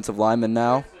defensive lineman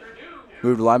now.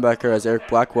 Moved to linebacker as Eric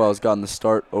Blackwell has gotten the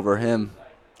start over him.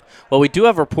 Well, we do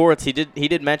have reports. He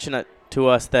did mention it to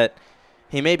us that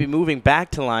he may be moving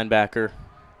back to linebacker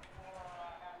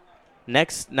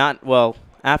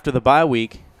after the bye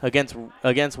week against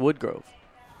Woodgrove.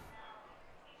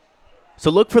 So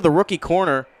look for the rookie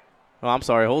corner. Oh, I'm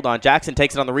sorry, hold on. Jackson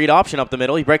takes it on the read option up the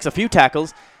middle. He breaks a few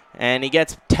tackles, and he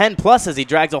gets 10+ as he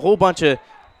drags a whole bunch of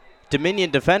Dominion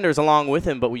defenders along with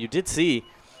him. But what you did see,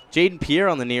 Jaden Pierre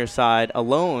on the near side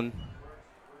alone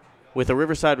with a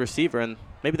Riverside receiver, and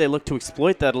maybe they look to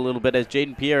exploit that a little bit as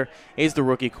Jaden Pierre is the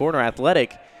rookie corner,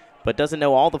 athletic, but doesn't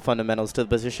know all the fundamentals to the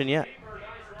position yet.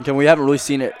 Okay, we haven't really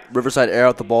seen Riverside air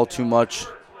out the ball too much.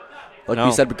 Like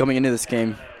we said, coming into this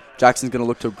game, Jackson's going to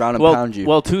look to ground and pound you.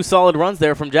 Well, 2 solid runs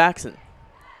there from Jackson.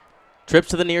 Trips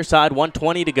to the near side,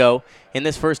 1:20 to go in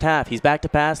this first half. He's back to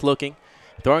pass, looking,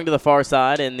 throwing to the far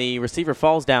side, and the receiver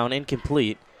falls down,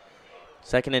 incomplete.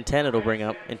 2nd and 10 it'll bring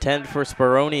up. Intended for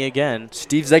Speroni again.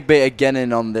 Steve Zegbay again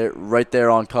in on there, right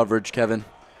there on coverage, Kevin.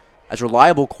 As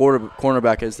reliable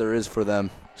cornerback as there is for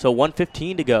them. So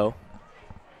 1:15 to go.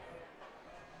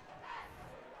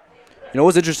 You know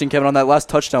what's interesting, Kevin, on that last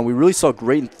touchdown, we really saw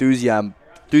great enthusiasm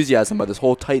by this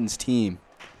whole Titans team.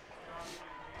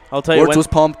 I'll tell you, was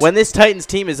pumped. When this Titans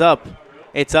team is up,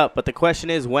 it's up. But the question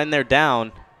is, when they're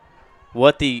down,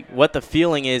 what the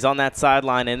feeling is on that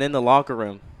sideline and in the locker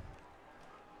room.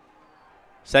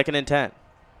 2nd and 10.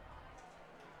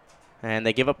 And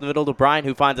they give up the middle to Bryan,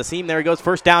 who finds a seam. There he goes,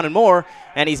 1st down and more.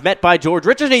 And he's met by George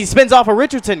Richardson. He spins off of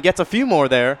Richardson, gets a few more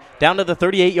there. Down to the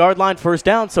 38-yard line, 1st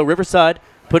down. So Riverside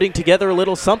putting together a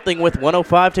little something with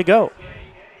 1:05 to go.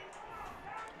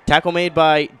 Tackle made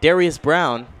by Darius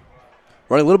Brown.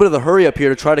 Running a little bit of the hurry up here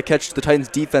to try to catch the Titans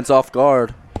defense off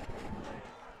guard.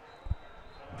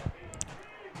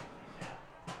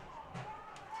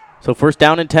 So 1st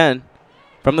down and 10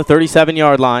 from the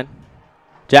 37-yard line.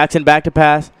 Jackson back to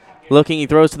pass. Looking, he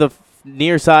throws to the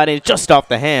near side, and it's just off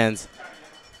the hands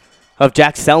of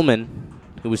Jack Selman,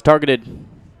 who was targeted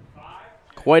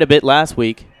quite a bit last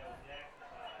week.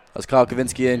 That's Kyle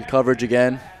Kavinsky in coverage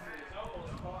again.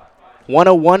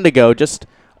 1:01 to go, just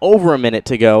over a minute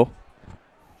to go.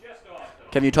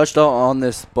 Kevin, you touched on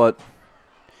this, but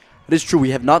it is true.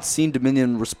 We have not seen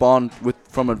Dominion respond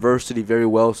from adversity very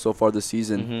well so far this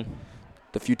season. Mm-hmm.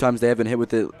 The few times they have been hit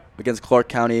with it against Clark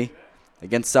County,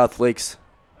 against South Lakes,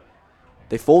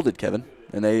 they folded, Kevin,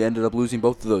 and they ended up losing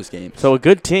both of those games. So a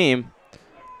good team,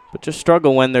 but just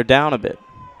struggle when they're down a bit.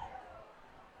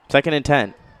 2nd and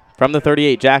 10 from the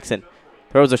 38. Jackson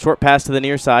throws a short pass to the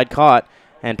near side, caught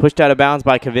and pushed out of bounds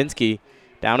by Kavinsky.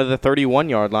 Down to the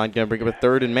 31-yard line, going to bring up a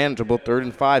 3rd and manageable, 3rd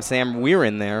and 5. Sam Weir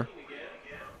in there.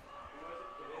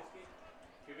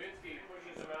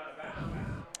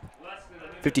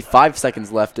 .55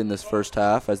 seconds left in this first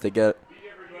half as they get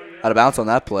out of bounds on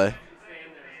that play.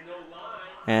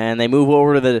 And they move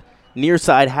over to the near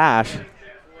side hash.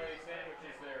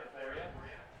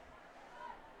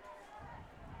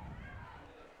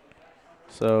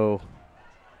 So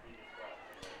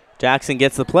Jackson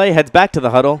gets the play, heads back to the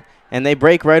huddle, and they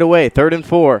break right away. 3rd and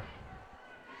 4.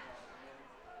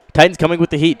 Titans coming with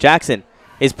the heat. Jackson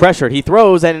is pressured. He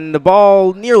throws, and the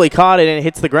ball nearly caught it, and it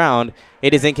hits the ground.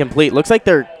 It is incomplete. Looks like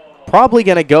they're probably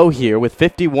going to go here with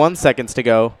 51 seconds to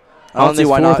go on this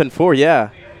 4th and 4. Yeah.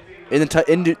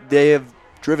 They have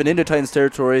driven into Titans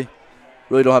territory.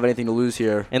 Really don't have anything to lose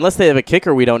here. Unless they have a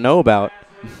kicker we don't know about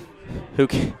who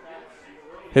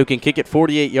can kick it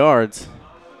 48 yards.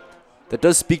 That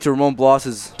does speak to Ramon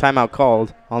Bloss's timeout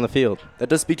called on the field. That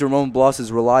does speak to Ramon Bloss's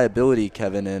reliability,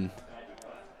 Kevin, and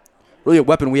really a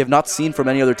weapon we have not seen from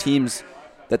any other teams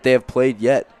that they have played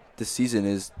yet this season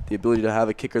is the ability to have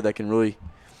a kicker that can really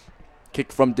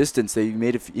kick from distance. He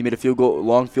made a field goal,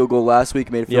 long field goal last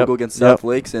week, made a field goal against South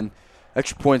Lakes, and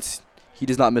extra points, he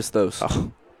does not miss those.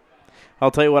 Oh.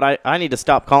 I'll tell you what, I need to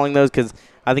stop calling those because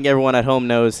I think everyone at home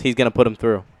knows he's going to put them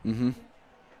through. Mm-hmm.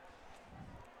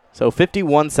 So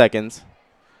 51 seconds.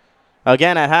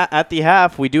 Again, at the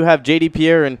half, we do have J.D.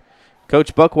 Pierre and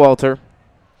Coach Buckwalter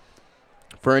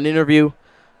for an interview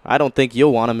I don't think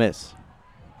you'll want to miss.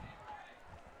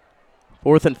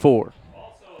 4th and 4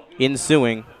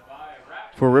 ensuing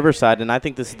for Riverside, and I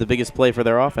think this is the biggest play for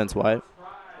their offense, Wyatt.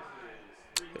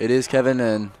 It is, Kevin,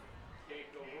 and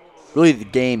really the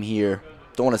game here.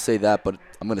 Don't want to say that, but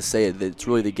I'm going to say it. It's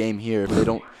really the game here. If they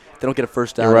don't get a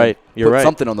first down. You're right. Put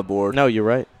something on the board. No, you're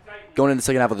right. Going into the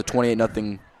second half of the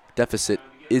 28-0 deficit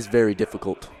is very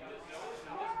difficult.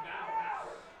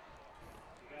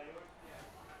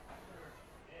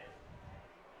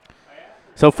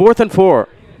 So 4th and 4.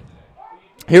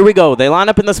 Here we go. They line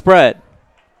up in the spread.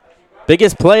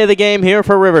 Biggest play of the game here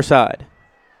for Riverside.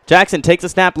 Jackson takes a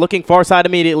snap, looking far side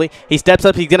immediately. He steps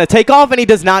up. He's going to take off, and he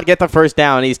does not get the first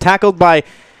down. He's tackled by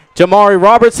Jamari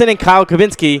Robertson and Kyle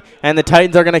Kavinsky, and the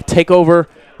Titans are going to take over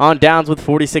on downs with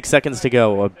 46 seconds to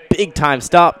go. A big-time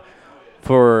stop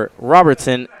for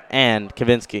Robertson and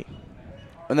Kavinsky.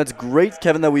 And that's great,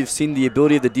 Kevin, that we've seen the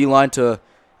ability of the D-line to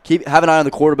have an eye on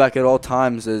the quarterback at all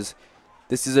times, as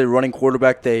this is a running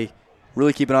quarterback. They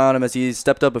really keep an eye on him as he's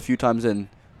stepped up a few times, and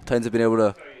the Titans have been able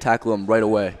to tackle him right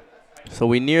away. So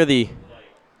we near the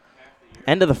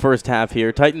end of the first half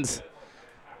here. Titans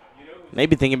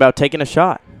maybe thinking about taking a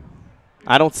shot.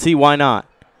 I don't see why not.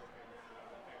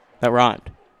 That rhymed.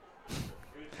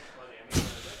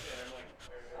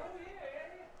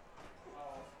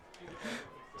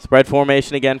 Spread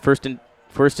formation again, first and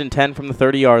 10 from the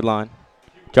 30-yard line.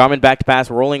 Jarman back to pass,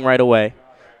 rolling right away.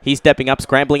 He's stepping up,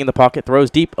 scrambling in the pocket, throws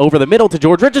deep over the middle to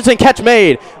George Richardson. Catch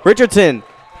made. Richardson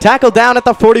tackled down at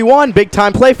the 41.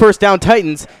 Big-time play, first down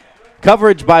Titans.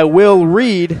 Coverage by Will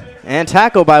Reed and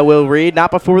tackle by Will Reed. Not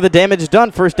before the damage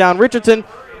done. First down Richardson.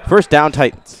 First down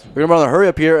Titans. We're going to run a hurry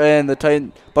up here, and the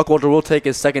Buckwalter will take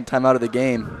his second time out of the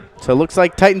game. So it looks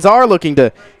like Titans are looking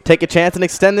to take a chance and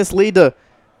extend this lead to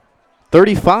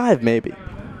 35 maybe.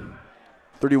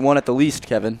 31 at the least,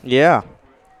 Kevin. Yeah.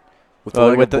 With the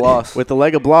leg of Bloss. With the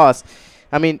leg of Bloss.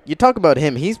 I mean, you talk about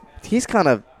him. He's kind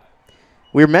of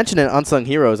 – we were mentioning unsung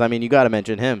heroes. I mean, you got to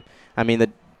mention him. I mean,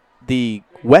 the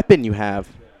weapon you have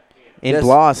in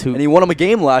Bloss. And he won him a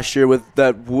game last year with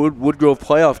that Woodgrove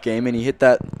playoff game, and he hit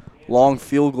that long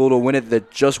field goal to win it that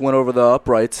just went over the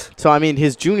uprights. So, I mean,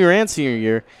 his junior and senior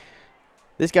year,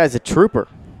 this guy's a trooper.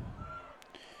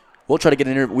 We will try to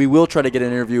get an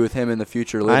interview with him in the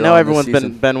future. I know everyone's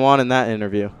been wanting that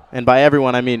interview, and by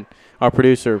everyone I mean our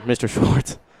producer, Mr.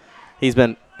 Schwartz. He's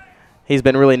been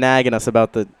really nagging us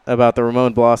about the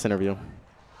Ramon Bloss interview.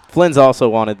 Flynn's also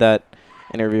wanted that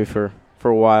interview for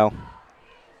a while.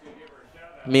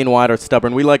 Me and White are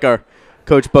stubborn. We like our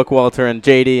Coach Buckwalter and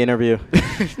JD interview.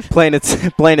 playing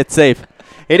it safe.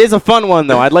 It is a fun one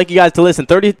though. I'd like you guys to listen.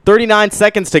 39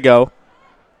 seconds to go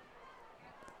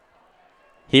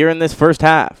here in this first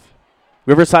half.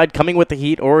 Riverside coming with the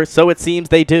heat, or so it seems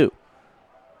they do.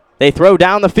 They throw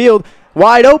down the field.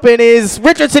 Wide open is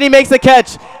Richardson. He makes the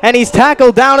catch, and he's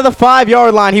tackled down to the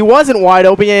 5-yard line. He wasn't wide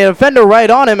open. He had a defender right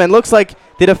on him, and looks like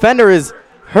the defender is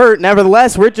hurt.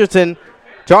 Nevertheless,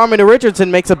 Jarman to Richardson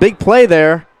makes a big play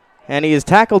there, and he is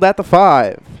tackled at the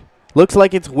 5. Looks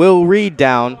like it's Will Reed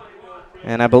down,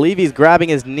 and I believe he's grabbing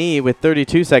his knee with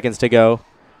 32 seconds to go.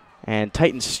 And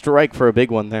Titans strike for a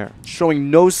big one there. Showing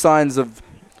no signs of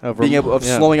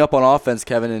slowing up on offense,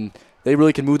 Kevin, and they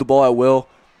really can move the ball at will.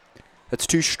 That's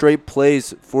 2 straight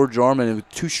plays for Jarman and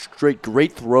 2 straight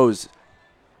great throws.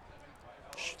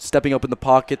 Stepping up in the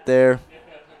pocket there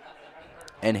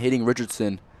and hitting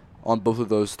Richardson on both of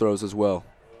those throws as well.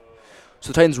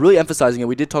 So Titans really emphasizing it.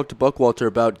 We did talk to Buckwalter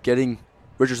about getting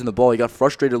Richardson the ball. He got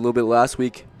frustrated a little bit last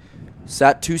week.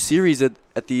 Sat 2 series at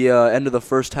the end of the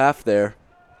first half there.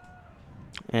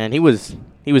 And he was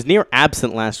near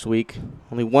absent last week.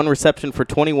 Only 1 reception for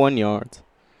 21 yards.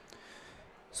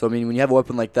 So, I mean, when you have a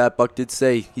weapon like that, Buck did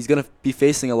say he's going to be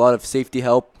facing a lot of safety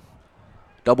help,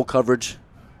 double coverage.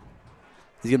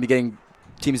 He's going to be getting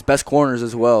team's best corners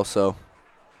as well. So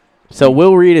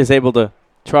Will Reed is able to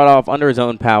trot off under his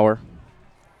own power.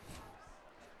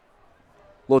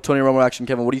 Little Tony Romo action,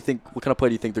 Kevin. What do you think? What kind of play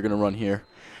do you think they're going to run here?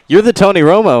 You're the Tony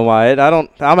Romo, Wyatt.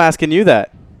 I'm asking you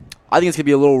that. I think it's going to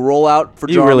be a little rollout for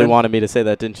Jarman. You really wanted me to say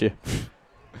that, didn't you?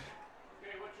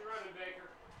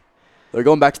 They're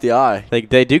going back to the eye.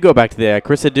 They do go back to the eye.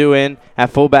 Chris Adu in at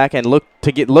fullback and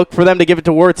look for them to give it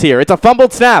to Wirtz here. It's a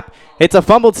fumbled snap.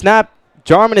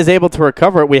 Jarman is able to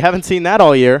recover it. We haven't seen that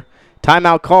all year.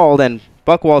 Timeout called, and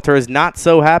Buckwalter is not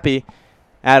so happy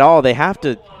at all. They have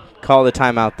to call the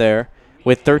timeout there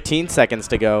with 13 seconds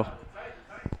to go.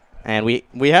 And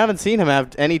we haven't seen him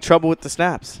have any trouble with the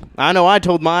snaps. I know I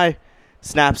told my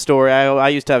snap story. I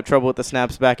used to have trouble with the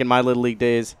snaps back in my Little League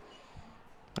days.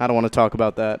 I don't want to talk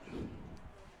about that.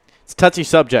 It's a touchy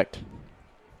subject.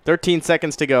 13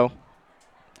 seconds to go.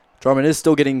 Jarman is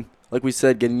still getting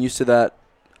used to that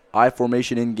I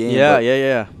formation in game.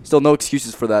 Yeah. Still no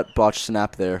excuses for that botched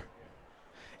snap there.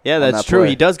 Yeah, that's true.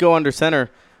 He does go under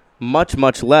center much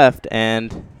less.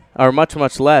 And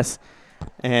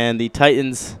the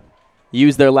Titans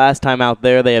use their last time out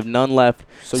there. They have none left.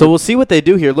 So we'll see what they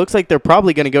do here. Looks like they're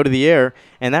probably going to go to the air,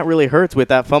 and that really hurts with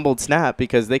that fumbled snap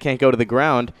because they can't go to the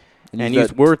ground and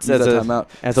use Wirtz as a weapon.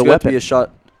 It's got to be a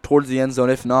shot towards the end zone.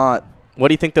 If not, what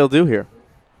do you think they'll do here?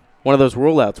 One of those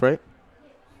rollouts, right?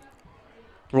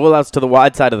 rollouts to the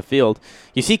wide side of the field.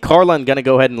 You see Carlin going to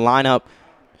go ahead and line up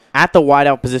at the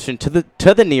wideout position to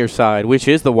the near side, which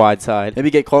is the wide side. Maybe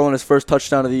get Carlin his first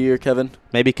touchdown of the year, Kevin.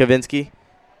 Maybe Kavinsky.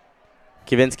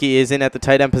 Kavinsky is in at the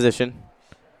tight end position.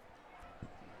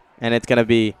 And it's going to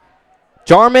be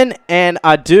Jarman and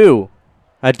Adu.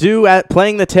 Adu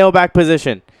playing the tailback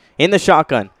position in the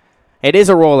shotgun. It is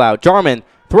a rollout. Jarman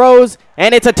throws,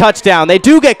 and it's a touchdown. They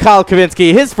do get Kyle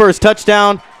Kavinsky his first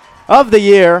touchdown of the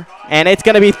year, and it's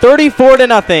going to be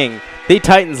 34-0. The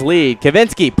Titans lead.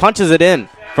 Kavinsky punches it in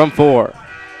from 4.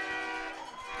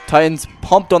 Titans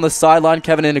pumped on the sideline,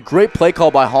 Kevin, and a great play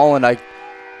call by Holland. I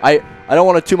don't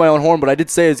want to toot my own horn, but I did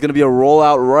say it's going to be a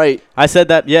rollout right. I said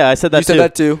that. Yeah, I said that you too. You said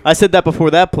that too. I said that before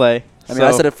that play. I mean,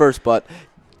 I said it first, but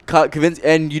Kavinsky,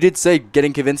 and you did say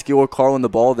getting Kavinsky or Carlin the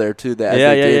ball there too. They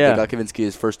got Kavinsky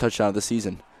his first touchdown of the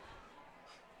season.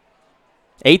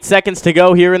 8 seconds to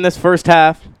go here in this first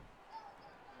half,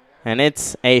 and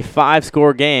it's a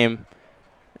 5-score game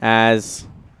as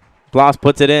Bloss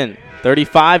puts it in.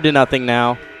 35-0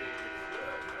 now.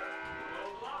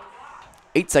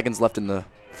 8 seconds left in the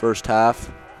first half.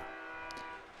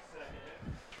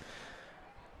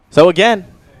 So again,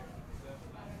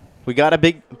 we got a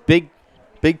big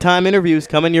time interviews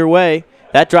coming your way.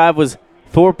 That drive was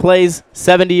 4 plays,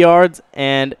 70 yards,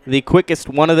 and the quickest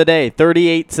one of the day,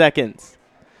 38 seconds.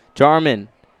 Jarman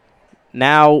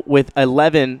now with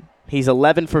 11. He's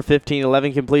 11 for 15,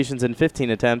 11 completions and 15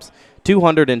 attempts,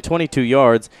 222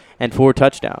 yards, and 4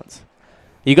 touchdowns.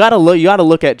 You gotta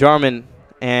look at Jarman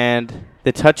and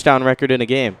the touchdown record in a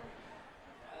game.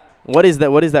 What is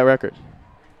that? What is that record?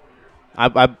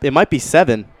 It might be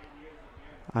 7.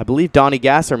 I believe Donnie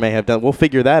Gasser may have done. We'll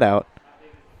figure that out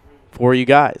for you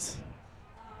guys.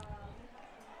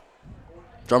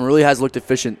 Jarman really has looked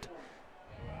efficient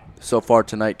so far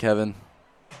tonight, Kevin.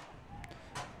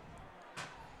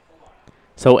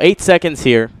 So 8 seconds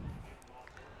here.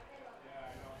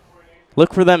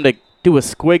 Look for them to do a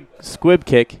squib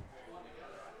kick.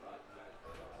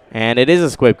 And it is a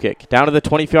squib kick. Down to the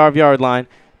 25-yard line.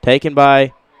 Taken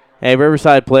by a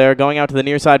Riverside player. Going out to the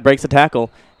near side. Breaks the tackle.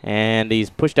 And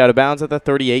he's pushed out of bounds at the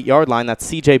 38-yard line. That's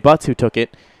C.J. Butts who took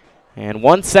it. And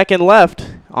 1 second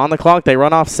left on the clock. They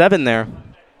run off 7 there.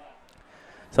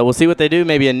 So we'll see what they do.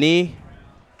 Maybe a knee.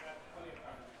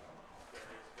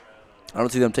 I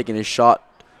don't see them taking a shot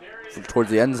towards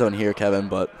the end zone here, Kevin,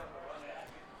 but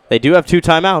they do have 2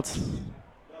 timeouts.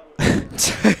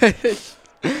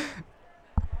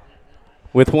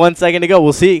 With 1 second to go,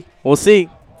 we'll see. We'll see.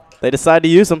 They decide to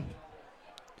use them.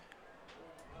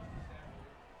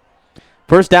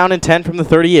 First down and 10 from the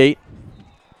 38.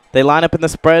 They line up in the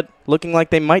spread, looking like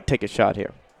they might take a shot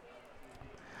here.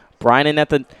 Brynan at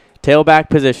the tailback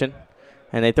position,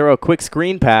 and they throw a quick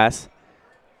screen pass.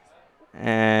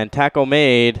 And tackle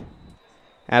made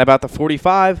at about the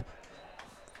 45.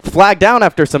 Flag down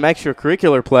after some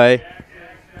extracurricular play.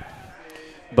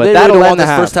 But that'll end the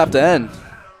half. First half to end.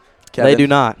 Kevin. They do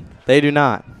not. They do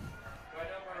not.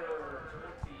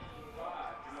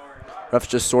 Ref's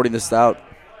just sorting this out,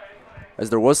 as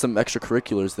there was some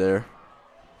extracurriculars there.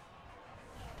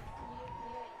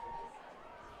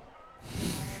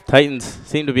 Titans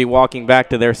seem to be walking back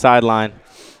to their sideline.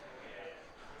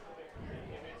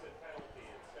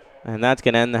 And that's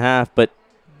going to end the half. But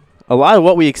a lot of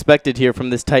what we expected here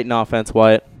from this Titan offense,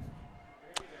 Wyatt.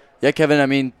 Yeah, Kevin, I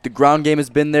mean, the ground game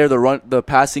has been there. The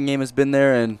passing game has been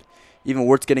there. And even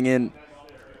Wirtz getting in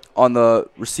on the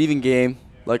receiving game,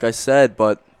 like I said.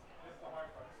 But,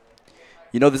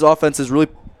 you know, this offense has really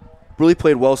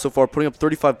played well so far, putting up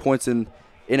 35 points in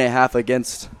a half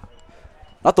against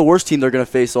not the worst team they're going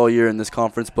to face all year in this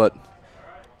conference, but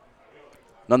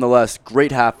nonetheless,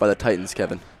 great half by the Titans,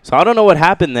 Kevin. So I don't know what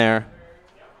happened there,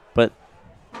 but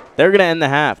they're going to end the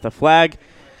half. The flag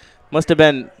must have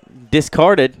been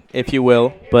discarded, if you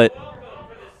will, but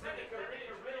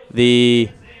the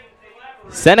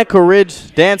Seneca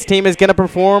Ridge dance team is going to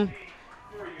perform,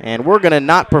 and we're going to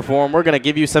not perform. We're going to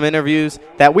give you some interviews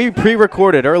that we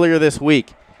pre-recorded earlier this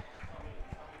week.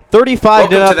 35-0. Welcome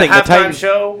to the halftime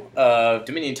show of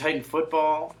Dominion Titan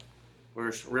football.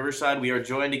 We're Riverside. We are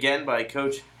joined again by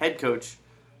head coach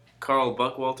Carl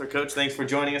Buckwalter. Coach, thanks for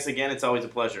joining us again. It's always a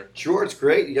pleasure. Sure, it's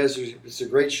great. You guys, it's a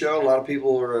great show. A lot of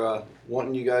people are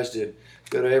wanting you guys to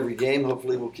go to every game.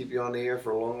 Hopefully, we'll keep you on the air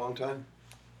for a long, long time.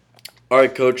 All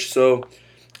right, Coach. So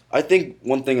I think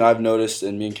one thing I've noticed,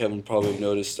 and me and Kevin probably have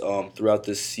noticed throughout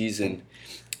this season,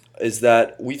 is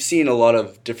that we've seen a lot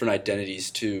of different identities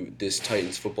to this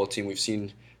Titans football team. We've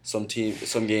seen some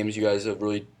games you guys have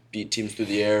really beat teams through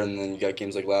the air, and then you got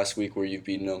games like last week where you've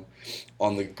beaten them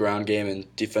on the ground game,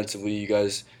 and defensively you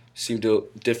guys seem to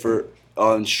differ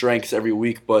on strengths every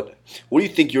week, but what do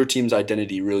you think your team's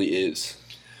identity really is?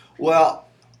 Well,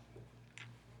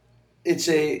 it's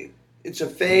a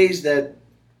phase that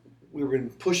we've been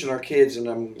pushing our kids, and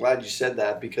I'm glad you said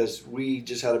that because we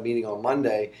just had a meeting on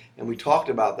Monday and we talked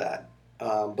about that.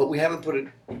 But we haven't put it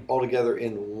all together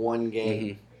in one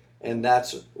game, and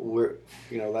that's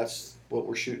that's what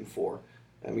we're shooting for.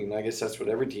 I mean, I guess that's what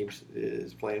every team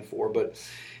is playing for. But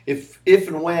if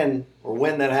and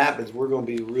when that happens, we're going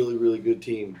to be a really, really good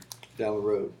team down the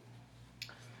road.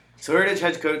 So Heritage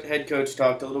head coach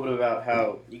talked a little bit about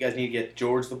how you guys need to get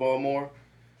George the ball more.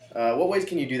 What ways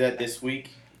can you do that this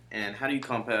week, and how do you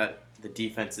combat the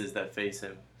defenses that face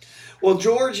him? Well,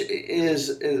 George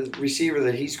is a receiver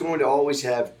that he's going to always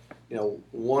have,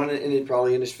 one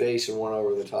probably in his face and one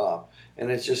over the top. And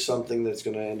it's just something that's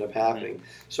going to end up happening.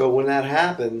 So when that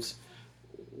happens,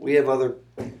 we have other,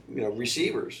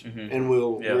 receivers, and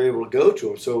we're able to go to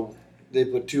them. So they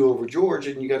put two over George,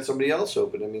 and you got somebody else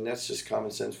open. I mean, that's just common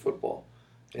sense football,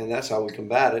 and that's how we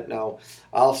combat it. Now,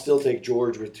 I'll still take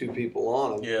George with two people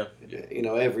on him,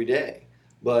 every day.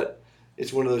 But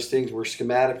it's one of those things where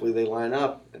schematically they line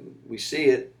up, and we see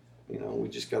it. We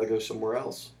just got to go somewhere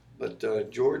else. But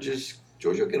George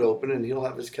will get open, and he'll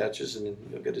have his catches, and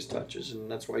he'll get his touches,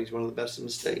 and that's why he's one of the best in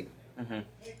the state.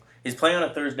 Is playing on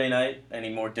a Thursday night any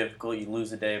more difficult? You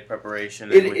lose a day of preparation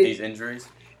with these injuries?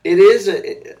 It is,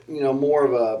 more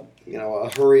of a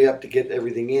hurry up to get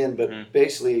everything in, but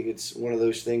basically it's one of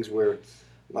those things where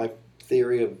my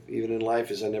theory of even in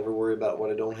life is I never worry about what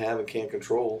I don't have and can't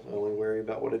control. I only worry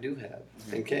about what I do have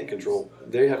and can't control.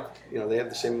 They have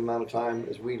the same amount of time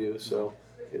as we do, so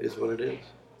it is what it is.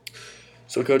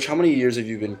 So, Coach, how many years have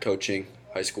you been coaching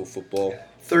high school football?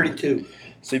 32.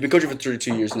 So you've been coaching for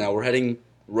 32 years now. We're heading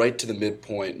right to the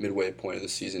midway point of the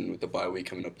season with the bye week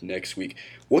coming up next week.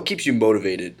 What keeps you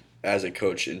motivated as a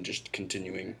coach and just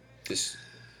continuing this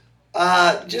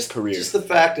career? Just the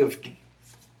fact of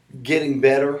getting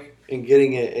better and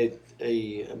getting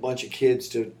a bunch of kids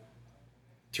to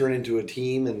turn into a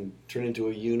team and turn into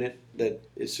a unit that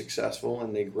is successful,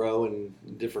 and they grow in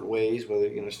different ways. Whether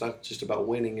it's not just about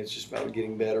winning, it's just about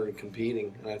getting better and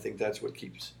competing. And I think that's what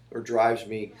drives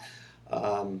me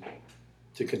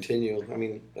to continue. I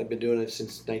mean, I've been doing it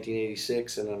since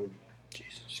 1986, and I'm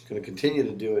just going to continue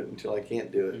to do it until I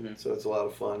can't do it. So it's a lot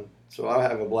of fun. So I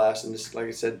have a blast, and this, like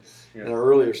I said in our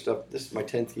earlier stuff, this is my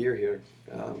 10th year here.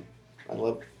 I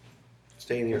love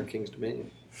staying here in Kings Dominion.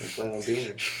 I plan on being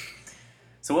here.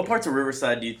 So what parts of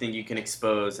Riverside do you think you can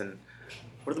expose, and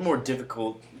what are the more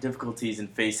difficulties in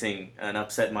facing an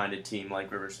upset-minded team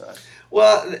like Riverside?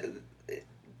 Well,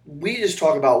 we just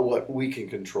talk about what we can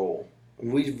control.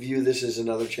 We view this as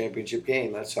another championship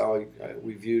game. That's how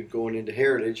we viewed going into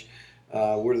Heritage.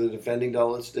 We're the defending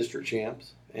Dulles district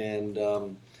champs, and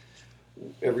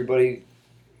everybody,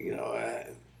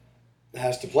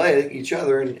 has to play each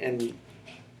other, and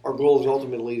our goal is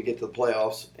ultimately to get to the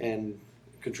playoffs and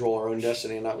control our own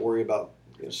destiny and not worry about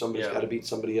somebody's got to beat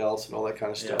somebody else and all that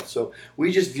kind of stuff. So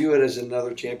we just view it as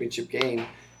another championship game,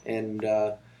 and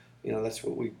that's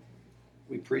what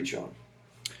we preach on.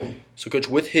 So, Coach,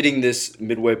 with hitting this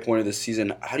midway point of the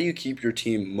season, how do you keep your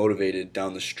team motivated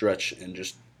down the stretch and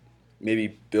just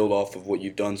maybe build off of what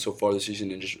you've done so far this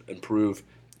season and just improve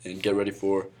and get ready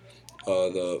for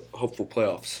the hopeful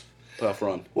playoff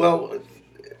run? Well,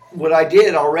 what I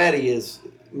did already is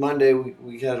Monday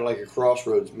we had like a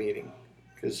crossroads meeting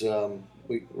because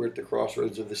we're at the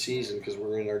crossroads of the season because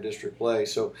we're in our district play.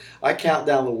 So I count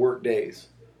down the work days,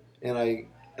 and I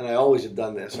always have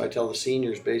done this. I tell the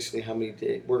seniors basically how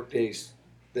many work days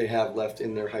they have left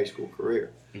in their high school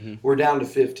career. We're down to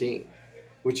 15,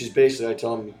 which is basically I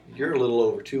tell them you're a little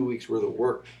over 2 weeks worth of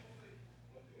work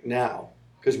now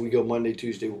because we go Monday,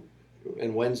 Tuesday,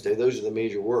 and Wednesday. Those are the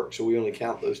major work, so we only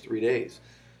count those 3 days.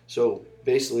 So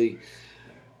basically,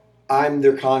 I'm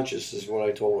their conscience is what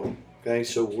I told them. Okay,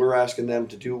 so we're asking them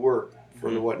to do work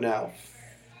for what now?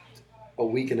 A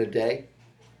week and a day?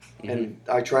 And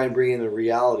I try and bring in a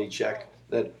reality check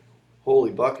that,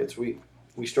 holy buckets, we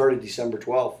started December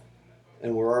 12th,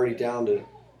 and we're already down to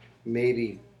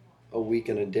maybe a week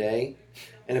and a day.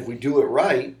 And if we do it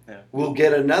right, we'll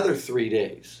get another 3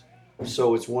 days.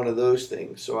 So it's one of those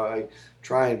things. So I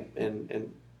try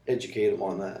and educate them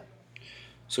on that.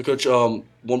 So, Coach,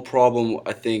 one problem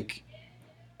I think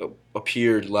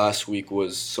appeared last week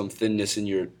was some thinness in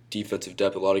your defensive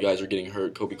depth. A lot of guys are getting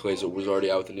hurt. Kobe Clays was already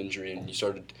out with an injury, and you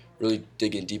started really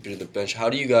digging deep into the bench. How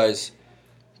do you guys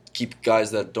keep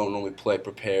guys that don't normally play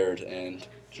prepared and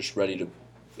just ready to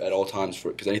at all times for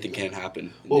it? Because anything can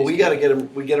happen. Well, we got to get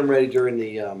them. We get them ready during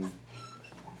the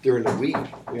week.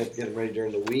 We have to get them ready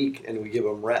during the week, and we give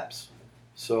them reps.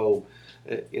 So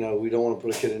we don't want to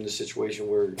put a kid in a situation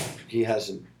where he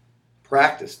hasn't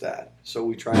practiced that. So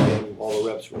we try and get him all the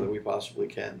reps that we possibly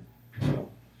can. So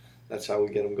that's how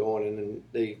we get them going, and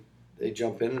then they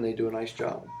jump in and they do a nice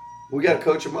job. We got to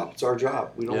coach them up. It's our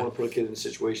job. We don't want to put a kid in a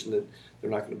situation that they're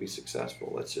not going to be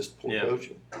successful. That's just poor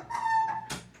coaching.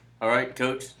 All right,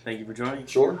 Coach. Thank you for joining.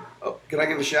 Sure. Oh, can I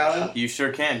give a shout out? You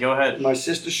sure can. Go ahead. My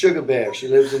sister Sugar Bear. She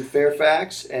lives in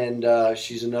Fairfax, and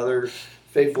she's another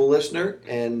faithful listener.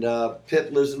 And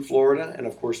Pip lives in Florida, and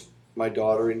of course my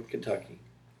daughter in Kentucky.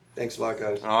 Thanks a lot,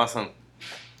 guys. Awesome.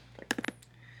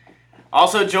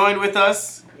 Also joined with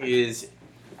us is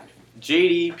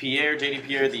JD Pierre,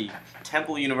 the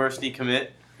Temple University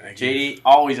commit. JD,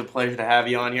 always a pleasure to have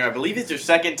you on here. I believe it's your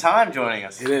second time joining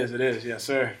us. It is, yes,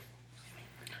 sir.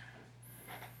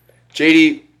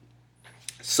 JD,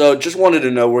 so just wanted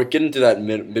to know, we're getting to that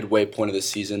midway point of the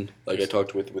season, like I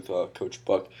talked with Coach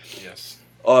Buck. Yes.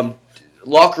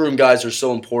 Locker room guys are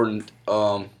so important,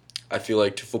 I feel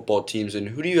like, to football teams. And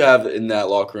who do you have in that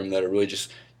locker room that are really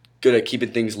just good at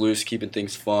keeping things loose, keeping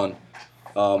things fun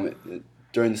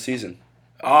during the season?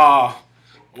 Kyle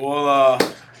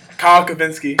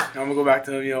Kavinsky. I'm gonna go back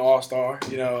to him. All-star.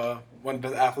 One of the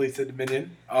best athletes at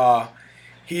Dominion.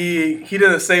 He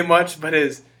doesn't say much, but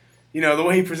his, the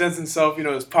way he presents himself,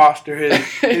 his posture,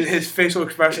 his facial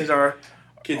expressions are.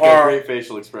 Kids got great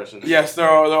facial expressions. Yes, they're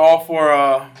all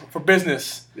for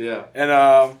business. Yeah. And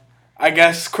I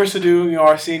guess Chris Adu,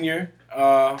 our senior,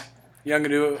 Young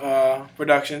Adu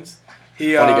Productions.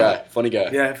 Funny guy.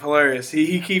 Yeah, hilarious.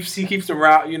 He keeps the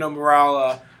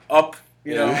morale up.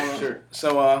 Sure.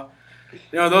 So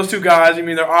those two guys.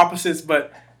 They're opposites,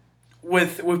 but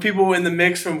with people in the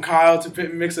mix from Kyle to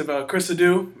mix of Chris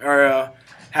Adu,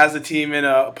 has the team in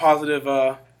a positive.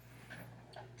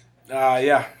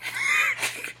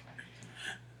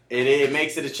 It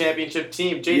makes it a championship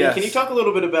team. JD, Yes. Can you talk a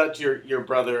little bit about your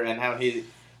brother and how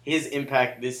his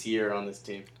impact this year on this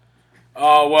team?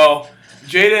 Well,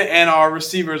 Jaden and our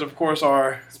receivers, of course,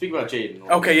 are. Speak about Jaden.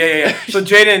 Okay, yeah. So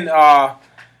Jaden,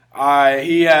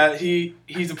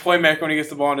 he's a playmaker when he gets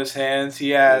the ball in his hands. He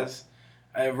has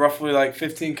roughly like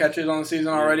 15 catches on the season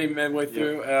already, midway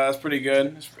through. That's pretty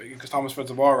good because Thomas spreads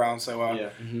the ball around. So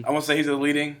I won't say he's the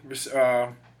leading with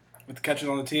the catches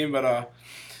on the team, but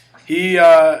he's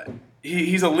a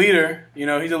leader.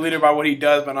 He's a leader by what he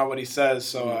does, but not what he says.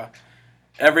 So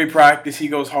every practice he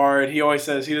goes hard. He always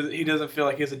says he doesn't feel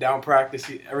like he has a down practice.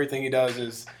 Everything he does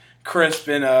is crisp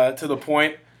and to the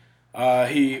point.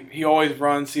 He always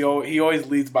runs. He always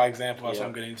leads by example. That's what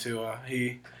I'm getting to.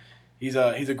 He's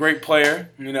a great player.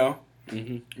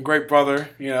 Great brother.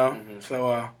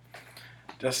 So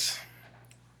just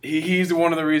he's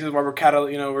one of the reasons why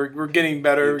we're getting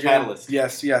better. Catalyst.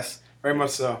 Yes, very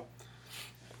much so.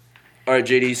 All right,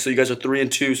 JD, so you guys are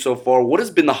 3-2 so far. What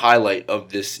has been the highlight of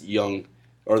this the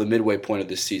midway point of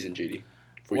this season, JD?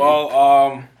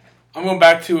 I'm going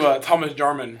back to Thomas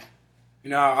Jarman.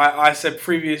 I said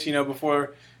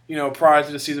before, prior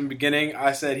to the season beginning,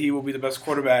 I said he will be the best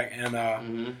quarterback,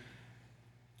 and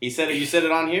He said it. You said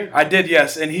it on here. I did,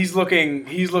 yes, and he's looking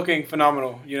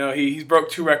phenomenal. He's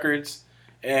broke 2 records,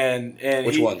 and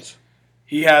Which ones?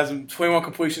 He has 21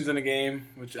 completions in a game,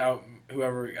 which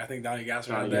whoever I think Donnie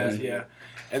Gasser had that, yeah.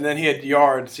 And then he had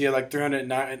yards. He had like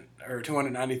 309 or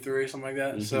 293, something like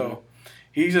that. So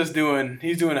he's doing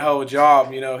a hell of a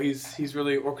job. He's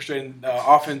really orchestrating the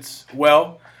offense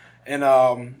well, and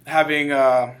having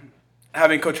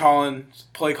Coach Holland's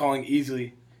play calling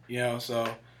easily.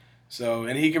 So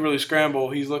and he can really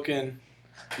scramble. He's looking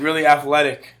really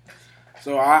athletic.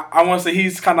 So I want to say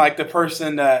he's kind of like the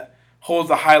person that holds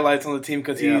the highlights on the team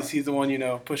because he's the one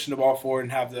pushing the ball forward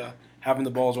and having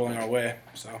the balls rolling our way.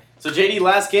 So JD,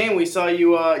 last game we saw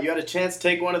you had a chance to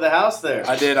take one to the house there.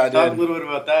 I did. Talk a little bit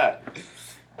about that.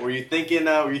 Were you thinking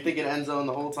end zone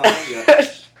the whole time? Yeah.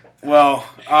 Well,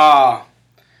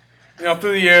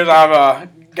 through the years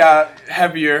I've got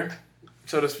heavier,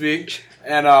 so to speak,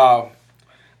 and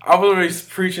I was always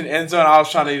preaching end zone. I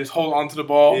was trying to just hold on to the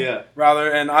ball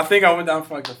rather, and I think I went down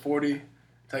from like the 40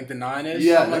 to like the 9-ish.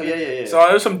 Yeah. So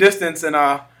there was some distance, and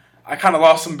I kind of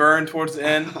lost some burn towards the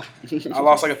end. I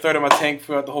lost like a third of my tank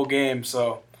throughout the whole game.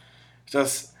 So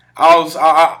just I was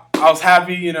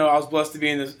happy. I was blessed to be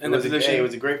in the position. It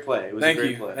was a great play. Thank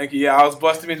you. Yeah, I was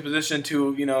blessed to be in the position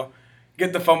to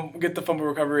get the fumble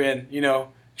recovery and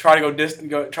try to go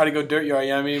distant, try to go dirt yard.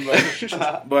 You know what I mean?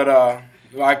 But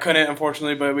I couldn't,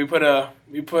 unfortunately. But I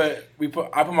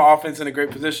put my offense in a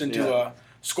great position to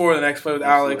score the next play with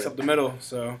Alex up the middle.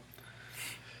 So.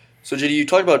 So, JD, you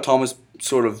talked about Thomas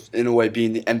sort of, in a way,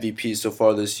 being the MVP so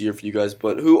far this year for you guys,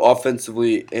 but who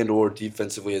offensively and or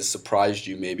defensively has surprised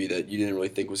you maybe that you didn't really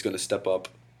think was going to step up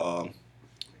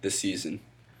this season?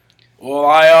 Well,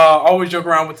 I always joke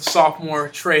around with the sophomore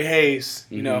Trey Hayes.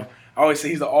 You know, I always say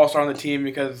he's the all-star on the team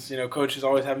because, you know, coaches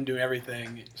always have him doing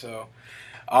everything. So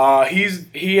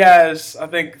he has, I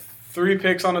think, 3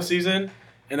 picks on the season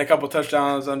and a couple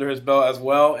touchdowns under his belt as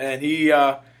well. And he's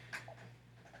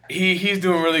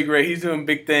doing really great. He's doing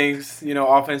big things, you know,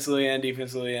 offensively and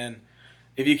defensively. And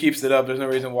if he keeps it up, there's no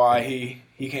reason why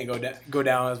he can't go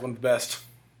down as one of the best.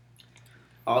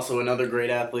 Also, another great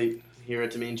athlete here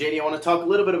at Dominion. JD, I want to talk a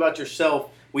little bit about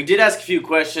yourself. We did ask a few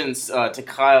questions to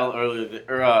Kyle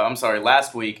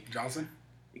last week. Johnson?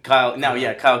 Kyle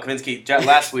Kavinsky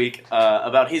last week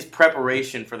about his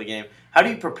preparation for the game. How do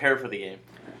you prepare for the game?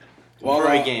 For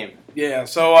a game? Yeah,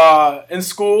 so in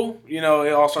school, you know,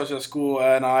 it all starts at school,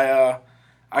 and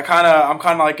I'm kind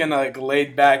of like in a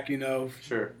laid back, you know,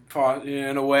 sure.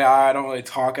 In a way, I don't really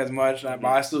talk as much, but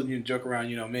I still joke around,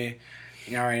 you know me,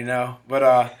 you already know.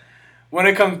 But when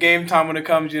it comes game time,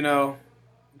 you know,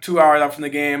 2 hours out from the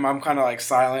game, I'm kind of like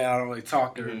silent. I don't really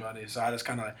talk to everybody, so I just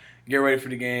kind of like get ready for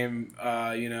the game,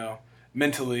 you know,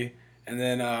 mentally, and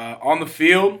then on the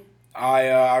field,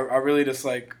 I really just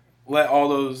like let all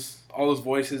those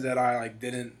voices that I like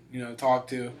didn't, you know, talk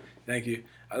to. Thank you.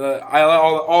 I let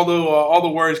all the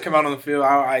words come out on the field.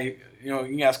 I you know,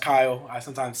 you can ask Kyle. I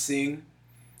sometimes sing.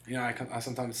 You know, I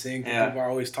sometimes sing. Yeah. People, I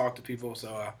always talk to people.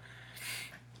 So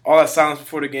all that silence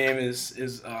before the game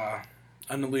is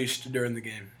unleashed during the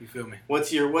game. You feel me?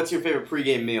 What's your favorite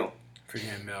pregame meal?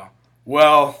 Pregame meal.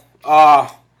 Well,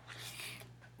 I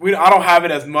don't have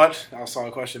it as much. That was a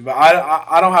solid question, but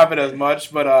I don't have it as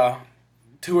much. But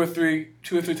 2 or 3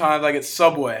 times I get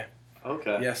Subway.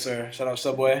 Okay. Yes, sir. Shout out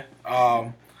Subway.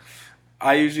 I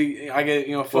get,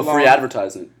 you know, for free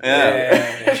advertising.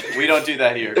 Yeah. We don't do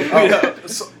that here.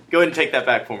 Go ahead and take that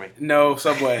back for me. No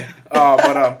Subway.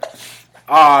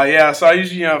 Yeah. So I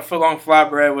usually, you know, foot-long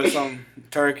flatbread with some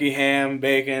turkey, ham,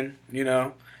 bacon, you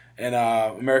know, and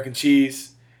American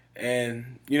cheese.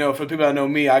 And, you know, for people that know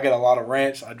me, I get a lot of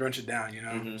ranch. I drench it down, you know.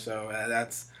 Mm-hmm. So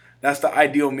that's the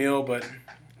ideal meal, but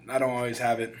I don't always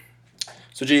have it.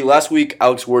 So, G, last week,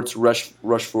 Alex Wirtz rushed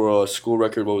for a school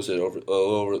record. What was it?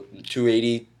 Over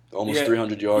 280, almost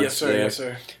 300 yards. Yes, sir. There. Yes,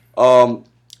 sir. And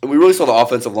we really saw the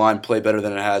offensive line play better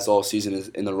than it has all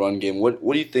season in the run game. What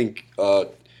do you think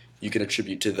you can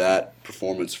attribute to that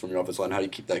performance from your offensive line? How do you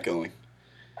keep that going?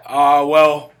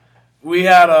 Well, we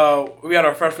had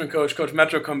our freshman coach, Coach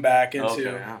Metro, come back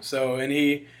so and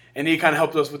he kind of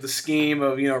helped us with the scheme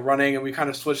of, you know, running, and we kind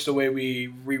of switched the way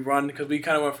we run because we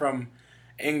kind of went from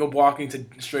angle blocking to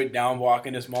straight down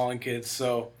blocking as Mullen kids.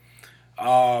 So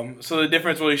the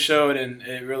difference really showed, and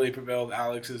it really propelled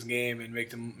Alex's game and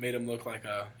made him look like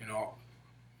a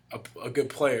good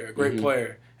player, a great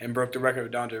player, and broke the record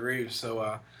of Dante Reeves.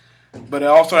 So, but it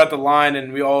all started at the line,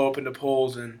 and we all opened the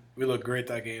polls, and we looked great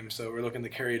that game. So we're looking to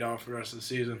carry it on for the rest of the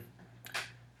season.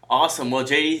 Awesome. Well,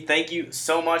 JD, thank you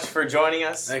so much for joining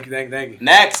us. Thank you.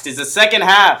 Next is the second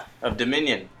half of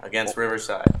Dominion against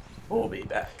Riverside. We'll be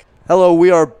back. Hello, we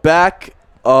are back.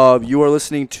 You are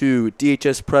listening to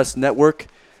DHS Press Network.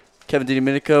 Kevin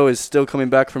DiDomenico is still coming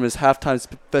back from his halftime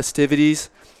festivities.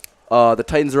 The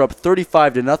Titans are up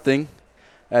 35-0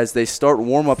 as they start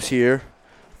warm-ups here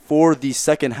for the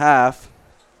second half.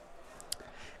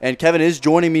 And Kevin is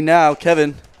joining me now.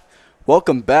 Kevin,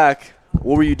 welcome back.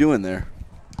 What were you doing there?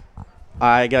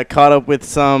 I got caught up with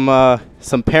some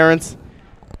parents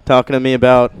talking to me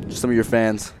about some of your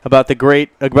fans about the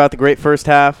great first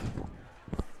half.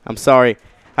 I'm sorry.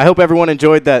 I hope everyone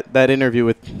enjoyed that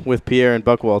interview with Pierre and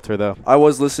Buckwalter, though. I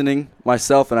was listening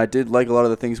myself, and I did like a lot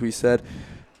of the things we said.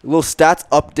 A little stats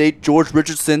update. George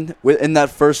Richardson, in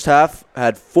that first half,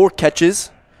 had 4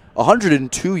 catches,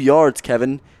 102 yards,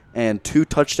 Kevin, and 2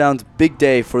 touchdowns. Big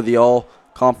day for the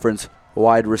all-conference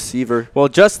wide receiver. Well,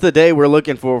 just the day we're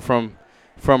looking for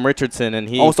from Richardson, and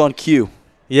he almost on cue.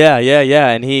 Yeah,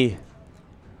 and he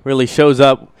really shows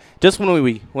up just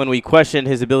when we questioned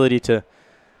his ability to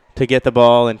get the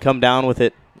ball and come down with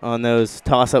it on those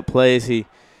toss-up plays. He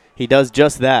does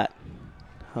just that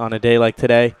on a day like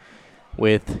today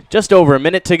with just over a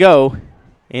minute to go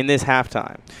in this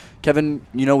halftime. Kevin,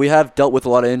 you know, we have dealt with a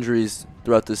lot of injuries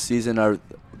throughout this season.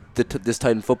 This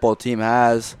Titan football team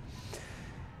has.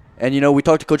 And, you know, we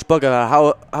talked to Coach Buck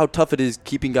about how tough it is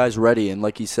keeping guys ready. And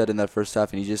like he said in that first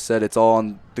half, and he just said it's all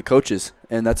on the coaches.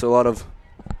 And that's a lot of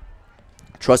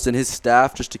trust in his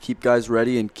staff just to keep guys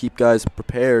ready and keep guys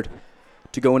prepared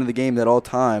to go into the game at all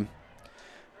time.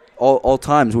 all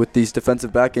times with these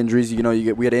defensive back injuries.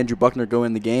 We had Andrew Buckner go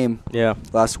in the game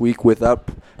last week without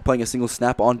playing a single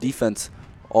snap on defense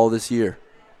all this year.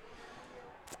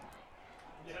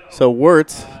 So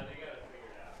Wirtz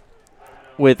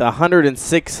with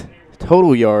 106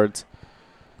 total yards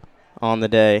on the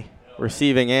day,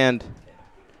 receiving and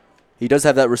he does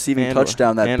have that receiving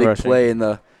touchdown, that big rushing play in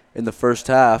the first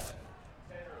half.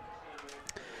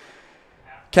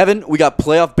 Kevin, we got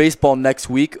playoff baseball next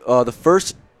week. The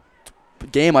first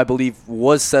game, I believe,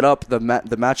 was set up. The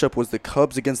matchup was the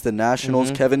Cubs against the Nationals.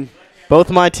 Mm-hmm. Kevin,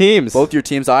 both my teams. Both your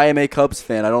teams. I am a Cubs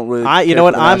fan. I don't really. You know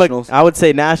what? I would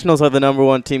say Nationals are the number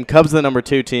 1 team. Cubs are the number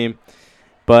 2 team.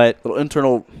 But little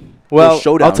internal. Well,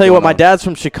 showdown. I'll tell you what. My dad's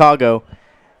from Chicago,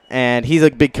 and he's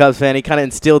a big Cubs fan. He kind of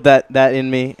instilled that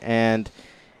in me. And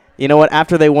you know what?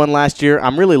 After they won last year,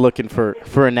 I'm really looking for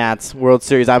a Nats World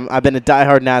Series. I've been a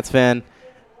diehard Nats fan.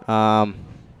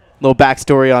 Little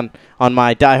backstory on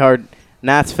my diehard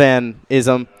Nats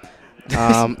fanism.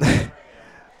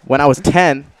 When I was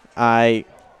 10, I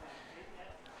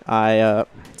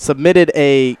submitted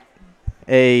a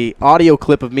audio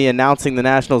clip of me announcing the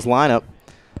Nationals lineup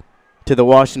to the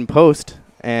Washington Post,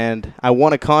 and I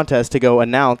won a contest to go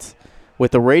announce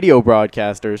with the radio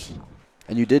broadcasters.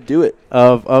 And you did do it.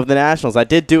 Of the Nationals. I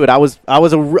did do it. I was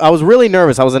really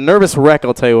nervous. I was a nervous wreck,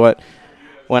 I'll tell you what,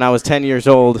 when I was 10 years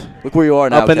old. Look where you are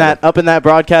now, up in that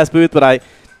broadcast booth, but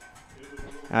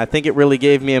I think it really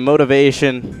gave me a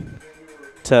motivation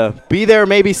to be there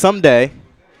maybe someday.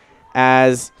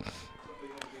 As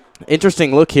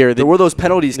interesting look here. There were those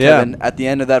penalties, Kevin, at the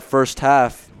end of that first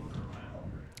half,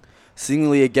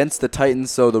 seemingly against the Titans,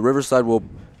 so the Riverside will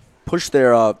push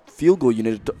their field goal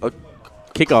unit,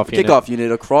 kickoff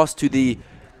unit across to the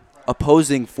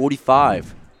opposing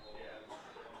 45.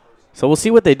 So we'll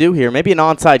see what they do here. Maybe an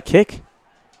onside kick.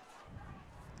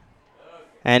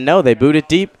 And no, they boot it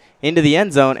deep into the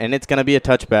end zone, and it's going to be a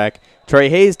touchback. Trey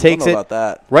Hayes takes it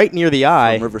right near the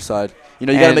eye. From Riverside. You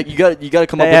got to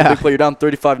come up with a big play. You're down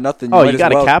 35-0. You got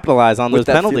to capitalize on those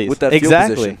penalties. With that field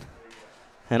position.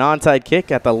 An onside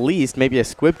kick at the least, maybe a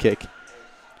squib kick.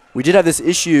 We did have this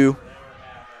issue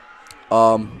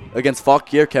against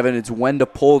Fauquier, Kevin. It's when to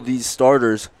pull these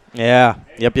starters. Yeah.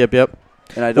 Yep.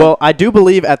 And I do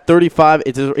believe at 35,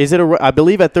 I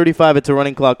believe at 35 it's a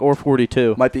running clock, or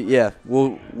 42. Might be, yeah.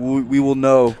 We will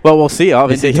know. Well, we'll see,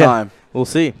 obviously. In time. We'll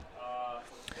see.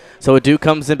 So Adu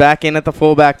comes back in at the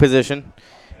fullback position.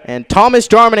 And Thomas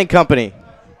Jarman and company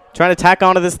trying to tack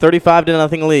onto this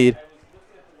 35-0 lead.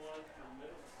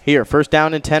 Here, first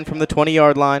down and 10 from the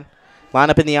 20-yard line.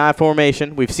 Line up in the I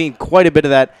formation. We've seen quite a bit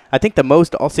of that. I think the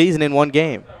most all season in one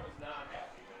game.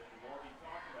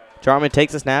 Jarman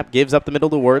takes a snap, gives up the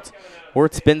middle to Wirtz.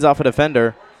 Wirtz spins off a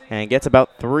defender and gets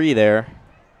about 3 there.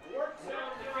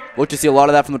 Look to see a lot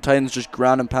of that from the Titans, just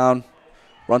ground and pound,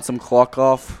 run some clock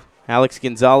off. Alex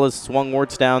Gonzalez swung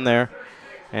Wirtz down there,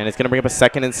 and it's going to bring up a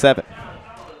 2nd and 7.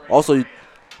 Also, you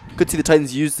could see the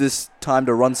Titans use this time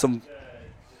to run some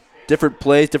different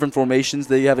plays, different formations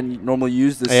they haven't normally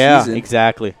used this season. Yeah,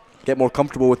 exactly. Get more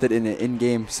comfortable with it in an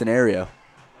in-game scenario.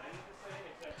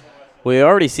 We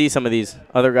already see some of these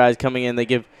other guys coming in. They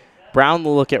give Brown the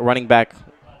look at running back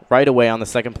right away on the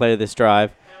second play of this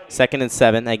drive. 2nd and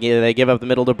 7. They give up the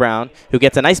middle to Brown, who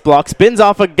gets a nice block, spins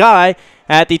off a guy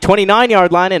at the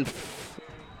 29-yard line, and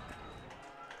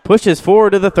pushes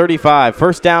forward to the 35.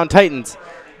 First down, Titans.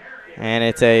 And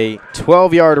it's a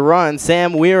 12-yard run.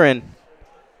 Sam Weirin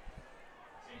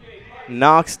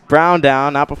knocks Brown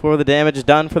down, not before the damage is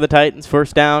done for the Titans.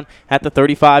 First down at the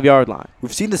 35-yard line.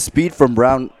 We've seen the speed from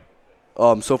Brown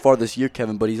so far this year,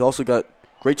 Kevin, but he's also got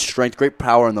great strength, great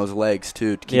power in those legs,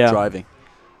 too, to keep driving.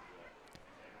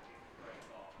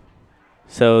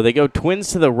 So they go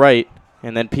twins to the right,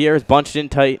 and then Pierre's bunched in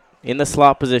tight in the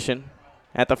slot position.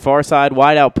 At the far side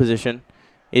wideout position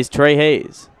is Trey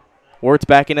Hayes. Wirtz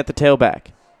back in at the tailback.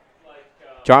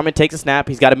 Jarman takes a snap.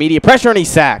 He's got immediate pressure, and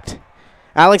he's sacked.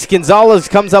 Alex Gonzalez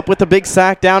comes up with a big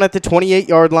sack down at the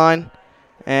 28-yard line.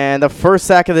 And the first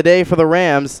sack of the day for the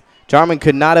Rams. Jarman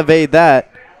could not evade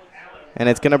that. And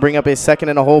it's going to bring up a 2nd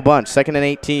and a whole bunch, 2nd and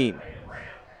 18.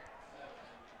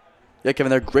 Yeah, Kevin,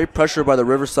 they're great pressure by the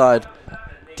Riverside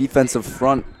defensive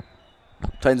front.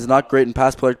 Titans not great in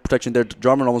pass protection there.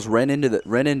 Jarman almost ran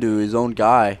into his own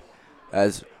guy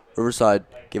as Riverside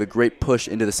gave a great push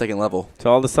into the second level. So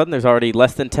all of a sudden there's already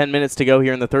less than 10 minutes to go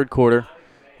here in the third quarter,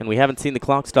 and we haven't seen the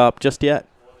clock stop just yet.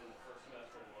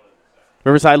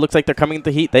 Riverside looks like they're coming at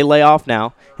the heat. They lay off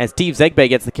now as Steve Zegbe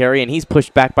gets the carry, and he's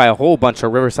pushed back by a whole bunch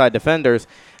of Riverside defenders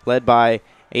led by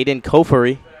Aiden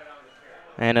Kofuri.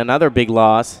 And another big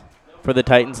loss for the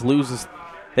Titans.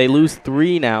 They lose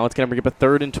 3 now. It's going to bring up a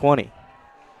 3rd and 20.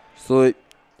 So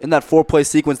in that 4-play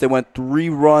sequence, they went 3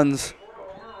 runs,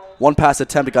 1 pass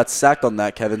attempt. It got sacked on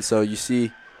that, Kevin. So you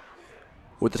see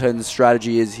what the Titans'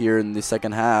 strategy is here in the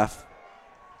second half,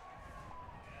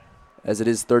 as it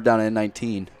is 3rd down and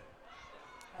 19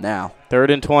 now.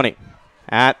 3rd and 20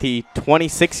 at the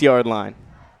 26-yard line.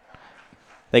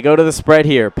 They go to the spread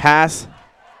here. Passing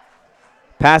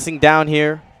down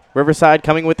here. Riverside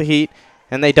coming with the heat.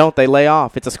 And they don't. They lay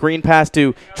off. It's a screen pass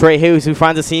to Trey Hughes, who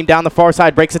finds a seam down the far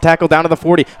side, breaks a tackle down to the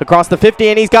 40, across the 50,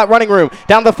 and he's got running room.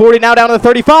 Down to the 40, now down to the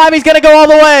 35. He's going to go all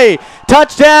the way.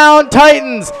 Touchdown,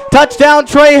 Titans. Touchdown,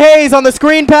 Trey Hayes on the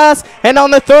screen pass. And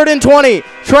on the 3rd and 20,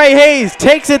 Trey Hayes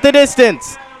takes it the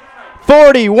distance.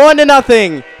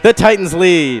 41-0. The Titans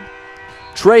lead.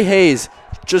 Trey Hayes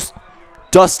just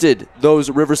dusted those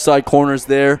Riverside corners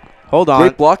there. Hold on.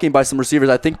 Great blocking by some receivers.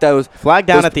 I think that was flag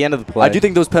down at the end of the play. I do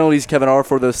think those penalties, Kevin, are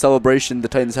for the celebration the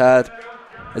Titans had,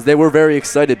 as they were very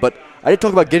excited. But I did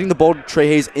talk about getting the ball to Trey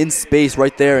Hayes in space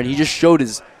right there, and he just showed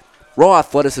his raw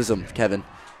athleticism, Kevin,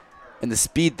 and the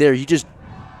speed there. He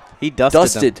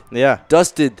dusted. Yeah.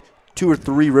 Dusted 2 or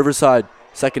 3 Riverside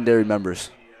secondary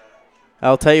members.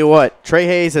 I'll tell you what, Trey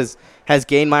Hayes has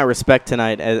gained my respect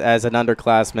tonight as an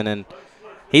underclassman, and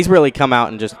he's really come out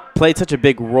and just played such a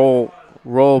big role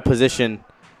position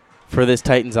for this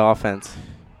Titans offense.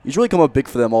 He's really come up big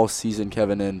for them all season,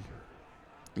 Kevin, and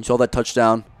you saw that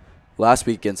touchdown last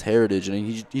week against Heritage,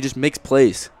 and he just makes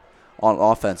plays on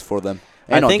offense for them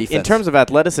and on defense. I think in terms of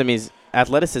athleticism,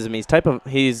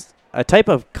 he's a type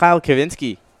of Kyle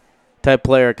Kavinsky type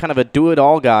player, kind of a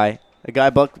do-it-all guy, a guy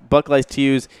Buck likes to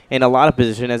use in a lot of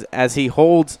positions as he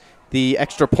holds the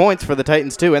extra points for the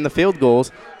Titans, too, and the field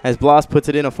goals, as Bloss puts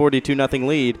it in a 42-0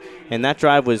 lead. And that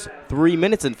drive was 3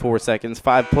 minutes and 4 seconds,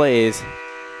 5 plays,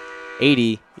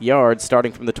 80 yards,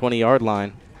 starting from the 20-yard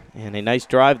line. And a nice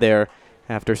drive there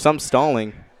after some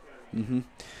stalling.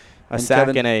 A sack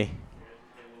Kevin, and a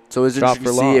so it's drop interesting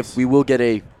for to see loss. if we will get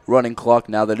a running clock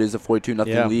now that it is a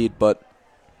 42-0 lead. But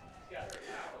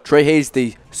Trey Hayes,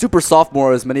 the super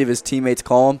sophomore, as many of his teammates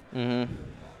call him,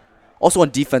 also on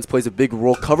defense, plays a big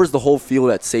role, covers the whole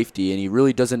field at safety, and he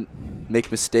really doesn't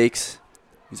make mistakes.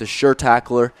 He's a sure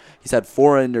tackler. He's had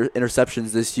 4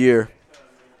 interceptions this year.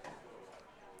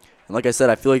 And like I said,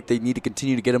 I feel like they need to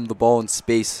continue to get him the ball in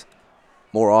space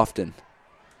more often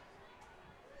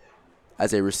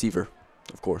as a receiver,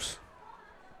 of course.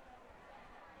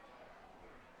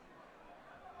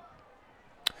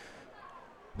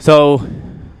 So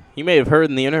you may have heard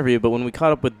in the interview, but when we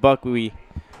caught up with Buck, we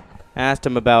asked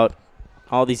him about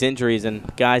all these injuries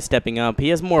and guys stepping up. He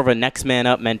has more of a next man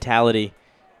up mentality.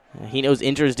 He knows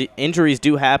injuries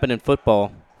do happen in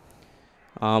football,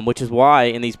 which is why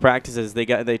in these practices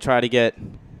they try to get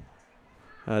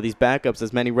these backups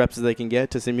as many reps as they can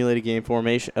get to simulate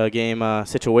a game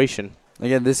situation.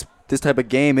 Again, this type of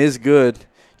game is good.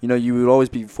 You know, you would always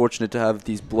be fortunate to have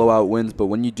these blowout wins, but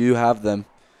when you do have them,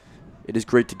 it is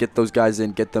great to get those guys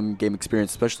in, get them game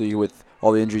experience, especially with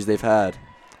all the injuries they've had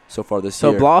so far this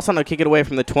year. So Blossom will kick it away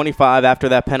from the 25 after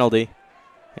that penalty,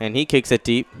 and he kicks it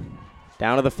deep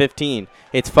down to the 15.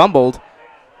 It's fumbled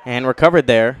and recovered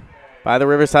there by the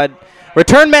Riverside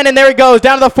return men, and there he goes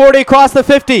down to the 40, across the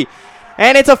 50,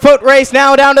 and it's a foot race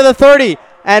now down to the 30,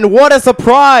 and what a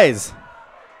surprise.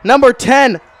 Number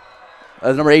 10.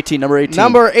 Number 18.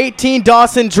 Number 18,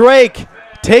 Dawson Drake,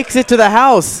 takes it to the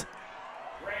house,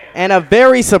 and a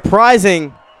very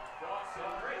surprising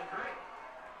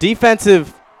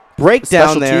defensive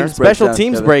breakdown there. Special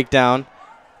teams breakdown.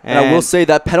 And I will say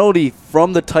that penalty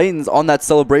from the Titans on that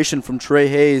celebration from Trey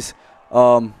Hayes,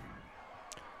 on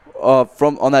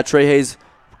that Trey Hayes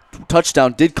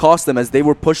touchdown did cost them, as they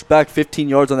were pushed back 15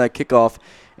 yards on that kickoff,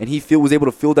 and he was able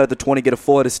to field that at the 20, get a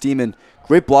full head of steam, and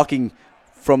great blocking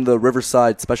from the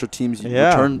Riverside special teams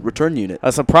return unit.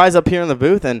 A surprise up here in the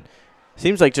booth, and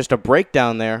seems like just a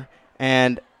breakdown there,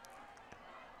 and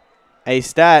a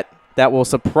stat that will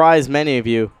surprise many of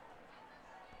you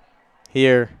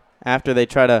here after they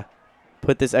try to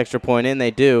put this extra point in.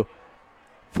 They do.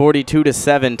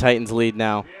 42-7 Titans lead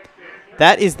now.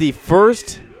 That is the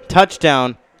first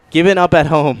touchdown given up at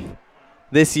home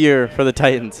this year for the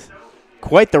Titans.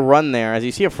 Quite the run there, as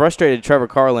you see a frustrated Trevor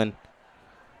Carlin,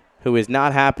 who is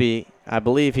not happy. I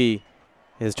believe he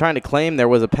is trying to claim there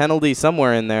was a penalty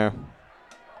somewhere in there.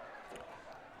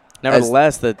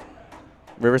 Nevertheless, that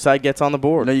Riverside gets on the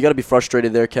board. No, you got to be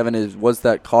frustrated there, Kevin. Was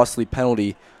that costly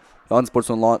penalty,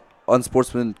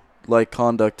 unsportsmanlike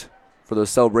conduct for the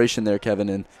celebration there, Kevin?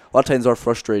 And a lot of Titans are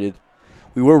frustrated.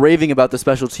 We were raving about the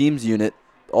special teams unit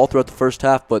all throughout the first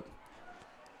half, but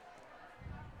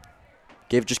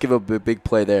give a big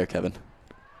play there, Kevin.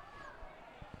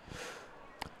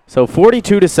 So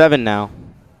 42-7 now.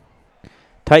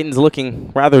 Titans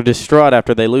looking rather distraught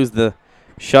after they lose the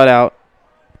shutout.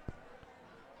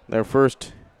 Their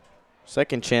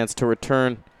second chance to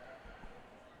return.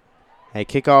 A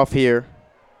kickoff here.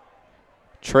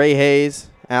 Trey Hayes,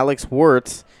 Alex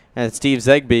Wirtz, and Steve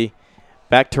Zegby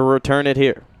back to return it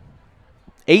here.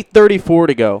 8:34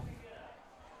 to go.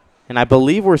 And I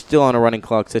believe we're still on a running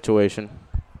clock situation.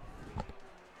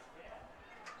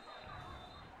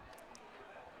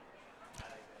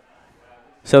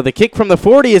 So the kick from the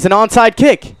 40 is an onside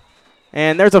kick.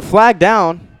 And there's a flag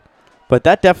down. But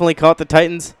that definitely caught the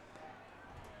Titans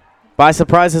by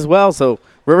surprise as well. So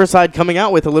Riverside coming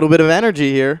out with a little bit of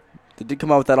energy here. They did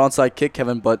come out with that onside kick,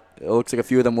 Kevin, but it looks like a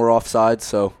few of them were offside,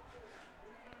 so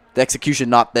the execution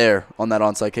not there on that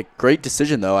onside kick. Great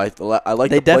decision, though. I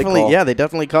like the play call. Yeah, they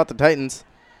definitely caught the Titans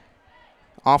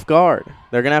off guard.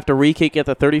 They're going to have to re-kick at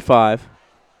the 35.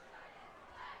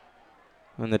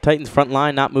 And the Titans front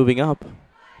line not moving up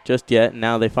just yet, and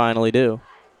now they finally do.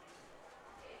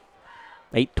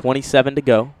 8:27 to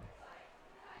go.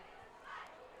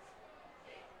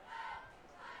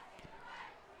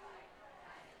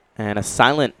 And a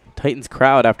silent Titans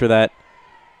crowd after that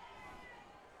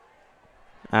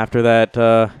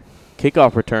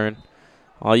kickoff return.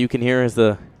 All you can hear is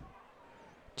the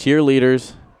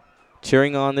cheerleaders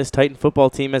cheering on this Titan football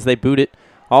team as they boot it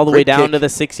all the way down to the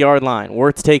 6-yard line.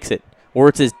 Wirtz takes it.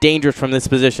 Wirtz is dangerous from this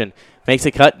position. Makes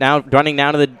a cut, now running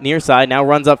down to the near side, now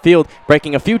runs upfield,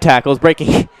 breaking a few tackles,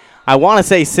 breaking, I want to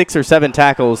say 6 or 7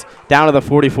 tackles down to the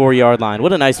 44-yard line.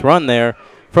 What a nice run there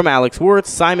from Alex Wirtz.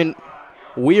 Simon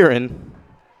Weirin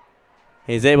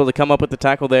is able to come up with the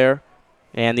tackle there.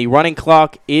 And the running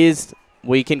clock is,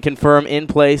 we can confirm, in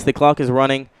place. The clock is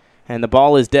running, and the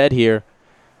ball is dead here.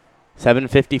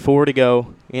 7:54 to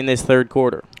go in this third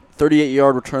quarter.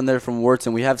 38-yard return there from Wirtz,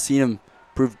 and we have seen him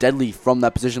prove deadly from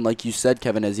that position, like you said,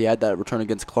 Kevin, as he had that return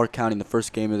against Clark County in the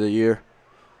first game of the year.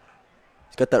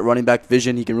 He's got that running back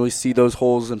vision. He can really see those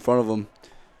holes in front of him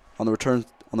on the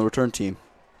return team.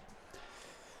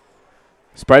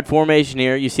 Spread formation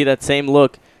here. You see that same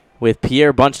look with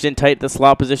Pierre bunched in tight at the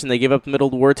slot position. They give up the middle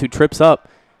to Wirtz, who trips up.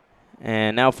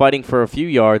 And now fighting for a few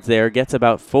yards there. Gets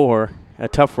about 4. A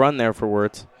tough run there for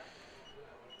Wirtz.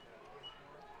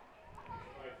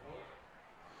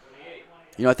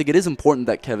 You know, I think it is important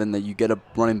that, Kevin, that you get a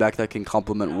running back that can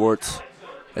complement Wirtz,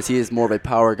 as he is more of a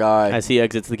power guy. As he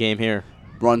exits the game here.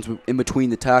 Runs in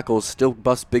between the tackles, still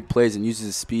busts big plays and uses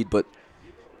his speed, but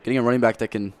getting a running back that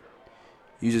can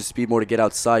use his speed more to get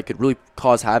outside could really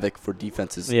cause havoc for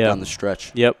defenses down the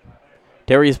stretch. Yep.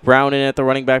 Darius Brown in at the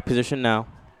running back position now.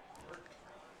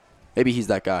 Maybe he's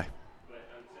that guy.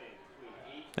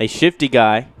 A shifty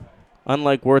guy.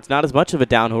 Unlike Wirtz, not as much of a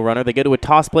downhill runner. They go to a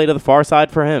toss play to the far side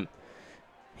for him.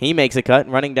 He makes a cut,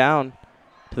 running down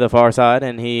to the far side,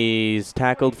 and he's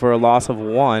tackled for a loss of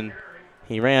 1.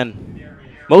 He ran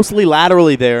mostly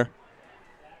laterally there.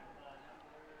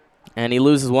 And he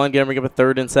loses 1, getting up a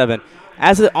 3rd and 7.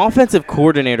 As an offensive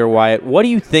coordinator, Wyatt, what are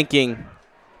you thinking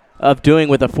of doing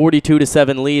with a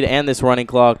 42-7 lead and this running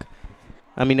clock?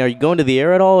 I mean, are you going to the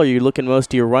air at all, or are you looking most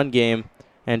to your run game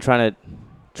and trying to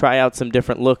try out some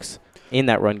different looks in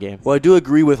that run game? Well, I do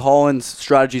agree with Holland's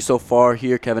strategy so far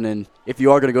here, Kevin, and if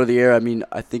you are going to go to the air, I mean,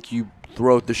 I think you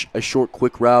throw a short,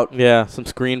 quick route. Yeah, some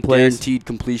screen plays. Guaranteed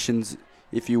completions,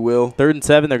 if you will. 3rd and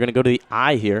 7, they're going to go to the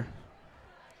I here.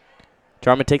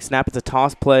 Jarman takes snap. It's a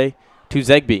toss play to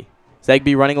Zegby.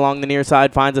 Zegby running along the near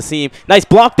side, finds a seam. Nice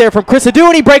block there from Chris Adu,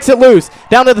 and he breaks it loose.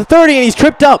 Down to the 30, and he's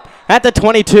tripped up at the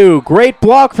 22. Great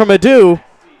block from Adu.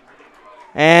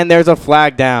 And there's a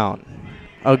flag down.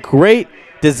 A great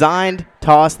designed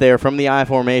toss there from the I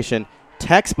formation.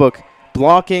 Textbook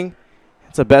blocking.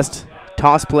 It's the best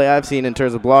toss play I've seen in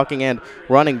terms of blocking and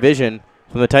running vision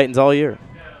from the Titans all year.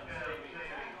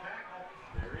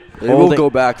 They will go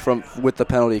back with the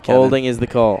penalty, Kevin. Holding is the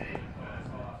call.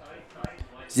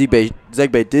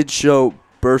 Zegbe did show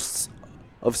bursts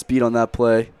of speed on that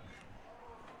play.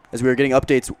 As we were getting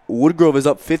updates, Woodgrove is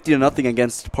up 50-0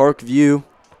 against Parkview.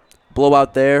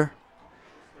 Blowout there.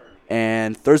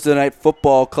 And Thursday night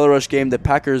football color rush game, the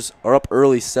Packers are up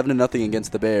early 7-0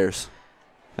 against the Bears.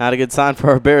 Not a good sign for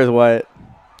our Bears, Wyatt.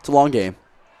 It's a long game.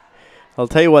 I'll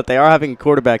tell you what, they are having a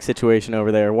quarterback situation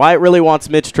over there. Wyatt really wants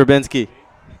Mitch Trubinsky.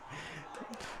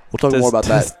 We'll talk more about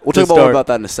that. We'll talk more about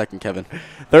that in a second, Kevin.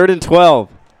 3rd and 12.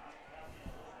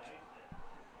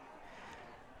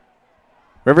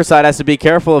 Riverside has to be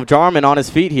careful of Jarman on his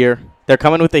feet here. They're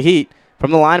coming with the heat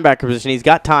from the linebacker position. He's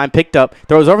got time, picked up,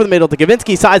 throws over the middle to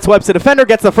Gavinsky, sideswipes the defender,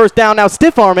 gets the first down, now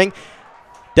stiff-arming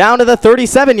down to the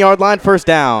 37-yard line, first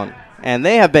down. And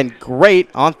they have been great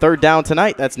on 3rd down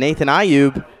tonight. That's Nathan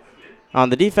Ayub on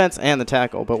the defense and the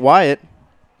tackle. But Wyatt,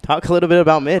 talk a little bit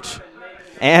about Mitch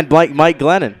and Mike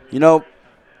Glennon. You know,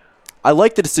 I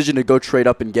like the decision to go trade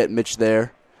up and get Mitch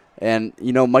there. And,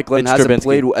 you know, Mike Glennon hasn't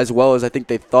played as well as I think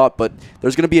they thought, but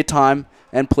there's going to be a time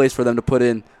and place for them to put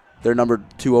in their number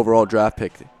 2 overall draft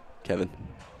pick, Kevin.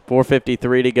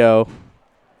 4:53 to go.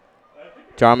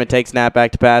 Jarman takes snap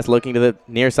back to pass, looking to the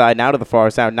near side, now to the far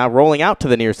side, now rolling out to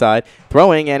the near side,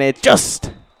 throwing, and it's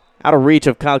just out of reach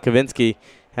of Kyle Kavinsky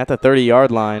at the 30-yard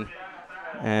line.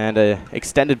 And an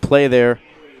extended play there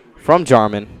from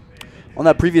Jarman. On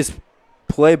that previous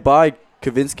play by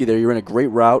Kavinsky there, he ran a great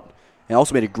route and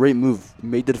also made a great move.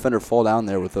 Made the defender fall down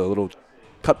there with a little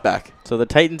cutback. So the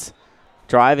Titans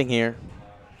driving here,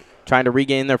 trying to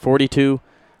regain their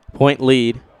 42-point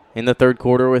lead in the third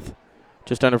quarter with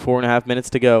just under 4.5 minutes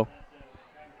to go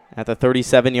at the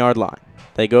 37-yard line.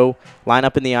 They go line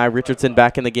up in the eye. Richardson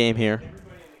back in the game here.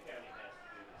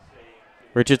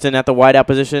 Richardson at the wideout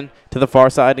position to the far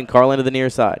side and Carlin to the near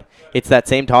side. It's that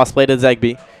same toss play to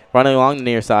Zegbee. Running along the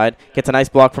near side. Gets a nice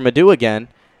block from Adu again.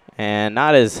 And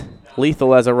not as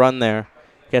lethal as a run there.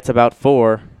 Gets about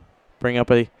 4. Bring up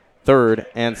a 3rd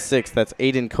and 6. That's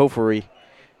Aiden Koferi,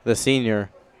 the senior,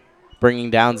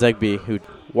 bringing down Zegbee, who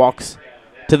walks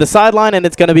to the sideline, and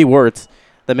it's going to be Wirtz,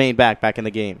 the main back in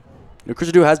the game. You know,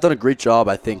 Chris Adu has done a great job,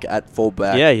 I think, at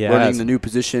fullback. Yeah, he running has. the new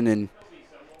position, and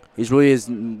he's really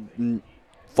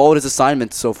followed his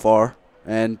assignments so far,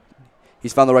 and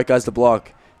he's found the right guys to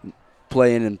block,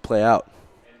 play in and play out.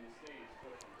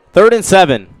 3rd and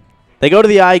 7. They go to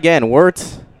the eye again.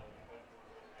 Wirtz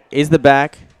is the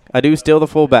back. Adu still the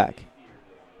fullback.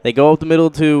 They go up the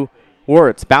middle to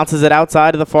Wirtz. Bounces it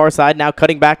outside to the far side. Now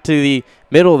cutting back to the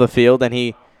middle of the field. And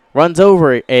he runs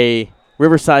over a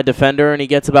Riverside defender. And he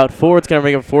gets about 4. It's going to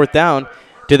make a 4th down.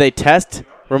 Do they test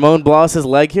Ramon Blas's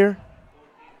leg here?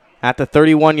 At the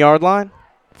 31-yard line?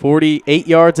 48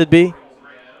 yards it'd be.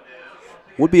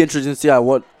 Would be interesting to see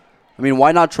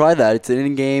why not try that? It's an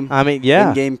in-game,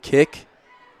 in-game kick.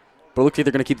 But it looks like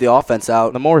they're going to keep the offense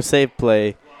out. The more safe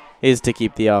play is to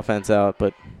keep the offense out,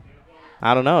 but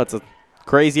I don't know. It's a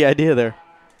crazy idea there.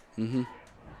 Mm-hmm.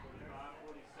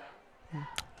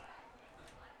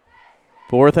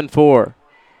 4th and 4.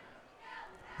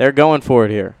 They're going for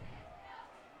it here.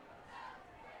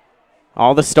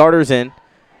 All the starters in.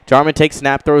 Jarman takes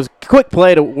snap, throws quick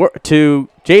play to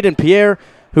Jaden Pierre,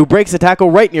 who breaks the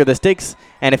tackle right near the sticks.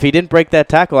 And if he didn't break that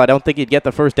tackle, I don't think he'd get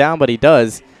the first down, but he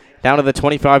does. Down to the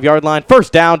 25-yard line.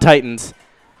 First down, Titans.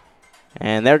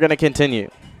 And they're going to continue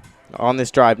on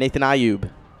this drive. Nathan Ayub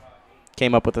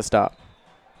came up with a stop.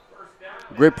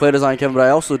 Great play design, Kevin, but I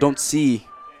also don't see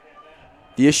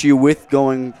the issue with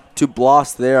going to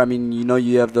Blas there. I mean, you know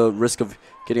you have the risk of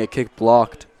getting a kick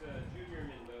blocked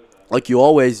like you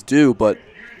always do, but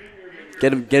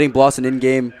getting Blas an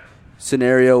in-game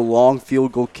scenario, long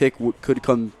field goal kick could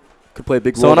play a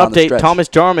big role. So an update, Thomas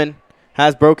Jarman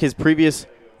has broke his previous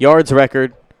yards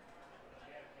record.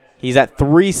 He's at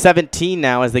 317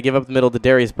 now as they give up the middle to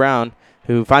Darius Brown,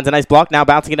 who finds a nice block now,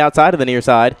 bouncing it outside of the near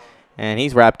side, and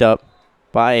he's wrapped up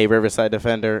by a Riverside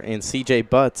defender in C.J.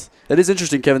 Butts. That is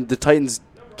interesting, Kevin. The Titans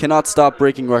cannot stop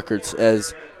breaking records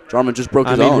as Jarman just broke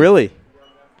his own. I mean, really.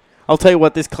 I'll tell you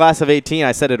what, this class of 18,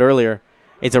 I said it earlier,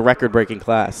 it's a record-breaking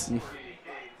class. A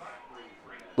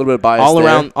little bit of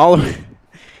bias there.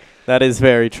 That is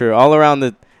very true. All around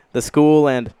the school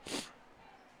and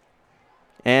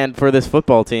for this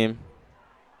football team.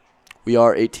 We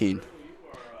are 18.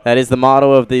 That is the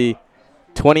motto of the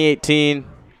 2018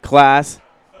 class.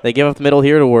 They give up the middle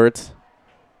here to Wirtz,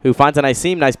 who finds a nice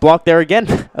seam. Nice block there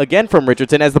again from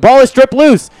Richardson as the ball is stripped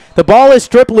loose. The ball is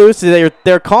stripped loose.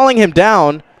 They're calling him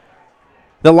down.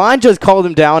 The line just called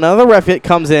him down. Another ref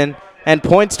comes in and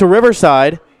points to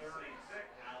Riverside.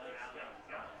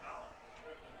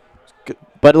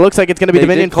 But it looks like it's going to be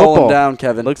Dominion football. Call him down,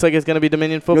 Kevin. Looks like it's going to be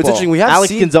Dominion football. You know, it's interesting.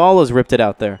 Alex Gonzalez ripped it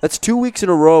out there. That's 2 weeks in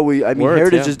a row.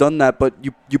 Heritage has done that, but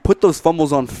you put those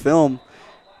fumbles on film,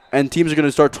 and teams are going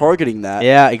to start targeting that.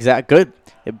 Yeah, exactly.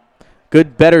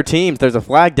 Good, better teams. There's a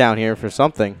flag down here for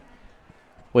something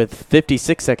with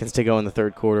 56 seconds to go in the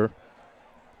third quarter.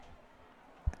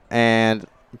 And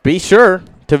be sure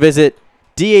to visit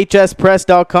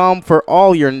dhspress.com for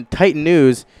all your Titan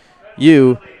news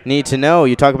you need to know.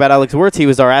 You talk about Alex Wirtz. He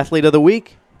was our athlete of the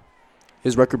week.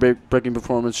 His record-breaking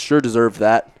performance sure deserved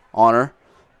that honor.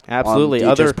 Absolutely.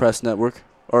 On DHS Press Network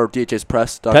or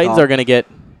dhspress.com. Titans are going to get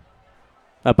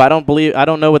up. I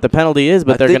don't know what the penalty is,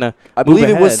 but they're going to I believe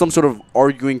it was some sort of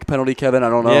arguing penalty, Kevin. I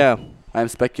don't know. Yeah. I am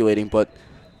speculating, but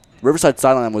Riverside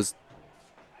sideline was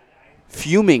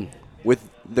fuming with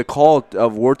the call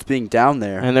of Wirtz being down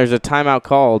there. And there's a timeout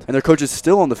called. And their coach is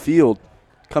still on the field.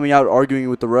 coming out arguing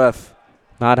with the ref.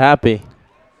 Not happy.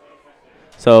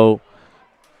 So,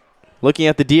 looking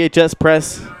at the DHS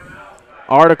Press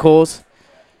articles,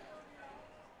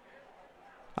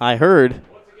 I heard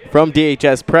from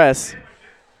DHS Press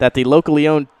that the locally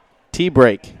owned tea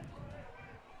break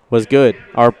was good.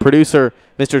 Our producer,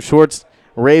 Mr. Schwartz,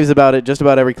 raves about it just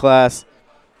about every class.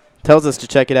 Tells us to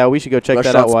check it out. We should go check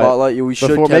that out. Spotlight. We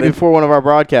should, maybe before one of our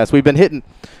broadcasts. We've been hitting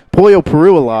Pollo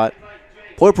Peru a lot.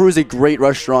 Pollo Peru is a great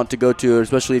restaurant to go to,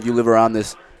 especially if you live around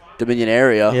this Dominion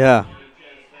area. Yeah.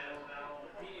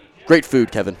 Great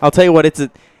food, Kevin. I'll tell you what, it's a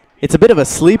bit of a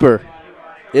sleeper.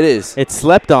 It is. It's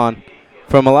slept on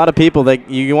from a lot of people. That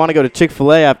you want to go to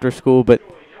Chick-fil-A after school, but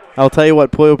I'll tell you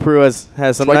what, Pollo Peru has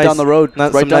some right nice, down the road.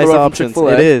 Some right down nice the road options. from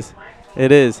Chick-fil-A.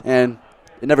 It is. And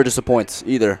it never disappoints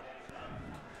either.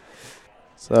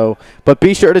 So, but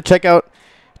be sure to check out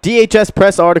DHS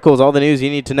Press articles, all the news you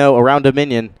need to know around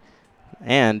Dominion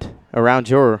and around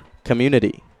your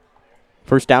community.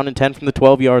 First down and 10 from the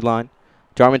 12-yard line.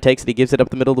 Jarman takes it. He gives it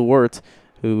up the middle to Wirtz,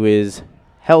 who is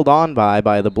held on by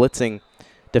the blitzing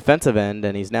defensive end,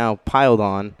 and he's now piled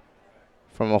on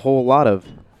from a whole lot of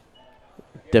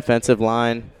defensive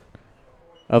line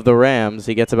of the Rams.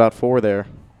 He gets about 4 there.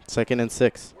 2nd and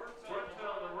 6.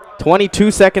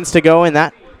 22 seconds to go, and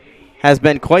that has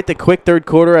been quite the quick third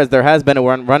quarter, as there has been a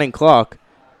running clock.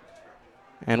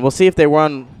 And we'll see if they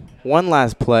run one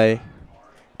last play.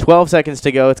 12 seconds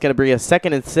to go. It's going to be a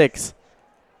 2nd and 6.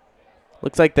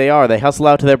 Looks like they are. They hustle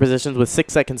out to their positions with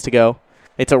 6 seconds to go.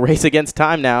 It's a race against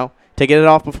time now to get it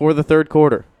off before the third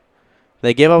quarter.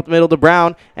 They give up the middle to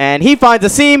Brown, and he finds a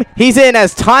seam. He's in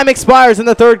as time expires in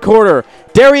the third quarter.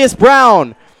 Darius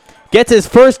Brown gets his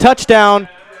first touchdown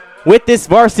with this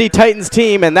varsity Titans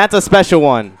team, and that's a special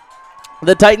one.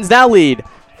 The Titans now lead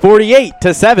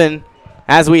 48-7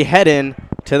 as we head in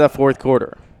to the fourth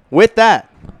quarter. With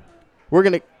that, we're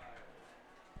going to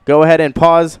go ahead and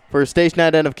pause for station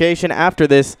identification after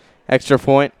this extra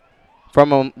point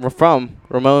from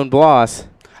Ramon Blas.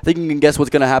 I think you can guess what's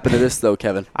going to happen to this, though,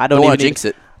 Kevin. I don't want to jinx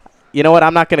it. You know what?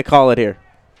 I'm not going to call it here.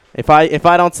 If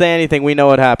I don't say anything, we know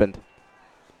what happened.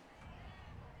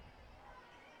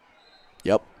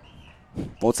 Yep.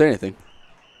 Won't say anything.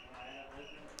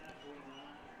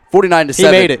 49-7. He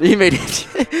made it. He made it.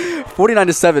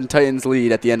 49-7 Titans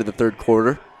lead at the end of the third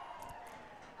quarter.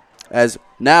 As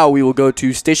now we will go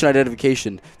to station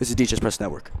identification. This is DHS Press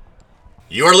Network.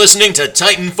 You are listening to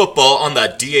Titan Football on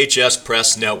the DHS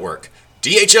Press Network.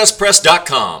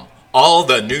 DHSPress.com. All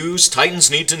the news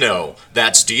Titans need to know.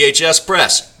 That's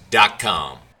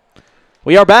DHSPress.com.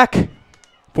 We are back.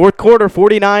 Fourth quarter,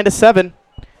 49-7.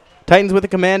 Titans with a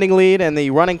commanding lead, and the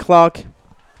running clock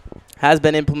has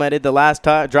been implemented. The last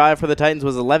drive for the Titans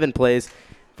was 11 plays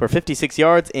for 56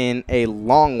 yards in a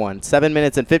long one, 7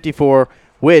 minutes and 54,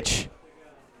 which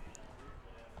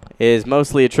is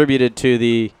mostly attributed to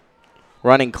the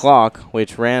running clock,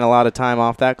 which ran a lot of time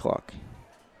off that clock.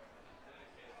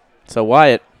 So,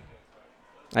 Wyatt,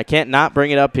 I can't not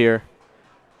bring it up here.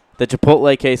 The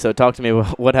Chipotle queso. Talk to me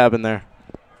about what happened there.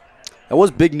 That was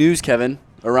big news, Kevin,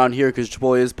 around here because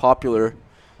Chipotle is popular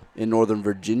in Northern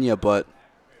Virginia, but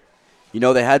you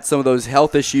know, they had some of those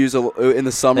health issues in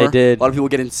the summer. They did. A lot of people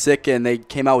getting sick, and they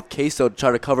came out with queso to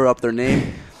try to cover up their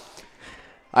name.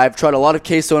 I've tried a lot of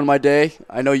queso in my day.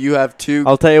 I know you have too.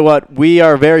 I'll tell you what, we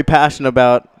are very passionate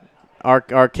about our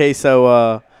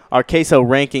queso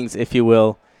rankings, if you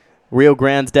will. Rio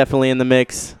Grande's definitely in the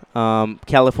mix.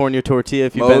 California Tortilla,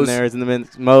 if you've been there, is in the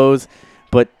mix. Moe's,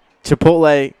 but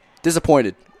Chipotle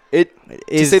disappointed. To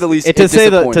say the least, to say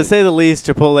the least,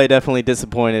 Chipotle definitely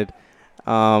disappointed.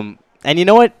 And you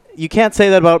know what? You can't say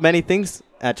that about many things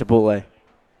at Chipotle.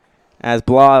 As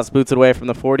Blas boots it away from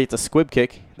the 40, it's a squib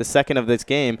kick, the second of this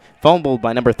game, fumbled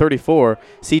by number 34,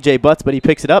 C.J. Butts, but he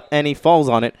picks it up and he falls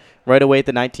on it right away at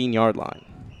the 19-yard line.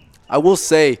 I will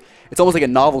say, it's almost like a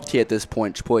novelty at this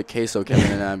point, Chipotle queso,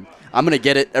 Kevin, and I'm going to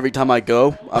get it every time I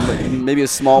go. Maybe a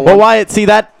small one. Well, Wyatt, see,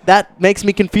 that makes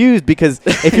me confused because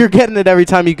if you're getting it every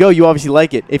time you go, you obviously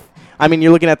like it.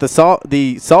 You're looking at the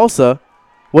salsa.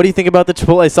 What do you think about the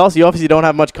Chipotle salsa? You obviously don't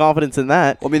have much confidence in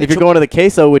that. Well, if you're going to the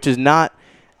queso, which is not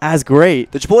as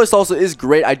great. The Chipotle salsa is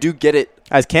great. I do get it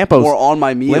as Campos more on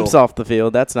my meal. Limps off the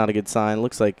field. That's not a good sign.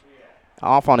 Looks like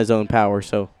off on his own power,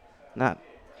 so not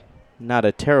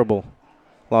a terrible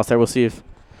loss there. We'll see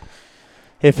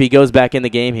if he goes back in the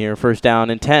game here. First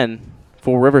down and 10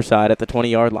 for Riverside at the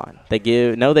 20-yard line.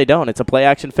 No, they don't. It's a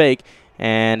play-action fake,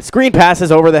 and screen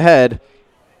passes over the head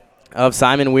of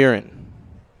Simon Weirin.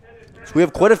 So we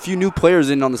have quite a few new players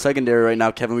in on the secondary right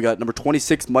now, Kevin. We got number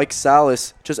 26, Mike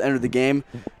Salas, just entered the game.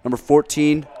 Number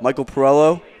 14, Michael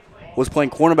Perello. was playing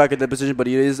cornerback at that position, but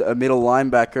he is a middle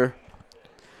linebacker.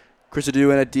 Chris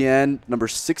Adu, and at the end, number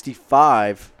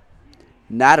 65,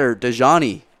 Nader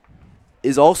Dejani,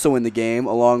 is also in the game,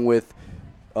 along with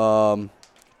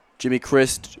Jimmy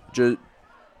Christ,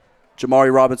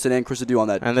 Jamari Robinson, and Chris Adu on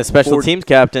that. And the special teams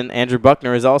captain, Andrew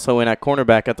Buckner, is also in at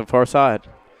cornerback at the far side.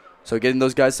 So getting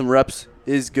those guys some reps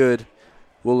is good.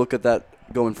 We'll look at that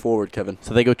going forward, Kevin.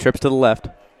 So they go trips to the left,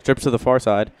 trips to the far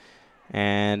side,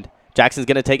 and Jackson's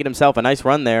going to take it himself. A nice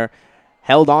run there,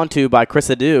 held onto by Chris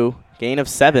Adu, gain of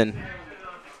 7.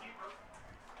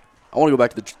 I want to go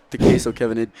back to the queso,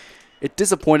 Kevin. It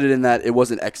disappointed in that it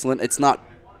wasn't excellent. It's not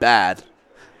bad,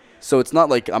 so it's not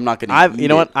like I'm not going to. You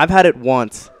know what? I've had it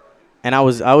once, and I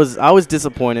was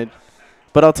disappointed,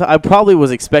 but I probably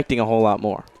was expecting a whole lot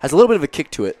more. Has a little bit of a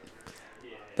kick to it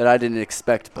that I didn't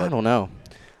expect. But I don't know.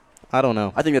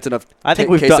 I think that's enough. I think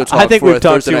we've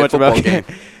talked too much about it.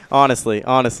 honestly.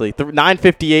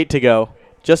 9:58 to go,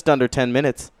 just under 10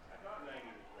 minutes.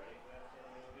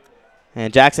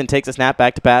 And Jackson takes a snap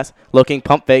back to pass, looking,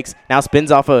 pump fakes, now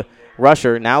spins off a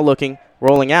rusher, now looking,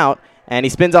 rolling out, and he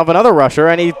spins off another rusher,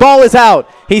 and the ball is out.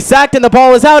 He's sacked, and the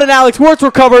ball is out, and Alex Wirtz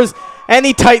recovers, and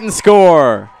the Titans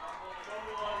score.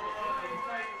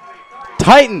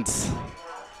 Titans.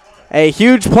 A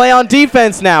huge play on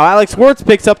defense now. Alex Wirtz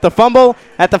picks up the fumble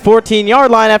at the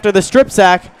 14-yard line after the strip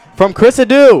sack from Chris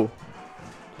Adu.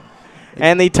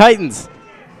 And the Titans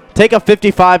take a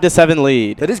 55-7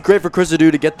 lead. That is great for Chris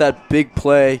Adu to get that big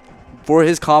play for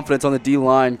his confidence on the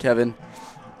D-line, Kevin.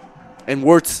 And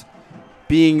Wirtz,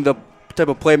 being the type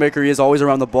of playmaker he is, always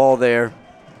around the ball there,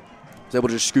 was able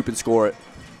to just scoop and score it.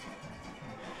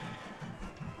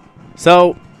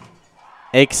 So,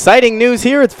 exciting news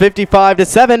here. It's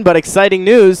 55-7, but exciting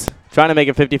news. Trying to make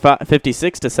it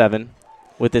 56-7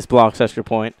 with this block extra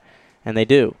point, and they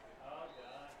do.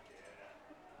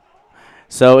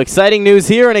 So exciting news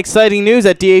here and exciting news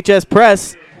at DHS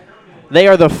Press. They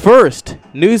are the first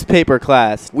newspaper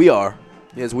class. We are.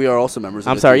 Yes, we are also members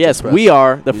of yes, we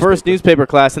are the first newspaper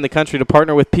class in the country to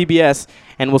partner with PBS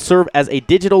and will serve as a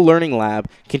digital learning lab,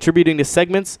 contributing to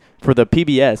segments for the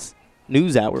PBS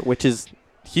NewsHour, which is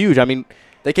huge. I mean,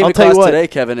 they came to class today,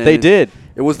 Kevin. And they did.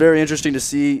 It was very interesting to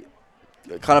see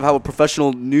kind of how a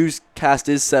professional newscast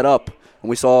is set up. When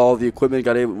we saw all the equipment,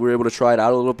 we were able to try it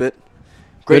out a little bit.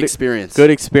 Great experience. Good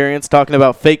experience. Talking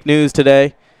about fake news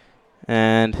today,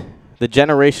 and the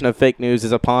generation of fake news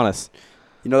is upon us.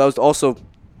 You know, that was also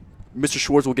Mr.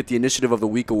 Schwartz will get the Initiative of the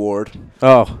Week award.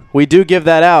 Oh, we do give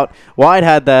that out. Wyatt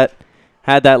had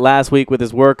that last week with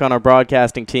his work on our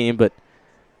broadcasting team, but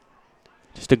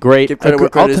just a great. Give credit where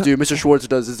credit is due. Mr. Schwartz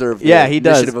does deserve. Yeah, he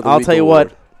does. I'll tell you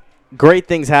what, great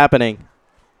things happening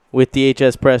with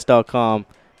DHSPress.com.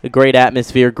 A great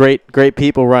atmosphere, great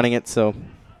people running it. So.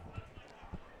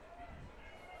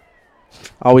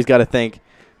 Always got to thank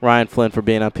Ryan Flynn for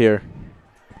being up here,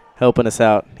 helping us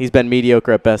out. He's been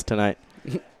mediocre at best tonight.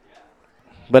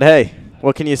 But, hey,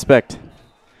 what can you expect?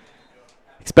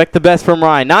 Expect the best from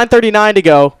Ryan. 9:39 to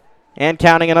go, and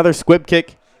counting. Another squib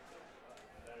kick.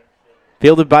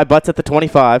 Fielded by Butts at the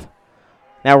 25.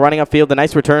 Now running upfield, a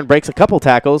nice return, breaks a couple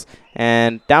tackles,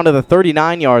 and down to the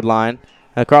 39-yard line,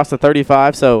 across the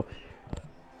 35. So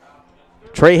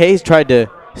Trey Hayes tried to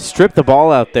strip the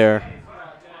ball out there.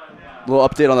 A little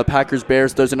update on the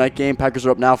Packers-Bears Thursday night game. Packers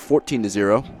are up now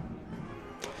 14-0.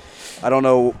 I don't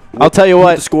know. I'll tell you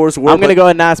what. The scores were. I'm going to go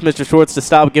ahead and ask Mr. Schwartz to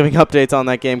stop giving updates on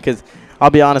that game because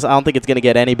I'll be honest, I don't think it's going to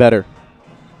get any better.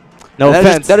 No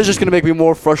offense. That is just going to make me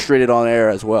more frustrated on air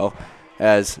as well,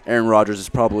 as Aaron Rodgers is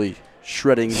probably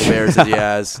shredding the Bears as he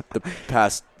has the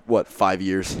past, 5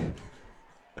 years.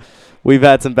 We've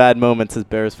had some bad moments as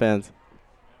Bears fans.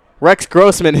 Rex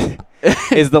Grossman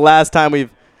is the last time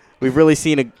we've really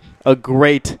seen a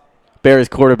great Bears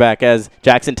quarterback as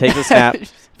Jackson takes a snap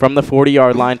from the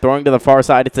 40-yard line, throwing to the far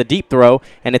side. It's a deep throw,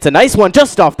 and it's a nice one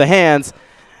just off the hands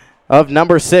of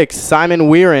number 6, Simon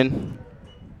Weirin.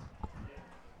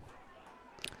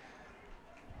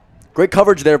 Great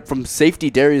coverage there from safety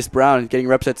Darius Brown, getting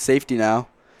reps at safety now.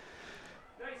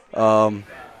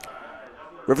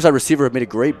 Riverside receiver had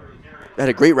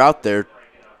a great route there.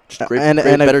 Just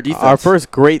better defense. Our first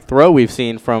great throw we've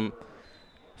seen from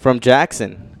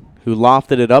Jackson, who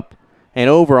lofted it up and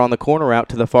over on the corner route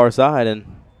to the far side, and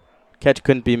catch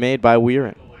couldn't be made by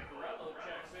Weirin.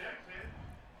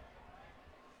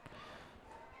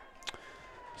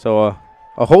 So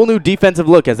a whole new defensive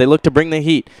look as they look to bring the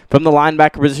heat from the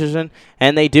linebacker position,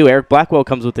 and they do. Eric Blackwell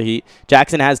comes with the heat.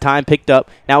 Jackson has time picked up.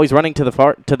 Now he's running to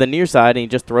the near side, and he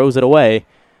just throws it away.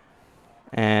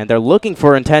 And they're looking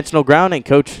for intentional grounding.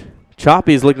 Coach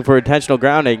Choppy is looking for intentional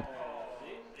grounding.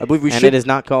 I believe we and should. it is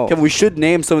not called. Kevin, we should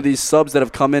name some of these subs that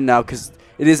have come in now because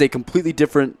it is a completely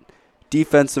different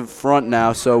defensive front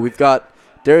now. So we've got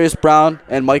Darius Brown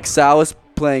and Mike Salas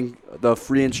playing the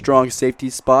free and strong safety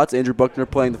spots. Andrew Buckner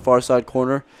playing the far side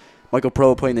corner. Michael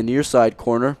Perlo playing the near side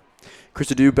corner. Chris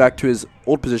Adu back to his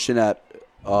old position at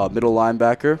middle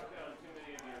linebacker.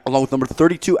 Along with number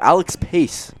 32, Alex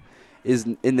Pace is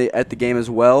at the game as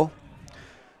well.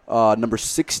 Number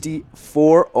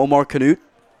 64, Omar Canute,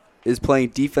 is playing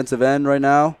defensive end right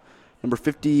now. Number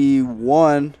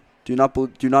 51, do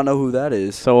not know who that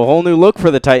is. So a whole new look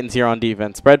for the Titans here on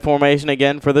defense. Spread formation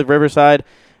again for the Riverside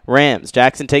Rams.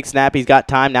 Jackson takes snap. He's got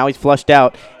time. Now he's flushed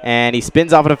out, and he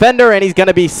spins off a defender, and he's going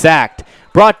to be sacked.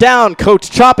 Brought down, Coach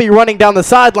Choppy running down the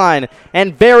sideline,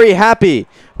 and very happy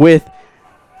with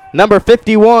number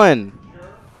 51,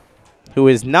 who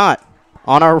is not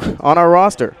on our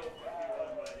roster.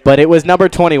 But it was number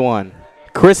 21,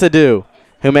 Chris Adu,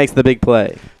 who makes the big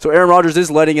play. So Aaron Rodgers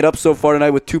is lighting it up so far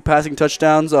tonight with 2 passing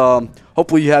touchdowns.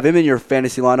 Hopefully you have him in your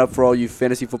fantasy lineup for all you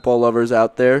fantasy football lovers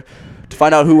out there. To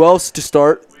find out who else to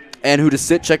start and who to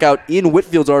sit, check out Ian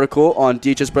Whitfield's article on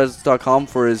dhspress.com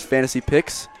for his fantasy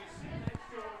picks.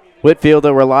 Whitfield,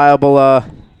 a reliable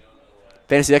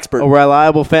fantasy expert. A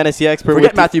reliable fantasy expert.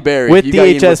 Forget Matthew Berry. With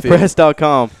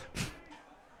dhspress.com.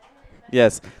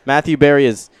 Yes, Matthew Berry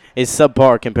is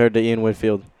subpar compared to Ian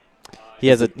Whitfield. He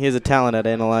has a talent at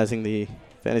analyzing the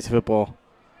fantasy football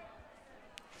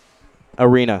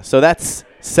arena. So that's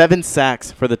 7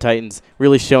 sacks for the Titans,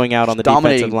 really showing out on the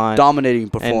defensive line. Dominating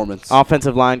performance. And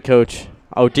defensive line coach,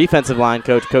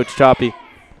 Coach Choppy,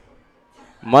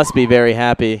 must be very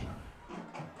happy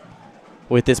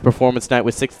with this performance tonight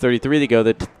with 6:33 to go.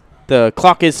 The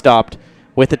clock is stopped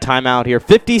with the timeout here.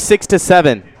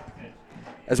 56-7.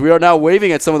 As we are now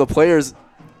waving at some of the players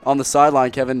on the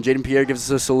sideline, Kevin, Jaden Pierre gives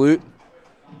us a salute.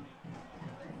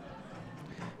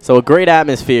 So a great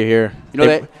atmosphere here.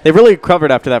 They really recovered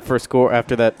after that first score. I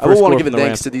will want to give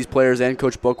thanks to these players and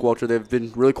Coach Buckwalter. They've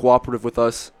been really cooperative with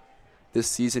us this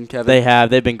season, Kevin. They have.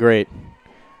 They've been great,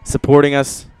 supporting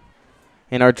us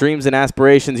in our dreams and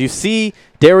aspirations. You see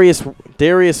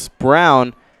Darius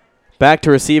Brown back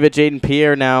to receive it. Jaden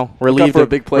Pierre now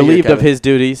relieved of his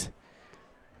duties.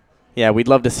 Yeah, we'd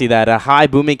love to see that. A high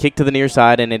booming kick to the near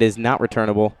side, and it is not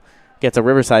returnable. Gets a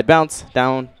Riverside bounce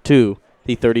down to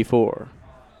the 34.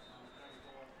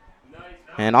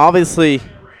 And obviously,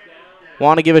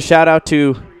 want to give a shout-out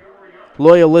to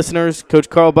loyal listeners, Coach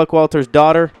Carl Buckwalter's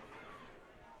daughter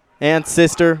and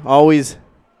sister, always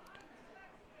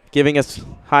giving us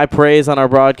high praise on our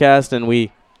broadcast, and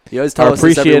we are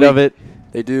appreciative of it.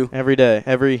 They do. Every day,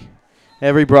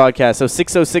 every broadcast. So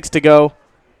 6:06 to go.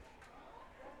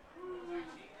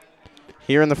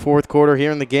 Here in the fourth quarter,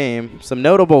 here in the game. Some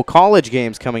notable college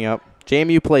games coming up.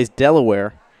 JMU plays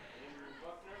Delaware.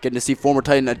 Getting to see former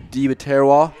Titan Adiba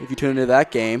Terroir if you tune into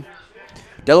that game.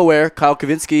 Delaware, Kyle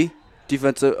Kavinsky,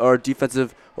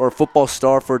 defensive or football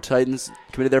star for Titans,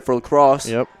 committed there for lacrosse.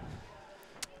 Yep.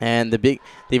 And the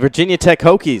Virginia Tech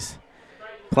Hokies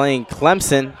playing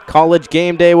Clemson. College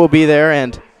game day will be there,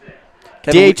 and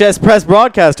Kevin, DHS Press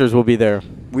broadcasters will be there.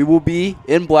 We will be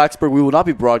in Blacksburg. We will not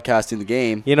be broadcasting the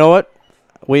game. You know what?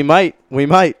 We might.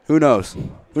 Who knows?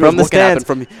 From the stands.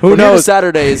 From Who knows? Here to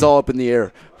Saturday is all up in the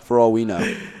air for all we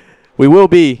know. We will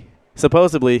be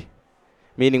supposedly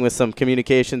meeting with some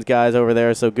communications guys over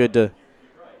there, so good to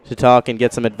talk and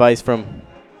get some advice from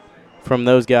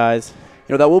those guys.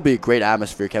 You know, that will be a great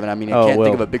atmosphere, Kevin. I mean, I can't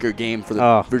think of a bigger game for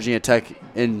the Virginia Tech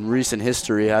in recent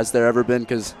history. Has there ever been?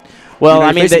 Because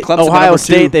I mean, Ohio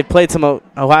State, they played some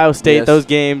Ohio State, those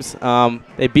games.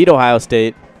 They beat Ohio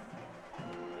State.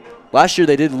 Last year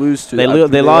they did lose to.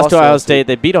 They lost to Ohio State.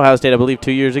 They beat Ohio State, I believe,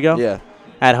 2 years ago. Yeah.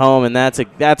 At home, and that's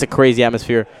a crazy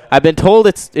atmosphere. I've been told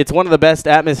it's one of the best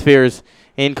atmospheres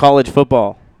in college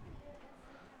football.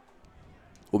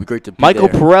 Will be great to be Michael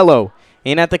there. Perello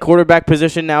in at the quarterback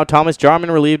position now. Thomas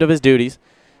Jarman relieved of his duties.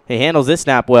 He handles this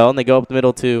snap well, and they go up the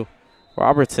middle to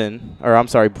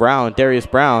Darius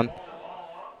Brown.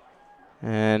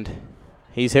 And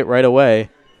he's hit right away.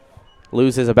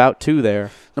 Loses about 2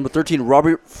 there. Number 13,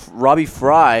 Robbie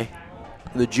Fry,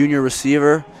 the junior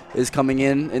receiver, is coming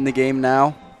in the game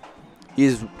now.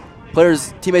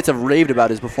 Teammates have raved about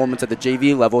his performance at the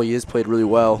JV level. He has played really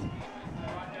well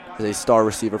as a star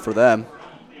receiver for them.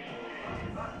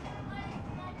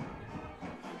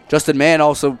 Justin Mann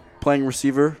also playing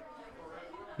receiver.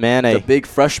 Mann, the big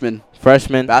freshman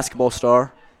basketball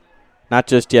star. Not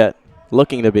just yet.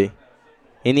 Looking to be.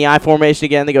 In the I formation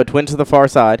again, they go twins to the far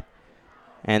side.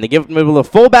 And they give him a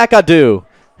fullback Adu,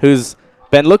 who's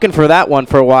been looking for that one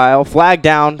for a while. Flag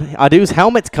down. Adu's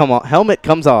helmet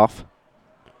comes off.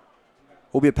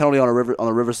 Will be a penalty on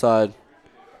the Riverside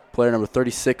player number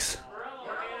 36.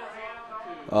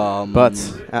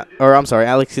 Alex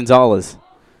Gonzalez.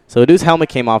 So Adu's helmet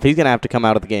came off. He's going to have to come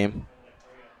out of the game.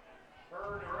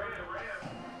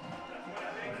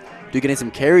 Dude getting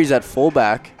some carries at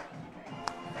fullback.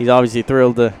 He's obviously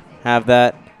thrilled to have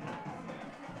that.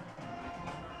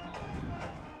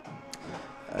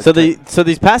 So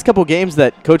these past couple games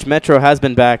that Coach Metro has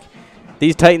been back,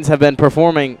 these Titans have been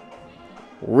performing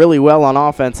really well on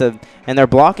offense, and their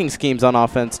blocking schemes on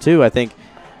offense too. I think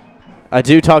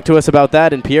Adu talked to us about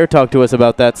that, and Pierre talked to us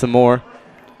about that some more,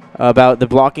 about the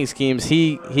blocking schemes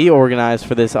he organized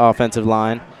for this offensive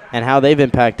line and how they've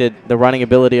impacted the running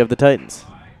ability of the Titans.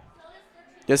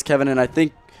 Yes, Kevin, and I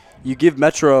think you give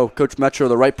Coach Metro,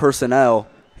 the right personnel.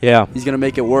 Yeah, he's going to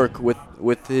make it work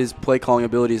with his play calling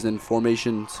abilities and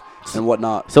formations and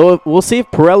whatnot. So we'll see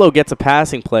if Perello gets a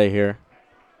passing play here.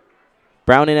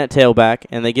 Brown in at tailback,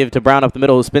 and they give it to Brown up the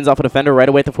middle, who spins off a defender right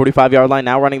away at the 45-yard line,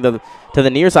 now running to the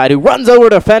near side, who runs over a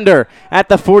defender at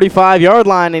the 45-yard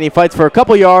line, and he fights for a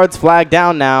couple yards, flag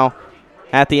down now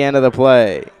at the end of the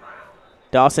play.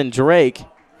 Dawson Drake.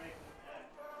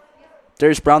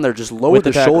 Darius Brown there just lowered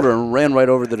the shoulder and ran right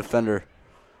over the defender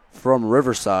from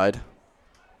Riverside.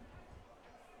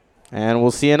 And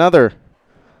we'll see another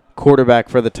quarterback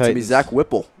for the Titans. It's going to be Zach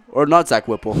Whipple. Or not Zach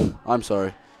Whipple. I'm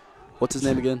sorry. What's his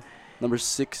name again? Number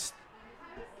 16.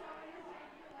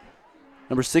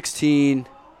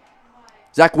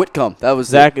 Zach Whitcomb. That was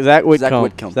Zach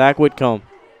Whitcomb. Zach Whitcomb.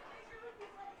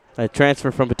 A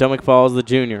transfer from Potomac Falls, the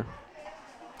junior.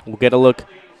 We'll get a look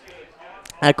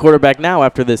at quarterback now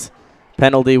after this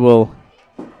personal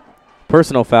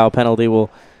foul penalty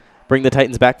will bring the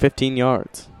Titans back 15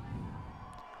 yards.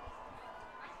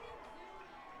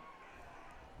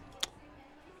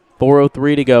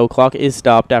 .403 to go. Clock is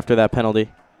stopped after that penalty.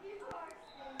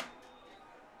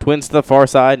 Twins to the far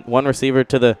side. One receiver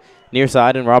to the near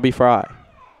side, and Robbie Fry.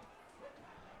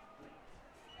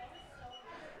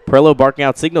 Perello barking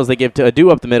out signals they give to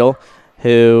Adu up the middle,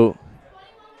 who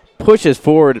pushes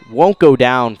forward, won't go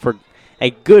down for a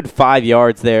good 5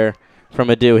 yards there from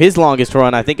Adu. His longest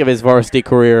run, I think, of his varsity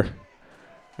career.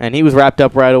 And he was wrapped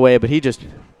up right away, but he just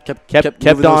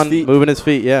kept on moving his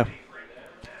feet, yeah.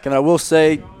 And I will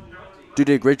say, dude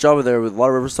did a great job there with a lot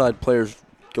of Riverside players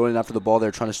going in after the ball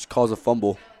there, trying to cause a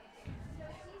fumble.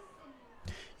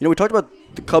 You know, we talked about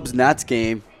the Cubs-Nats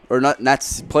game, or not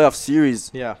Nats playoff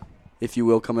series, if you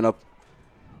will, coming up.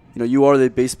 You know, you are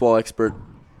the baseball expert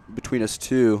between us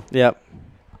two. Yep.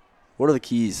 What are the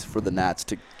keys for the Nats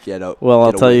to get a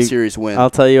series win? I'll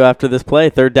tell you after this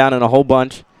play. 3rd down and a whole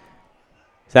bunch.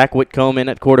 Zach Whitcomb in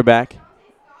at quarterback,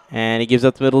 and he gives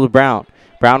up the middle to Brown.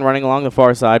 Brown running along the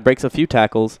far side, breaks a few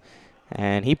tackles,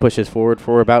 and he pushes forward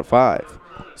for about 5.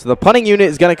 So the punting unit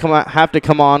is going to have to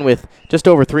come on with just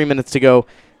over 3 minutes to go.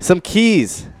 Some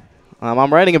keys.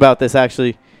 I'm writing about this,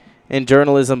 actually, in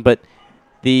journalism, but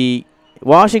the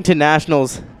Washington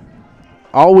Nationals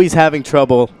always having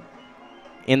trouble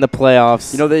in the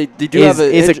playoffs. You know, they do have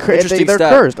an interesting they're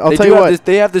stat. Cursed. I'll tell you what.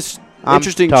 They have this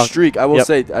interesting streak. I will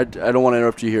say, I don't want to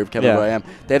interrupt you here, Kevin, but I am.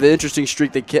 They have an interesting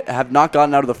streak. They have not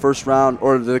gotten out of the first round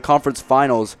or the conference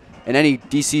finals in any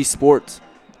DC sports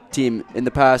team in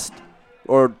the past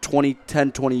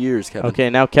 20 years, Kevin. Okay,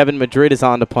 now Kevin Madrid is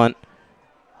on to punt.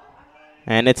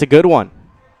 And it's a good one.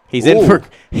 He's in for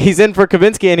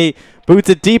Kavinsky, and he boots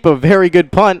it deep, a very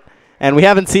good punt. And we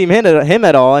haven't seen him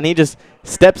at all, and he just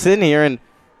steps in here and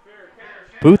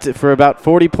boots it for about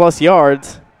 40-plus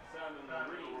yards.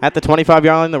 At the 25-yard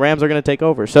line, the Rams are going to take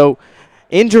over. So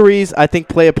injuries, I think,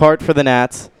 play a part for the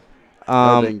Nats.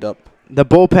 Banged up. The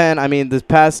bullpen, I mean,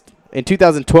 in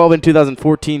 2012 and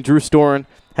 2014, Drew Storen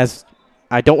has,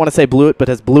 I don't want to say blew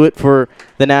it for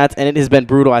the Nats, and it has been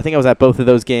brutal. I think I was at both of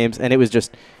those games, and it was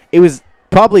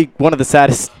probably one of the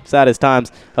saddest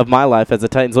times of my life as the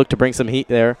Titans look to bring some heat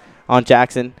there on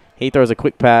Jackson. He throws a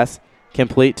quick pass,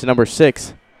 complete to number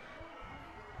 6.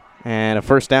 And a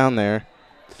first down there.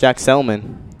 Jack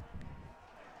Selman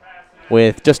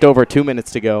with just over 2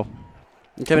 minutes to go.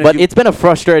 Kevin, but it's been a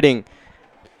frustrating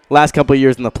last couple of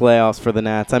years in the playoffs for the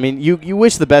Nats. I mean, you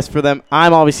wish the best for them.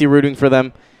 I'm obviously rooting for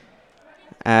them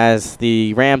as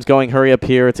the Rams going hurry up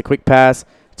here. It's a quick pass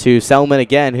to Selman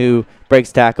again, who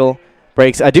breaks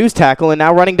Adu's tackle, and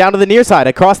now running down to the near side,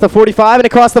 across the 45 and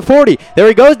across the 40. There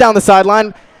he goes down the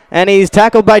sideline, and he's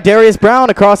tackled by Darius Brown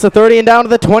across the 30 and down to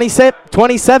the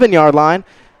 27-yard line.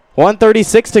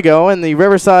 1:36 to go, and the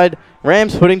Riverside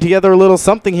Rams putting together a little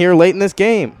something here late in this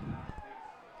game.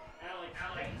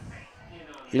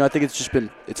 You know, I think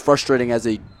it's frustrating as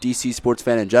a DC sports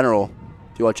fan in general.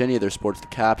 If you watch any of their sports, the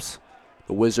Caps,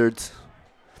 the Wizards,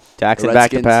 Jackson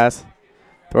back to pass.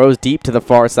 Throws deep to the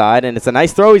far side, and it's a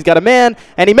nice throw. He's got a man,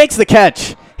 and he makes the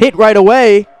catch. Hit right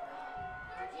away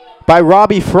by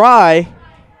Robbie Fry.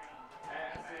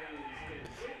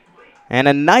 And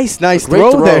a nice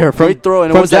throw there from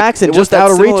Jackson, just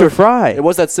out of reach of Fry. It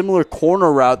was that similar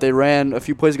corner route they ran a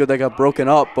few plays ago that got broken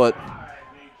up, but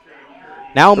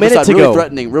now a minute to go.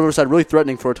 Riverside really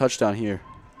threatening for a touchdown here.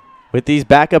 With these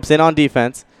backups in on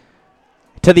defense.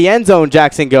 To the end zone,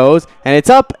 Jackson goes, and it's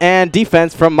up, and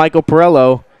defense from Michael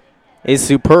Perello is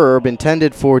superb,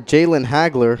 intended for Jalen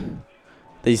Hagler,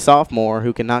 the sophomore,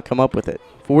 who cannot come up with it.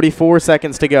 44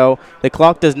 seconds to go. The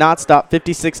clock does not stop,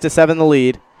 56-7 the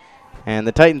lead. And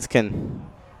the Titans can,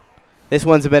 this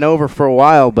one's been over for a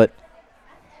while, but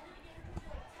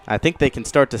I think they can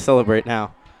start to celebrate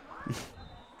now.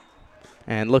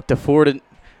 And look to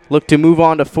move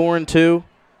on to 4-2.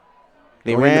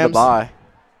 The Rams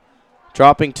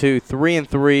dropping to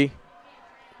 3-3.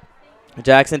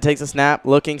 Jackson takes a snap,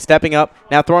 stepping up,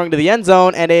 now throwing to the end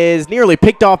zone, and is nearly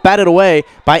picked off, batted away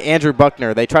by Andrew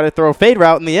Buckner. They try to throw a fade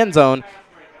route in the end zone,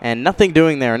 and nothing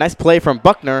doing there. A nice play from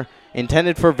Buckner,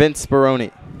 intended for Vince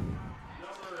Speroni.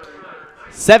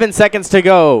 7 seconds to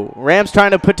go. Rams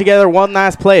trying to put together one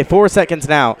last play. 4 seconds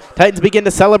now. Titans begin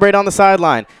to celebrate on the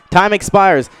sideline. Time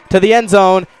expires to the end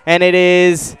zone, and it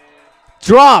is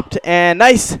dropped. And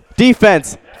nice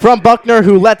defense from Buckner,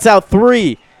 who lets out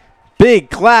 3. Big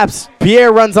claps.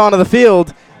 Pierre runs onto the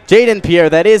field. Jaden Pierre,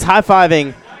 that is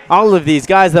high-fiving all of these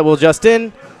guys that were just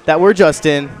in,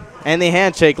 and the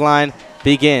handshake line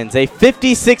begins. A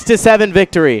 56-7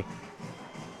 victory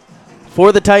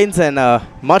for the Titans, and a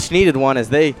much-needed one as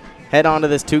they head on to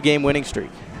this 2-game winning streak.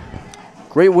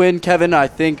 Great win, Kevin. I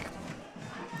think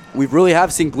we really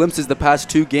have seen glimpses the past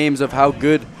 2 games of how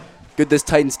good this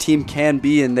Titans team can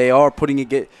be, and they are putting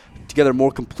together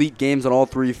more complete games on all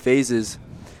 3 phases.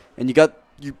 And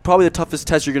you probably the toughest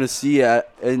test you're going to see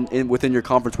within your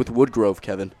conference with Woodgrove,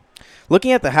 Kevin.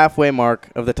 Looking at the halfway mark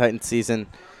of the Titans season,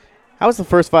 how has the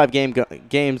first 5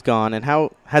 games gone, and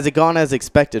how has it gone as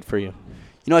expected for you?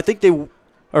 I think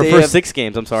first 6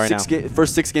 games. I'm sorry.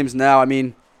 First 6 games now. I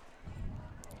mean,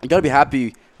 you got to be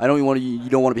happy. You don't want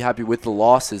to be happy with the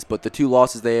losses, but the 2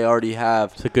 losses they already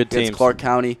have. It's a good team. Clark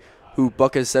County, who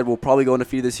Buck has said will probably go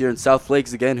undefeated this year, and South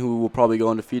Lakes again, who will probably go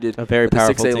undefeated at the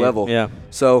 6A team. Level. Yeah.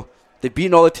 So they've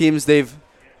beaten all the teams they've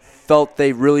felt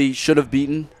they really should have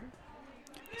beaten.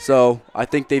 So I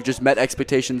think they've just met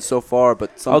expectations so far.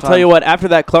 But I'll tell you what, after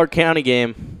that Clark County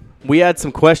game, we had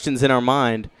some questions in our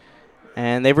mind,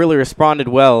 and they've really responded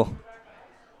well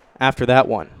after that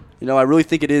one. I really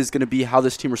think it is going to be how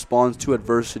this team responds to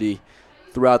adversity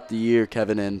throughout the year,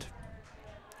 Kevin, and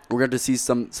we're going to see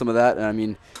some of that. And I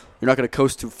mean, you're not going to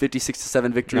coast to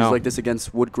 56-7 victories like this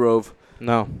against Woodgrove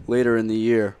later in the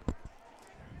year.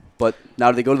 But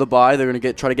now they go to the bye, they're going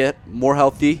to try to get more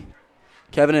healthy.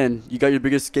 Kevin, and you got your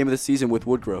biggest game of the season with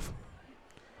Woodgrove.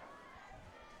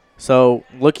 So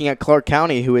looking at Clark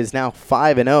County, who is now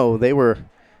 5-0, they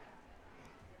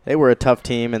were a tough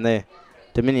team, and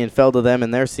Dominion fell to them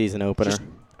in their season opener. Just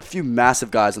a few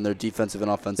massive guys on their defensive and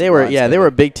offensive They were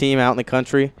a big team out in the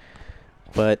country.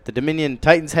 But the Dominion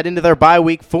Titans head into their bye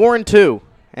week 4-2,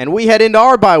 and we head into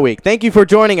our bye week. Thank you for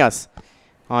joining us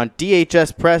on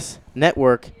DHS Press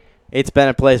Network. It's been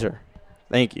a pleasure.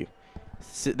 Thank you.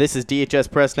 This is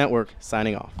DHS Press Network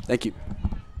signing off. Thank you.